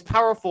the most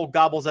powerful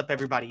gobbles up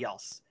everybody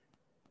else.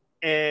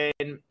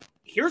 And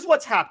here's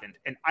what's happened.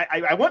 And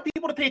I want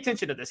people to pay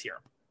attention to this here.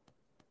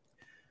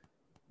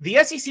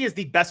 The SEC is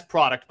the best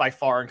product by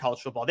far in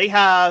college football. They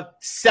have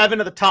 7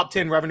 of the top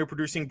 10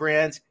 revenue-producing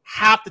brands,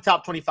 half the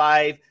top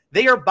 25.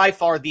 They are by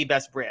far the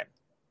best brand.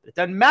 It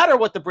doesn't matter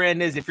what the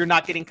brand is if you're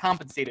not getting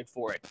compensated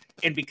for it.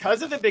 And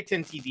because of the Big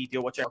Ten TV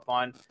deal, which I'm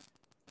on,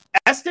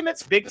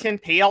 estimates Big Ten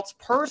payouts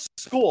per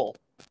school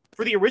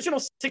for the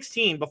original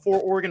 16 before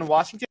Oregon and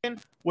Washington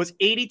was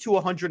 80 to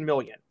 100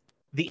 million.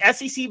 The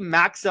SEC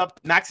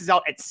maxes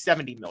out at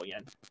 70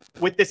 million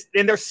with this,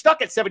 and they're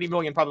stuck at 70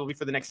 million probably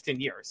for the next 10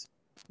 years.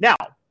 Now,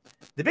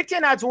 the Big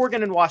Ten adds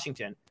Oregon and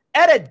Washington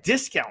at a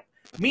discount,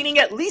 meaning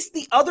at least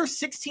the other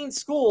 16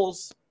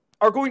 schools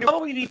are going to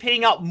probably be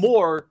paying out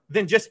more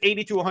than just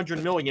 80 to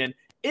 100 million.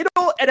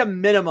 It'll, at a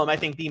minimum, I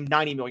think, be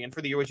 90 million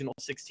for the original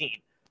 16.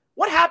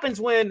 What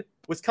happens when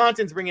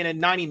Wisconsin's bringing in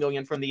 90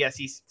 million from the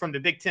SEC, from the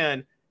Big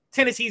Ten,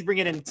 Tennessee's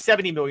bringing in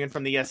 70 million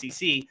from the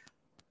SEC,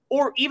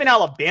 or even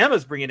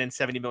Alabama's bringing in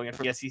 70 million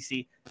from the SEC?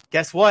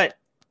 Guess what?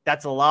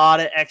 That's a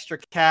lot of extra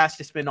cash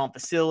to spend on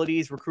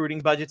facilities, recruiting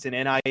budgets,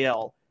 and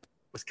NIL.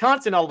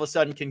 Wisconsin all of a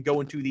sudden can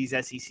go into these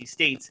SEC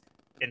states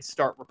and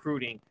start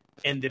recruiting.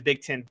 and the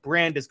Big Ten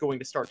brand is going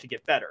to start to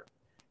get better.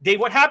 Dave,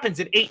 what happens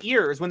in 8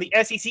 years when the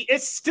SEC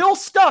is still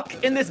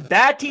stuck in this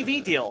bad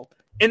TV deal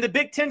and the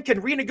Big Ten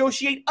can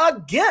renegotiate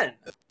again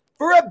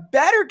for a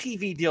better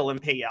TV deal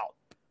and payout?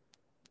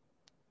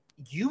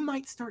 You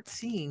might start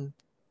seeing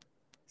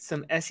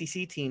some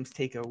SEC teams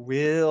take a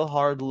real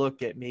hard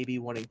look at maybe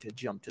wanting to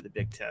jump to the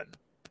Big Ten.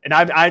 And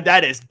I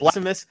that is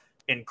blasphemous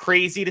and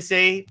crazy to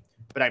say,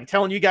 but I'm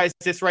telling you guys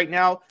this right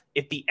now.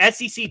 If the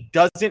SEC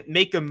doesn't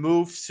make a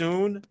move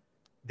soon,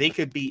 they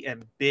could be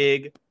in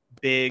big,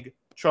 big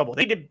trouble.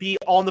 They need to be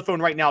on the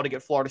phone right now to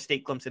get Florida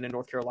State, Clemson, and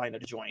North Carolina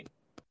to join.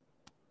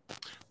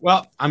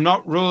 Well, I'm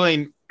not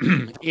ruling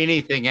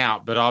anything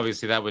out, but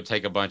obviously that would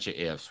take a bunch of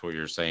ifs, what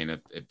you're saying,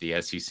 if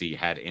the SEC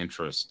had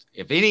interest.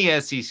 If any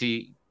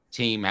SEC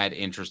team had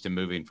interest in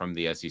moving from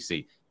the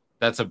SEC,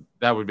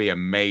 that would be a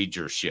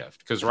major shift.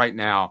 Because right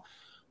now,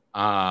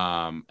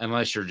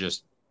 unless you're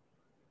just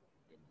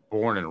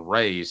born and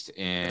raised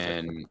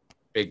in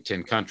Big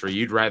Ten country,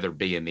 you'd rather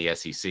be in the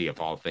SEC if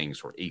all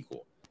things were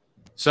equal.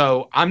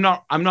 So I'm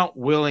not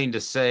willing to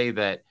say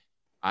that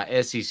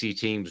SEC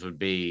teams would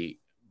be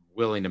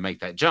willing to make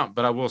that jump.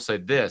 But I will say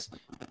this,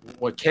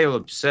 what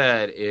Caleb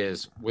said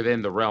is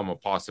within the realm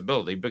of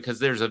possibility, because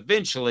there's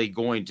eventually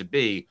going to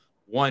be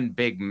one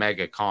big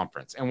mega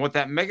conference. And what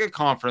that mega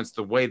conference,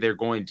 the way they're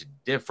going to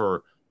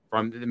differ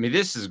from, I mean,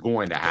 this is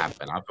going to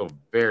happen. I feel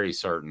very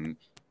certain.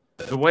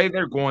 The way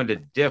they're going to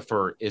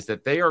differ is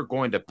that they are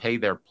going to pay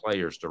their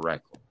players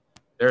directly.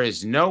 There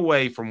is no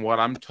way, from what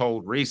I'm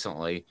told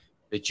recently,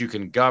 that you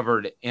can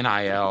govern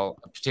NIL,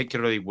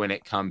 particularly when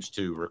it comes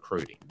to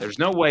recruiting. There's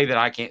no way that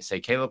I can't say,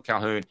 Caleb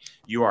Calhoun,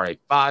 you are a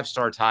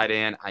 5-star tight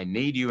end. I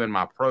need you in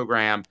my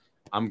program.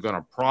 I'm going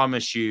to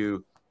promise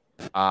you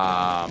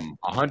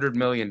 $100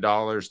 million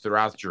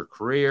throughout your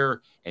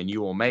career, and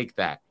you will make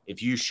that.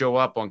 If you show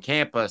up on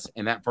campus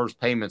and that first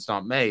payment's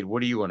not made,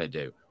 what are you going to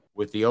do?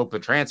 With the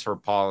open transfer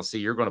policy,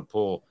 you're going to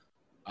pull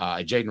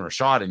Jaden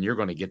Rashad, and you're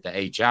going to get the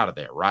H out of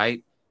there,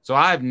 right? So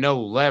I have no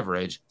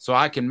leverage, so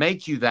I can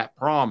make you that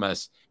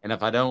promise, and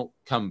if I don't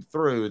come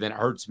through, then it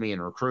hurts me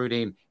in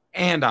recruiting,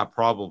 and I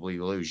probably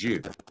lose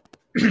you.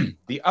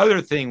 The other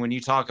thing, when you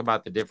talk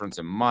about the difference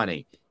in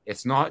money,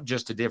 it's not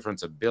just a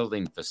difference of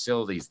building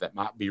facilities that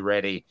might be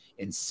ready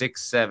in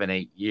 6, 7,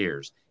 8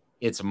 years.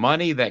 It's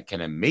money that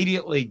can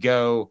immediately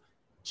go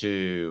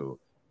to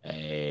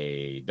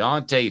a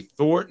Dante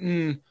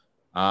Thornton.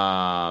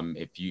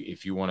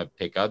 If you want to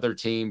pick other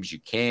teams, you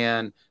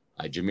can.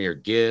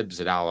 Jahmyr Gibbs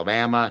at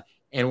Alabama.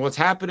 And what's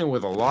happening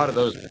with a lot of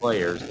those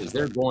players is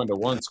they're going to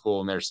one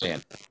school and they're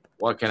saying,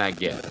 what can I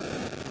get?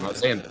 I'm not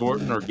saying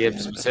Thornton or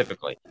Gibbs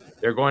specifically.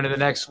 They're going to the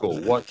next school.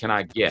 What can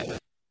I get?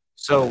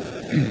 So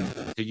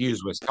to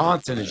use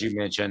Wisconsin, as you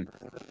mentioned,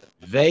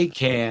 they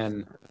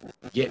can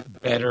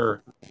get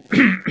better.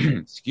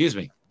 Excuse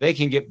me. They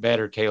can get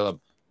better,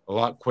 Caleb, a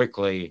lot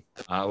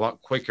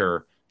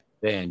quicker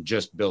than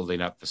just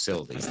building up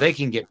facilities. They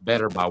can get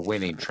better by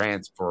winning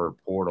transfer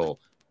portal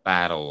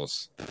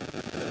battles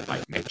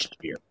like next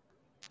year.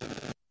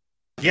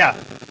 Yeah.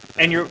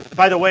 And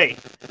by the way,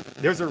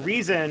 there's a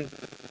reason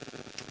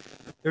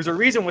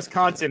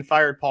Wisconsin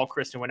fired Paul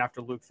Chryst and went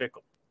after Luke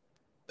Fickell.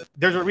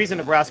 There's a reason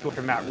Nebraska went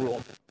after Matt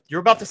Rule.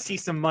 You're about to see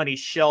some money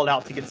shelled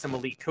out to get some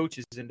elite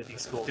coaches into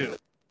these schools too,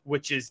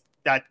 which is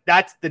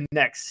that's the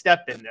next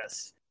step in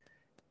this.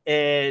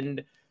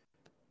 And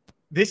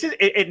this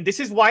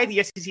is why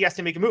the SEC has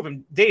to make a move.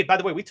 And Dave, by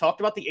the way, we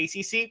talked about the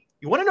ACC.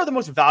 You want to know the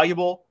most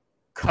valuable,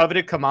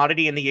 coveted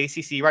commodity in the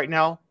ACC right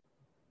now?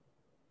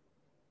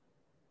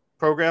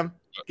 Program?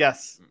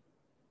 Guess.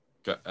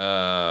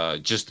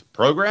 Just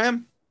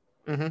program?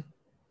 Mm-hmm.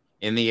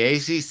 In the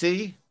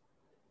ACC?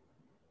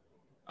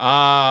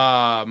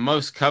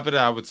 Most coveted,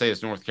 I would say,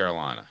 is North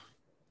Carolina.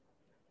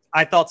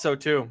 I thought so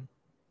too.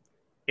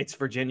 It's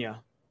Virginia.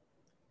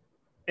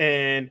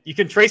 And you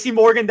can Tracy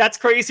Morgan, that's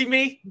crazy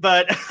me,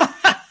 but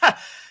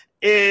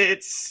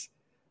it's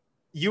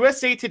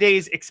USA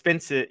Today's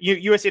expenses.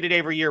 USA Today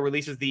every year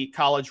releases the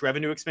college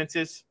revenue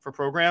expenses for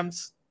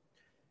programs.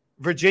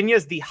 Virginia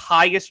is the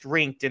highest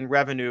ranked in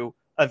revenue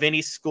of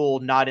any school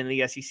not in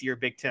the SEC or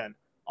Big Ten.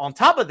 On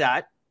top of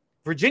that,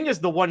 Virginia is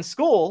the one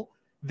school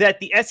that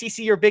the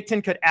SEC or Big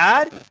Ten could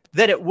add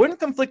that it wouldn't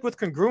conflict with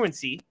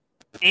congruency,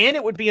 and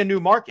it would be a new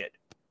market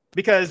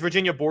because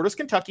Virginia borders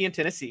Kentucky and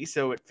Tennessee,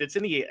 so it fits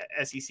in the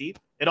SEC.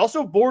 It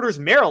also borders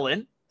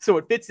Maryland, so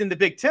it fits in the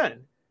Big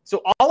Ten.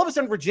 So all of a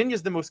sudden, Virginia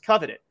is the most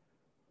coveted.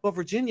 Well,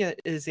 Virginia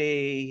is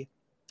an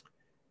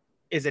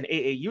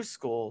AAU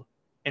school,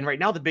 and right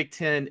now the Big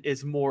Ten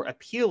is more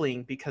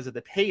appealing because of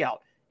the payout.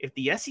 If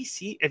the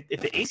SEC, if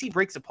the AC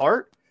breaks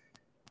apart,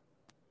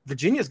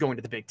 Virginia is going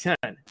to the Big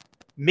Ten,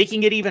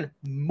 making it even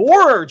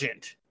more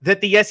urgent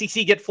that the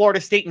SEC get Florida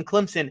State and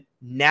Clemson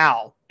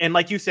now. And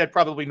like you said,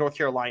 probably North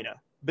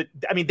Carolina. But,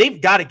 I mean,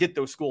 they've got to get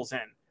those schools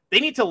in.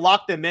 They need to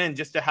lock them in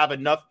just to have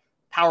enough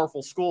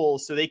powerful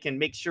schools so they can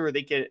make sure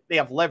they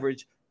have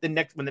leverage when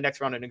the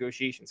next round of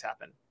negotiations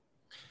happen.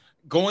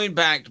 Going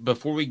back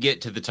before we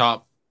get to the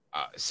top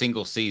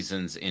single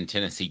seasons in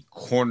Tennessee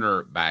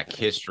cornerback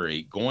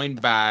history, going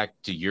back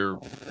to your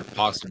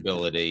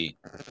possibility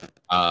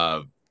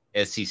of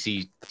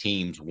SEC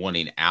teams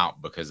wanting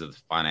out because of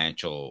the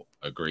financial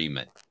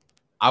agreement.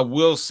 I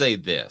will say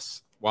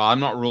this, while I'm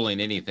not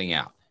ruling anything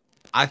out,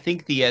 I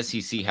think the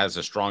SEC has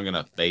a strong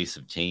enough base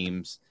of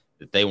teams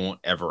that they won't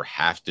ever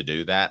have to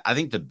do that. I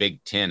think the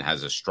Big Ten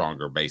has a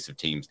stronger base of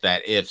teams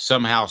that if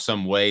somehow,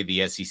 some way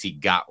the SEC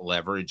got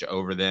leverage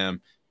over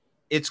them,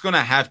 it's going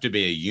to have to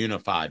be a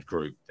unified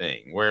group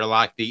thing where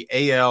like the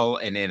AL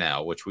and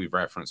NL, which we've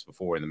referenced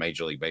before in the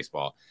Major League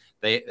Baseball,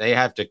 they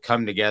have to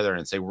come together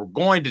and say, we're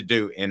going to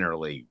do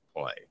interleague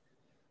play.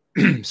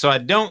 So I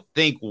don't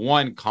think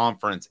one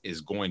conference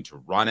is going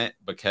to run it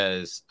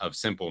because of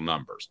simple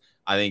numbers.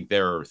 I think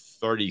there are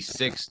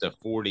 36 to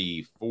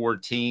 44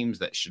 teams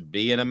that should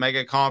be in a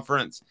mega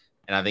conference,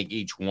 and I think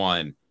each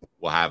one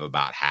will have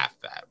about half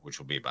that, which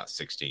will be about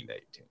 16 to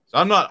 18. So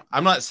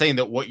I'm not saying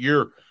that what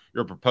you're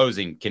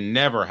proposing can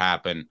never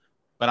happen,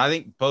 but I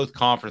think both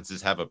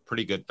conferences have a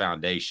pretty good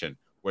foundation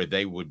where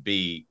they would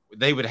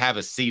have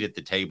a seat at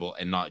the table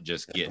and not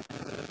just get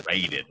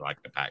raided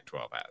like the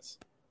Pac-12 has.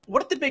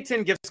 What if the Big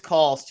Ten gives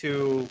calls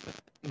to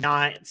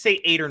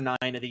 8 or 9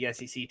 of the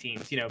SEC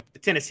teams? The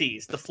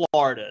Tennessees, the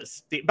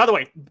Floridas. By the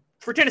way,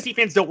 for Tennessee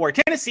fans, don't worry.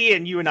 Tennessee,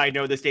 and you and I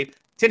know this, Dave,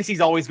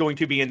 Tennessee's always going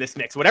to be in this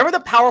mix. Whatever the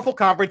powerful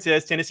conference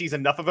is, Tennessee's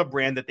enough of a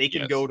brand that they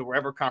can go to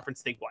wherever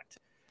conference they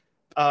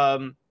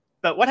want.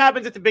 But what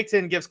happens if the Big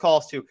Ten gives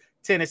calls to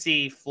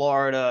Tennessee,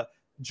 Florida,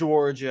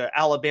 Georgia,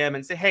 Alabama,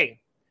 and say, hey,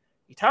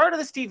 you tired of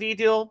this TV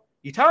deal?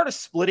 You tired of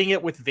splitting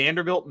it with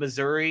Vanderbilt,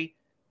 Missouri,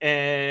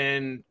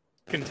 and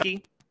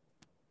Kentucky?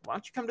 Why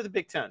don't you come to the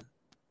Big Ten?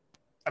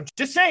 I'm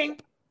just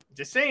saying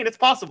it's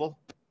possible.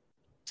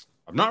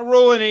 I'm not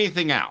ruling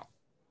anything out.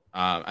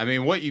 I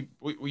mean, what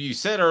you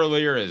said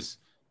earlier is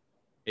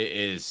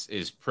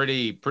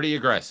pretty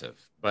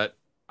aggressive, but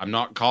I'm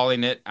not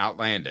calling it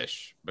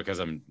outlandish because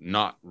I'm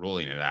not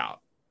ruling it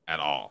out at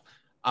all.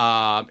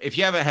 If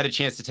you haven't had a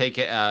chance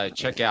to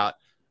check out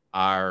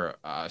our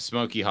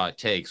Smoky Hot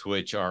Takes,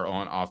 which are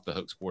on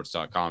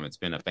offthehooksports.com, it's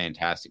been a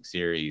fantastic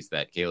series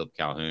that Caleb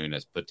Calhoun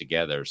has put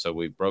together. So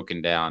we've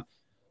broken down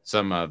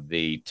some of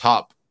the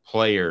top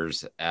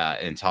players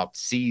and top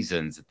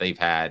seasons that they've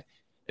had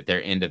at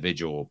their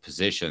individual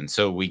positions.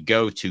 So we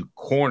go to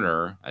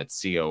corner,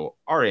 that's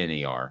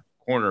CORNER,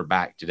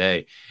 cornerback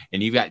today,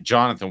 and you've got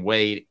Jonathan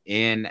Wade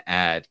in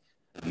at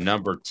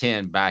number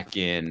 10 back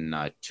in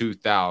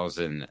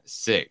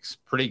 2006.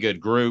 Pretty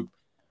good group.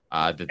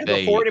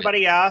 Before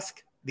anybody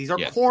asks, these are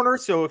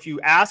corners. So if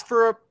you ask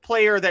for a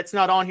player that's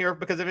not on here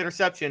because of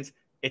interceptions,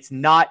 it's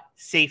not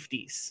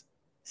safeties.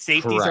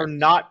 Safeties are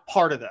not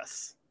part of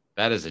this.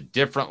 That is a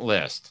different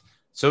list.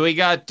 So we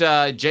got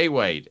Jay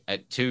Wade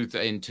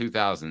in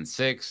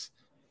 2006.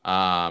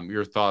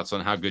 Your thoughts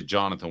on how good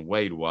Jonathan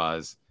Wade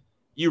was?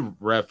 You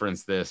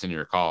referenced this in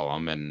your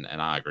column, and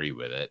I agree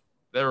with it.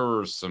 There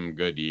were some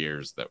good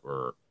years that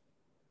were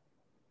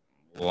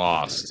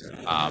lost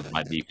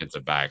by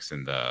defensive backs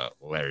in the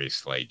Larry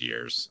Slade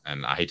years.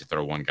 And I hate to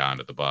throw one guy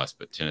under the bus,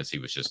 but Tennessee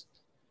was just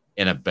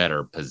in a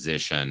better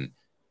position,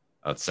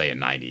 let's say in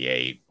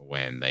 98,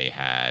 when they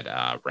had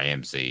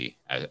Ramsey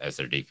as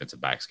their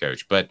defensive backs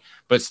coach. But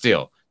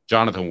still,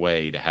 Jonathan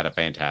Wade had a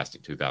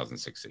fantastic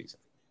 2006 season.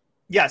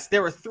 Yes,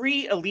 there were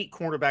 3 elite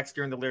cornerbacks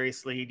during the Larry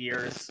Slade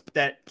years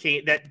that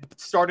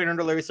started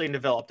under Larry Slade and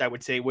developed, I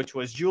would say, which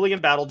was Julian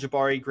Battle,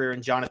 Jabari Greer,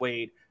 and Jonathan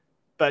Wade.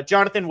 But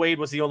Jonathan Wade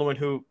was the only one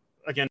who,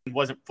 again,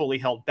 wasn't fully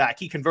held back.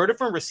 He converted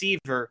from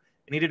receiver,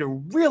 and he did a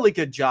really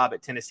good job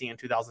at Tennessee in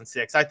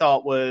 2006. I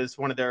thought was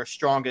one of their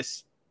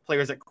strongest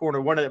players at corner.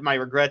 One of my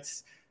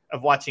regrets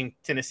of watching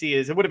Tennessee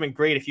is it would have been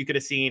great if you could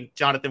have seen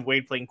Jonathan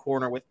Wade playing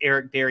corner with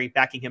Eric Berry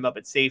backing him up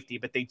at safety,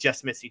 but they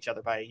just missed each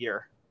other by a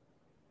year.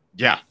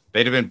 Yeah,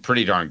 they'd have been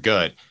pretty darn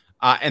good.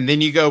 And then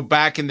you go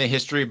back in the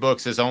history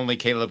books as only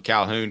Caleb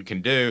Calhoun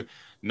can do.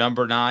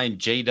 Number 9,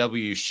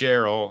 J.W.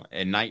 Sherrill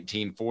in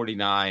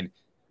 1949.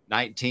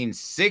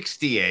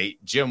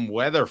 1968, Jim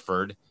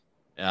Weatherford.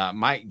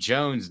 Mike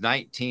Jones,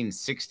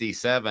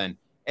 1967.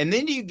 And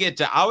then you get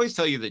to, I always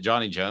tell you that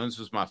Johnny Jones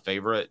was my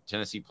favorite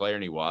Tennessee player,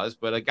 and he was,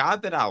 but a guy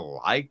that I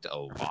liked a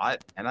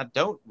lot, and I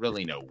don't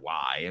really know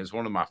why, it was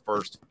one of my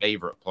first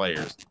favorite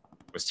players,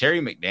 was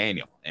Terry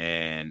McDaniel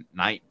in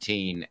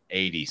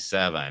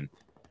 1987.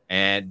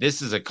 And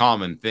this is a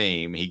common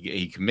theme.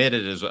 He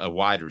committed as a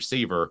wide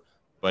receiver,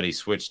 but he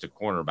switched to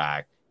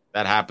cornerback.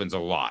 That happens a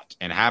lot,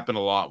 and happened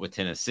a lot with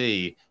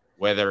Tennessee,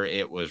 whether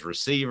it was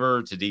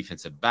receiver to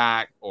defensive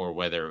back or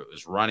whether it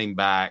was running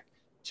back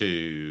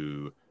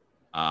to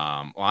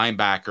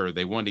linebacker.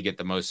 They wanted to get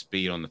the most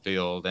speed on the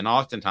field. And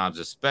oftentimes,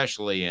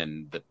 especially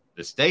in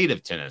the state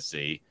of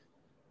Tennessee,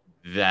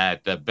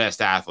 that the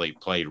best athlete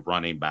played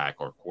running back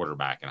or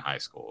quarterback in high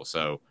school.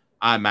 So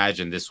I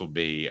imagine this will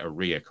be a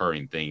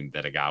reoccurring theme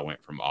that a guy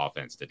went from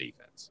offense to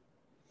defense.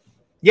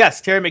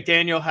 Yes, Terry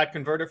McDaniel had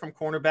converted from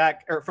cornerback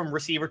or from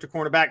receiver to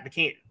cornerback.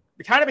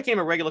 Became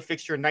a regular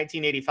fixture in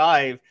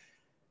 1985,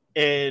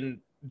 and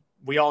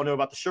we all know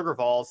about the Sugar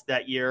Vols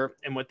that year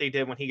and what they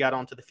did when he got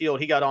onto the field.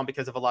 He got on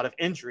because of a lot of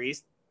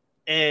injuries,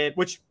 and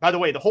which, by the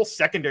way, the whole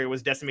secondary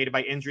was decimated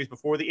by injuries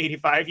before the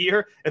 85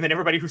 year. And then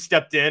everybody who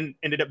stepped in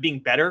ended up being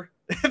better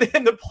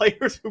than the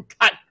players who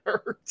got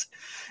hurt.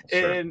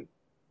 Sure. And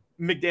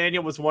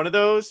McDaniel was one of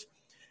those.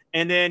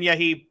 And then,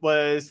 he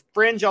was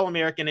fringe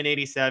All-American in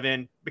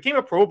 87, became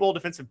a Pro Bowl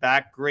defensive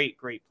back. Great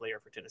player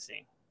for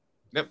Tennessee.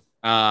 Yep.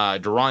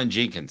 Deron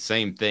Jenkins,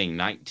 same thing,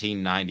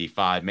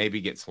 1995. Maybe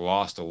gets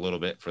lost a little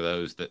bit for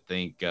those that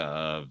think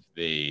of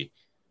the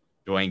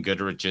Dwayne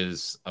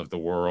Goodriches of the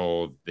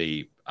world.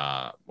 If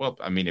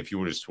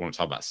you just want to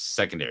talk about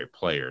secondary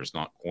players,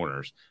 not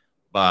corners,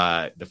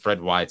 but the Fred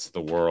Whites of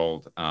the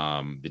world,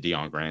 the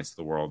Deion Grants of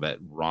the world, that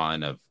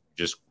run of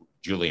just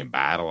Julian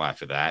Battle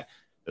after that.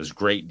 Those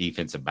great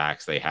defensive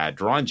backs they had.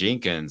 Deron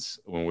Jenkins,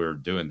 when we were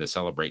doing the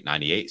Celebrate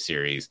 98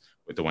 series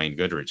with Dwayne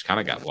Goodrich, kind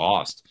of got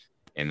lost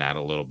in that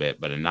a little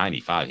bit. But in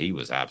 95, he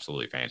was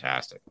absolutely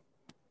fantastic.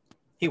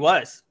 He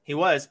was.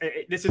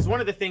 This is one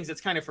of the things that's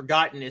kind of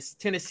forgotten is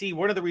Tennessee.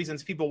 One of the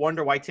reasons people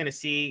wonder why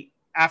Tennessee,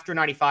 after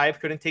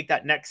 95, couldn't take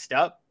that next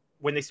step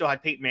when they still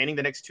had Peyton Manning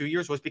the next 2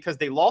 years was because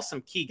they lost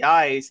some key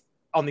guys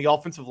on the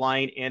offensive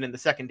line and in the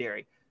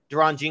secondary.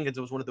 Deron Jenkins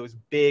was one of those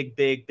big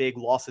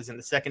losses in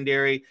the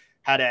secondary.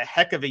 Had a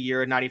heck of a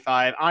year in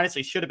 95.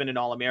 Honestly, should have been an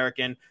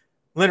All-American.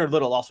 Leonard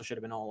Little also should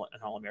have been an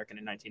All-American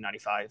in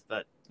 1995,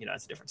 but,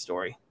 it's a different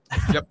story.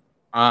 Yep.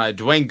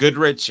 Dwayne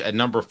Goodrich at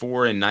number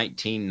 4 in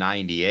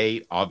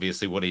 1998.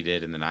 Obviously, what he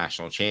did in the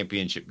national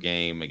championship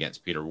game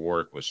against Peter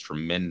Warrick was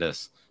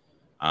tremendous.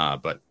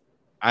 But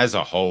as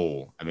a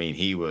whole,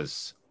 he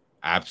was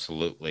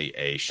absolutely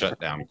a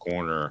shutdown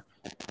corner.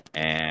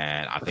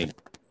 And I think,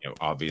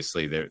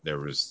 obviously there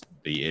was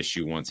the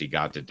issue once he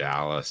got to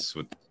Dallas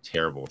with the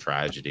terrible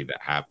tragedy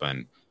that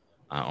happened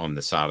on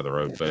the side of the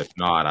road. But if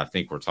not, I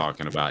think we're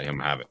talking about him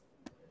having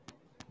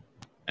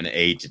an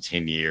 8 to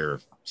 10 year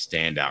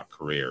standout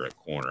career at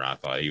corner. I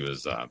thought he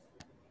was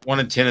one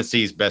of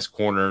Tennessee's best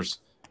corners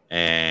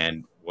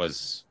and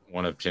was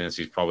one of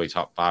Tennessee's probably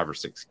top 5 or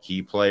 6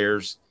 key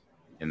players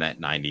in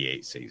that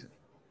 98 season.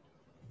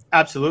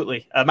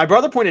 Absolutely. My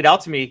brother pointed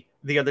out to me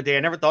the other day, I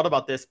never thought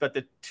about this, but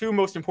the 2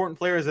 most important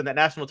players in that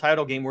national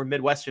title game were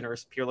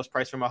Midwesterners, Peerless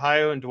Price from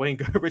Ohio and Dwayne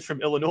Goodrich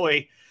from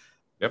Illinois.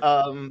 Yep.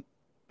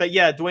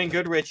 Dwayne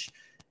Goodrich,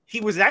 he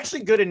was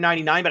actually good in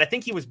 99, but I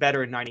think he was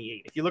better in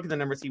 98. If you look at the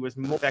numbers, he was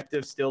more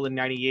effective still in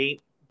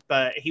 98,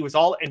 but he was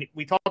and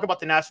we talk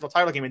about the national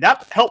title game, and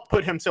that helped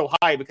put him so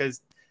high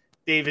because,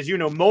 Dave, as you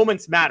know,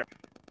 moments matter,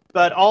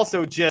 but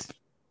also just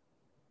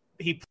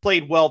he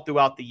played well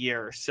throughout the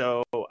year.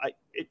 So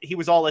he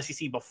was all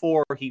SEC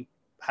before he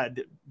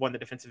had won the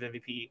defensive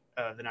MVP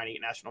of the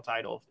 98 national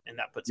title, and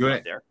that puts him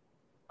up there.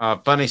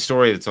 Funny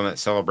story that's on that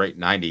Celebrate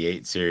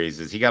 98 series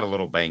is he got a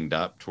little banged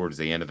up towards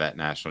the end of that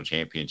national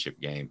championship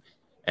game.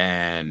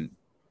 And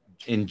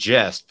in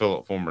jest,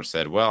 Philip Fulmer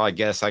said, well, I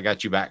guess I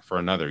got you back for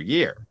another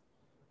year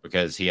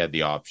because he had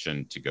the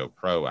option to go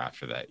pro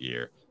after that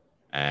year.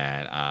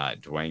 And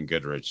Dwayne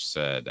Goodrich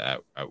said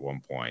at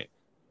one point,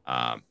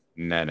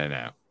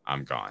 no,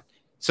 I'm gone.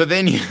 So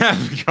then you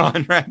have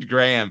Conrad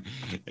Graham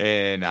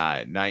in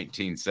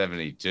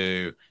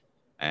 1972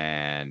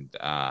 and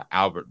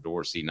Albert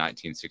Dorsey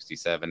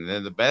 1967. And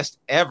then the best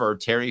ever,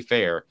 Terry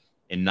Fair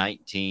in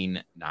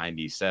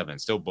 1997.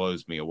 Still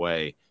blows me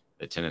away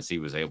that Tennessee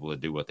was able to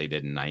do what they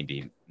did in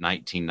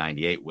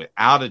 1998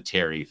 without a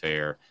Terry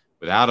Fair,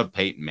 without a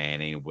Peyton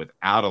Manning,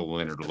 without a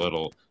Leonard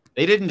Little.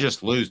 They didn't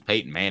just lose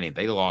Peyton Manning.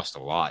 They lost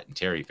a lot, and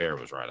Terry Fair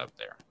was right up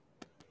there.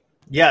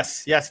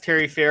 Yes,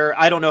 Terry Fair.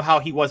 I don't know how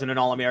he wasn't an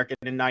All-American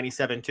in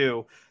 97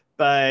 too,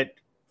 but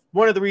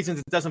one of the reasons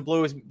it doesn't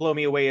blow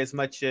me away as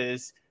much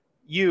as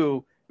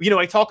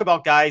I talk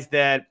about guys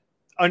that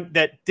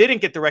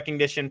didn't get the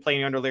recognition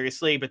playing under Larry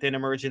Slade, but then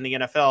emerged in the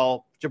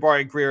NFL.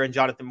 Jabari Greer and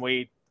Jonathan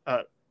Wade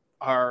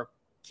are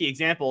key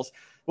examples.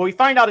 What we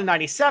find out in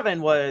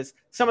 97 was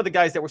some of the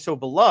guys that were so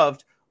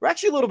beloved were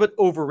actually a little bit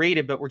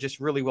overrated, but were just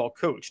really well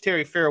coached.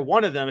 Terry Fair,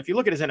 one of them. If you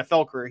look at his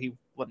NFL career, he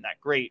wasn't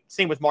that great.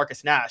 Same with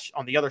Marcus Nash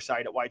on the other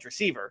side at wide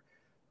receiver.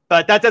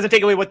 But that doesn't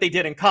take away what they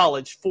did in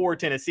college for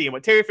Tennessee. And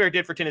what Terry Fair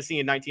did for Tennessee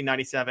in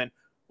 1997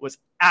 was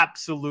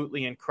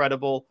absolutely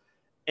incredible.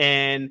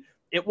 And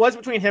it was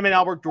between him and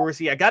Albert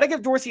Dorsey. I got to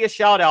give Dorsey a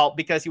shout out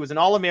because he was an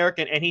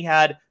All-American and he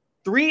had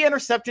 3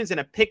 interceptions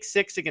and a pick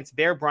 6 against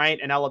Bear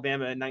Bryant in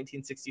Alabama in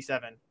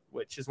 1967,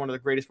 which is one of the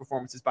greatest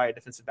performances by a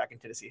defensive back in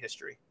Tennessee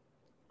history.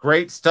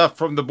 Great stuff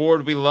from the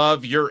board. We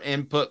love your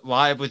input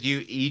live with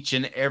you each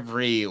and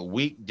every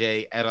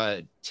weekday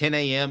at 10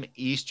 a.m.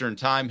 Eastern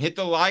time. Hit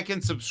the like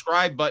and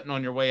subscribe button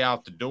on your way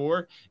out the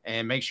door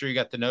and make sure you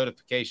got the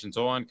notifications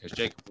on because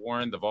Jacob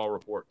Warren, the Vol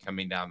Report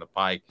coming down the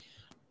pike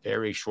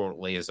very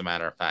shortly, as a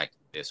matter of fact,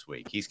 this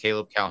week. He's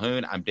Caleb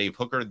Calhoun. I'm Dave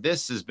Hooker.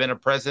 This has been a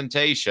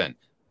presentation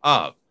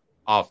of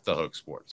Off the Hook Sports.